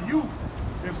from thy youth.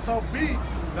 If so be,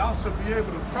 thou shalt be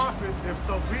able to profit. If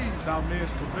so be, thou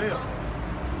mayest prevail. All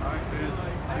right, and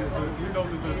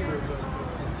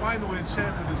the final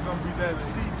enchantment is going to be that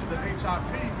seed to the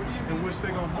HIP, in which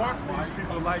they're going to mark these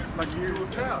people like you do a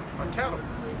cattle.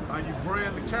 You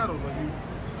brand the cattle, and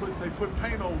they put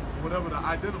paint on whatever to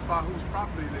identify whose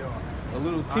property they are. A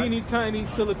little teeny tiny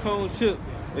silicone chip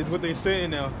is what they're saying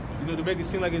now. To make it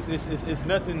seem like it's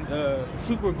nothing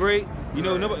super great.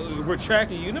 Nobody, we're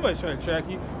tracking you. Nobody's trying to track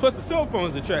you. Plus the cell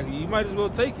phones are tracking you. You might as well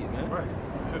take it, man. Right.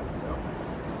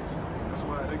 That's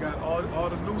why they got all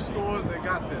the new stores. They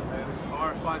got that, man. It's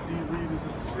RFID readers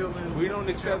in the ceiling. We don't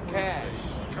accept cash.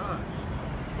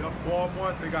 Yep,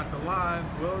 Walmart, they got the line.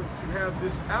 Well, if you have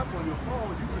this app on your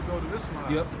phone, you can go to this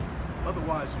line. Yep.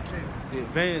 Otherwise, you can't. The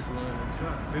advanced line.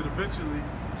 Then eventually,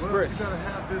 Express. you gotta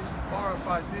have this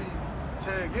RFID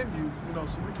tag in you,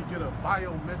 so we can get a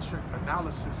biometric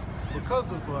analysis.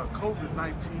 Because of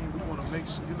COVID-19, we want to make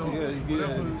sure,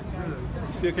 whatever.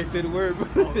 You still can't say the word, bro.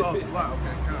 Oh, it's a lot.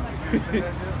 Okay, come on. You can't say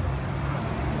that yet?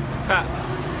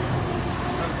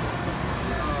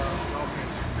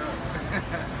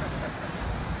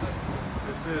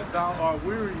 It says, thou art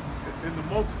weary in the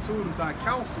multitude of thy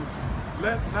counsels.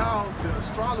 Let now the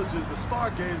astrologers, the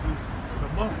stargazers, the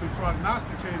monthly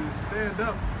prognosticators stand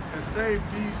up and save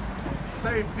thee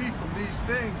from these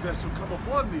things that shall come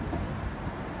upon thee.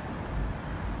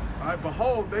 All right,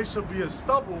 behold, they shall be as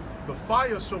stubble, the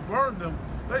fire shall burn them,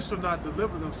 they shall not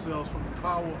deliver themselves from the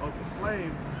power of the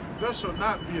flame. There shall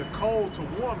not be a coal to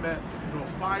warm at, nor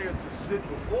fire to sit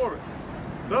before it.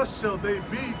 Thus shall they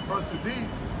be unto thee,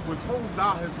 with whom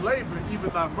thou hast labored, even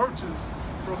thy merchants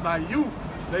from thy youth.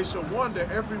 They shall wander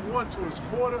every one to his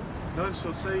quarter, none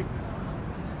shall save them.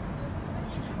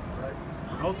 Right?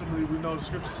 And ultimately, we know the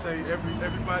scriptures say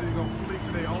everybody's gonna flee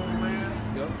to their own land.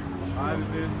 Yep. All right,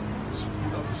 and then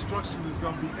destruction is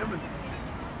gonna be imminent.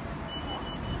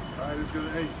 All right, this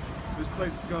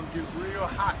place is gonna get real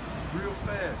hot, real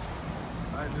fast.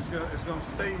 All right, it's gonna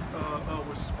stay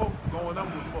with smoke going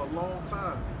under for a long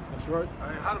time. That's right. All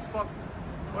right, how the fuck?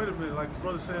 Wait a minute, like the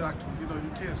brother said, you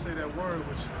can't say that word,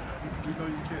 which we know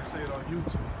you can't say it on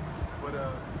YouTube. But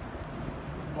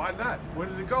why not? Where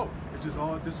did it go? It just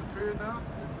all disappeared now.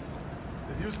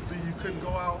 It used to be you couldn't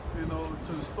go out,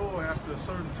 to the store after a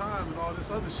certain time and all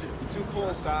this other shit. You're too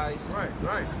close, guys. Right.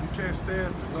 You can't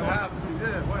stand too close. What happened?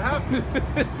 Yeah, what happened?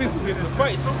 It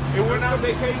went on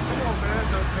vacation. Come on, man.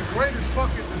 The greatest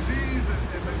fucking disease and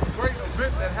this great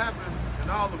event that happened,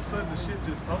 and all of a sudden the shit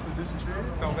just up and disappeared.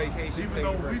 It's on vacation. Even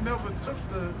though we never took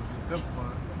the. Never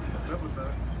mind. Never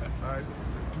done. All right.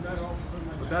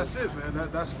 But that's it, man.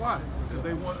 That's why. Because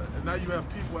they want, and now you have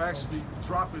people actually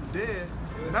dropping dead.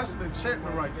 And that's an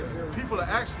enchantment right there. People are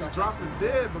actually dropping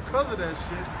dead because of that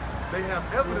shit. They have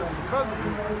evidence because of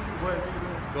it. But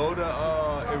go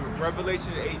to in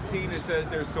Revelation 18. It says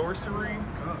there's sorcery.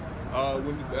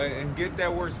 And get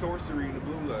that word sorcery in the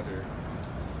blue letter.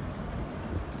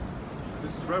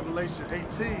 This is Revelation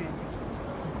 18.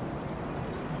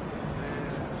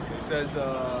 It says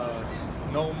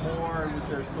no more with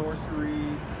their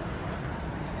sorceries.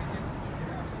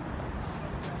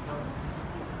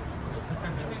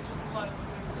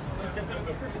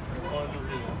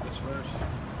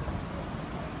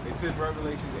 It's in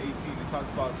Revelation 18. It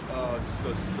talks about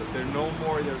they're no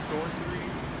more their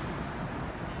sorceries.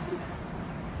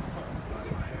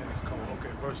 My hand is cold.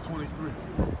 Okay, verse 23.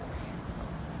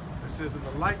 It says, "In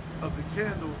the light of the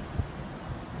candle,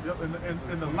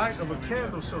 and the light of a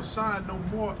candle shall shine no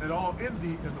more at all in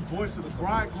thee, and the voice of the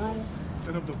bridegroom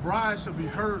and of the bride shall be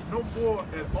heard no more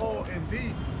at all in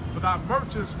thee. For thy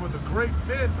merchants were the great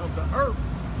men of the earth,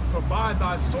 for by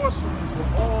thy sorceries were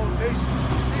all nations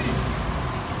deceived."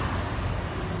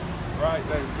 Right,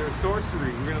 there's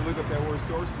sorcery. We're gonna look up that word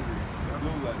sorcery.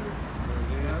 Blue letter.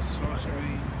 There it is.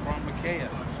 Sorcery, pharmakeia.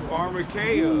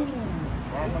 Pharmakeia.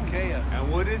 Pharmakeia. And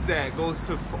what is that? It goes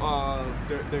to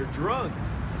their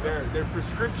drugs, their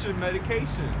prescription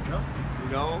medications.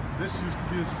 Yep. This used to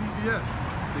be a CVS.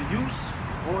 The use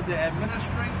or the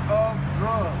administering of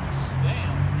drugs.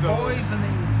 Damn. So,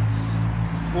 Poisonings.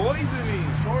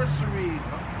 Sorcery.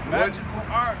 Magical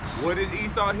arts. What is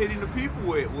Esau hitting the people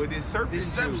with his serpent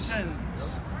Deceptions.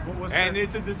 juice? What's And that?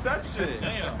 it's a deception.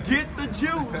 Damn. Get the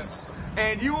juice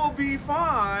and you will be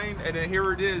fine. And then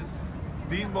here it is.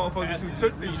 These motherfuckers who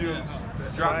took the juice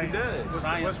dropped dead.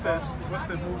 What's that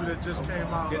movie that just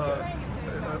came out?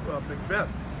 Macbeth.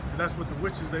 And that's what the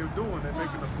witches they were doing. They're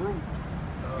making a brew.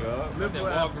 That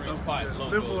Walgreens pipe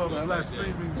logo. Liver of a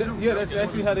blaspheming Jew. Yeah, that's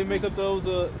actually how they make up those,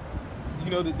 the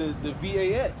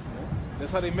VAX.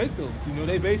 That's how they make those.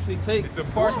 They basically take It's a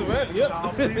parts of brew. it. Yep.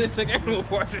 Child They fetus. take animal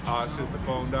parts. Oh shit, the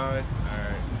phone died.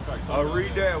 All right. I'll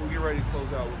read that. We'll get ready to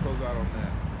close out. We'll close out on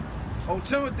that. O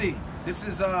Timothy, this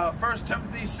is 1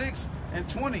 Timothy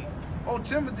 6:20. O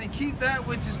Timothy, keep that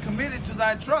which is committed to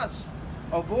thy trust,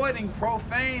 avoiding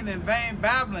profane and vain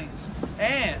babblings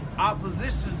and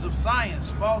oppositions of science,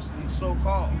 falsely so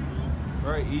called.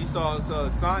 Right, Esau's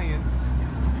science,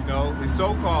 his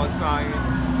so-called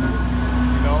science,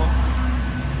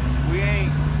 we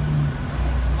ain't,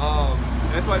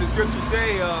 that's why the scriptures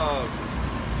say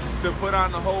to put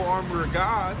on the whole armor of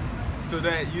God so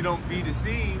that you don't be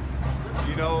deceived,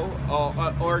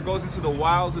 or it goes into the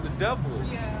wiles of the devil,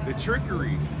 the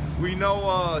trickery. We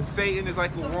know Satan is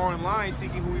like a roaring lion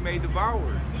seeking who he may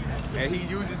devour. And he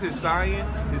uses his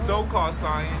science, his so-called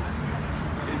science,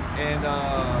 and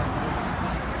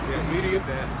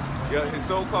his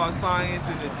so-called science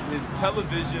and his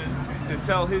television to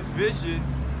tell his vision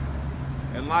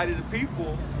and lie to the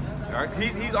people.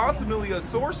 He's ultimately a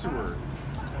sorcerer.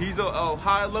 He's a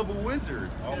high-level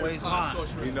wizard. Always lying.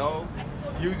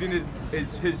 Using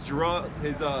his drug,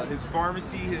 his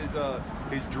pharmacy, his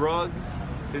drugs,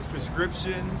 his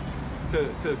prescriptions to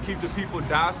keep the people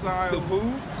docile.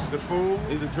 The food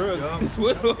is a drug. Yup. As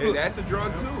well. And that's a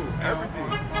drug too. Everything.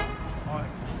 Right.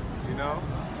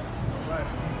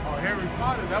 Harry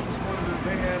Potter, that was one of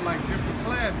they had like different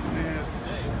classes. They had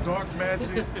dark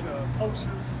magic,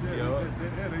 potions. They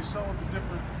showed the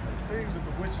different things that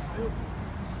the witches did.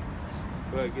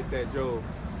 Go ahead, get that, Job.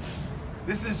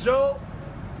 This is Job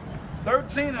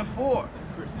 13:4.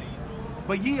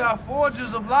 But ye are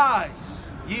forgers of lies.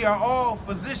 Ye are all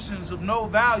physicians of no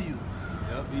value.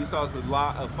 Yep. Esau's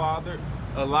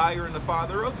a liar and the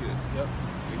father of it. Yep.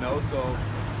 So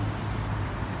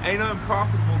ain't nothing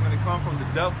profitable gonna come from the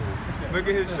devil. Look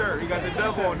at his shirt. He got the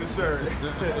devil on the shirt.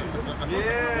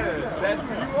 Yeah, that's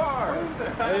who you are.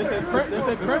 That's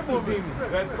that Krampus demon.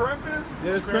 That's Krampus?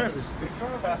 Yeah, it's Krampus.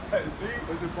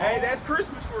 See? Hey, that's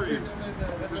Christmas for you.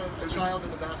 That's a child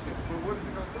in the basket. But what is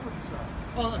it going to do with the child?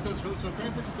 Oh, so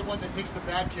Krampus is the one that takes the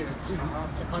bad kids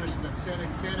and punishes them.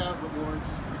 Santa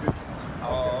rewards the good kids.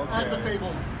 Oh, okay. As the fable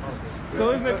goes.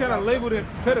 So isn't that kind of labeled as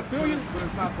pedophilia? But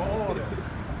it's not for all that.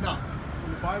 No.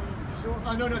 In the Bible, you sure?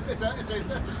 No,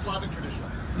 it's a Slavic tradition.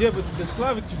 Yeah, but the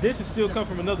Slavic tradition still come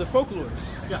from another folklore.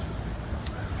 Yeah.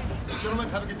 Gentlemen,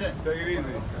 have a good day. Take it easy.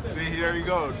 See, there you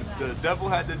go. The devil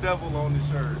had the devil on the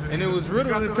shirt. And it was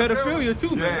riddled in pedophilia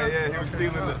too, man. Yeah, he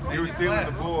was stealing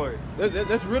the boy.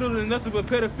 That's riddled in nothing but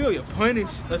pedophilia. Punish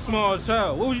a small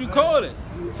child. What would you call it?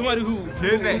 Somebody who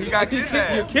Kidnapped. He got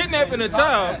kidnapped. You're kidnapping a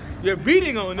child. You're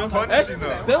beating on them. Punishing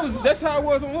them. That's how it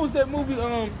was. What was that movie?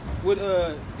 With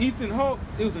Ethan Hawke.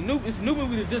 It's a new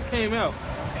movie that just came out.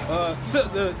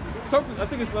 Something I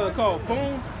think it's called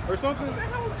Phone or something.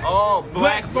 Oh,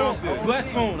 Black Phone. something. Black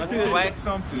Phone. I think Black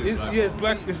something.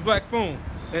 It's Black Phone.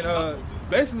 And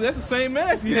basically that's the same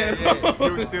mask he had. Yeah. He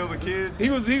was steal the kids. He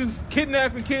was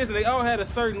kidnapping kids, and they all had a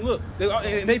certain look.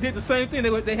 And they did the same thing.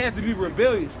 They had to be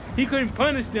rebellious. He couldn't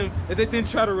punish them if they didn't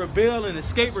try to rebel and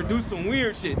escape or do some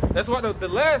weird shit. That's why the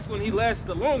last one he lasted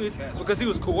the longest, because he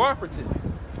was cooperative.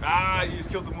 You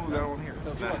just killed the movie. I don't want to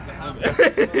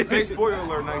hear it. Say spoiler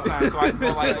alert next time, so I can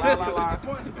go like la la la.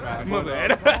 My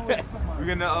bad. We're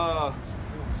gonna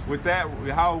with that,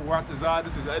 how Ratazah,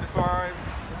 this is edifying.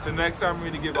 Till next time,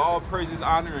 we're gonna give all praises,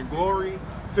 honor, and glory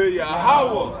to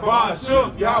Yahweh,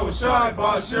 Ba'ashuk, Yahweh Shai,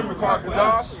 Ba'ashem,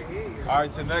 Kakadash. All right,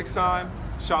 till next time,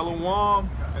 Shalom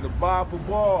and a Bible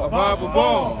ball. A Bible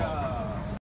ball.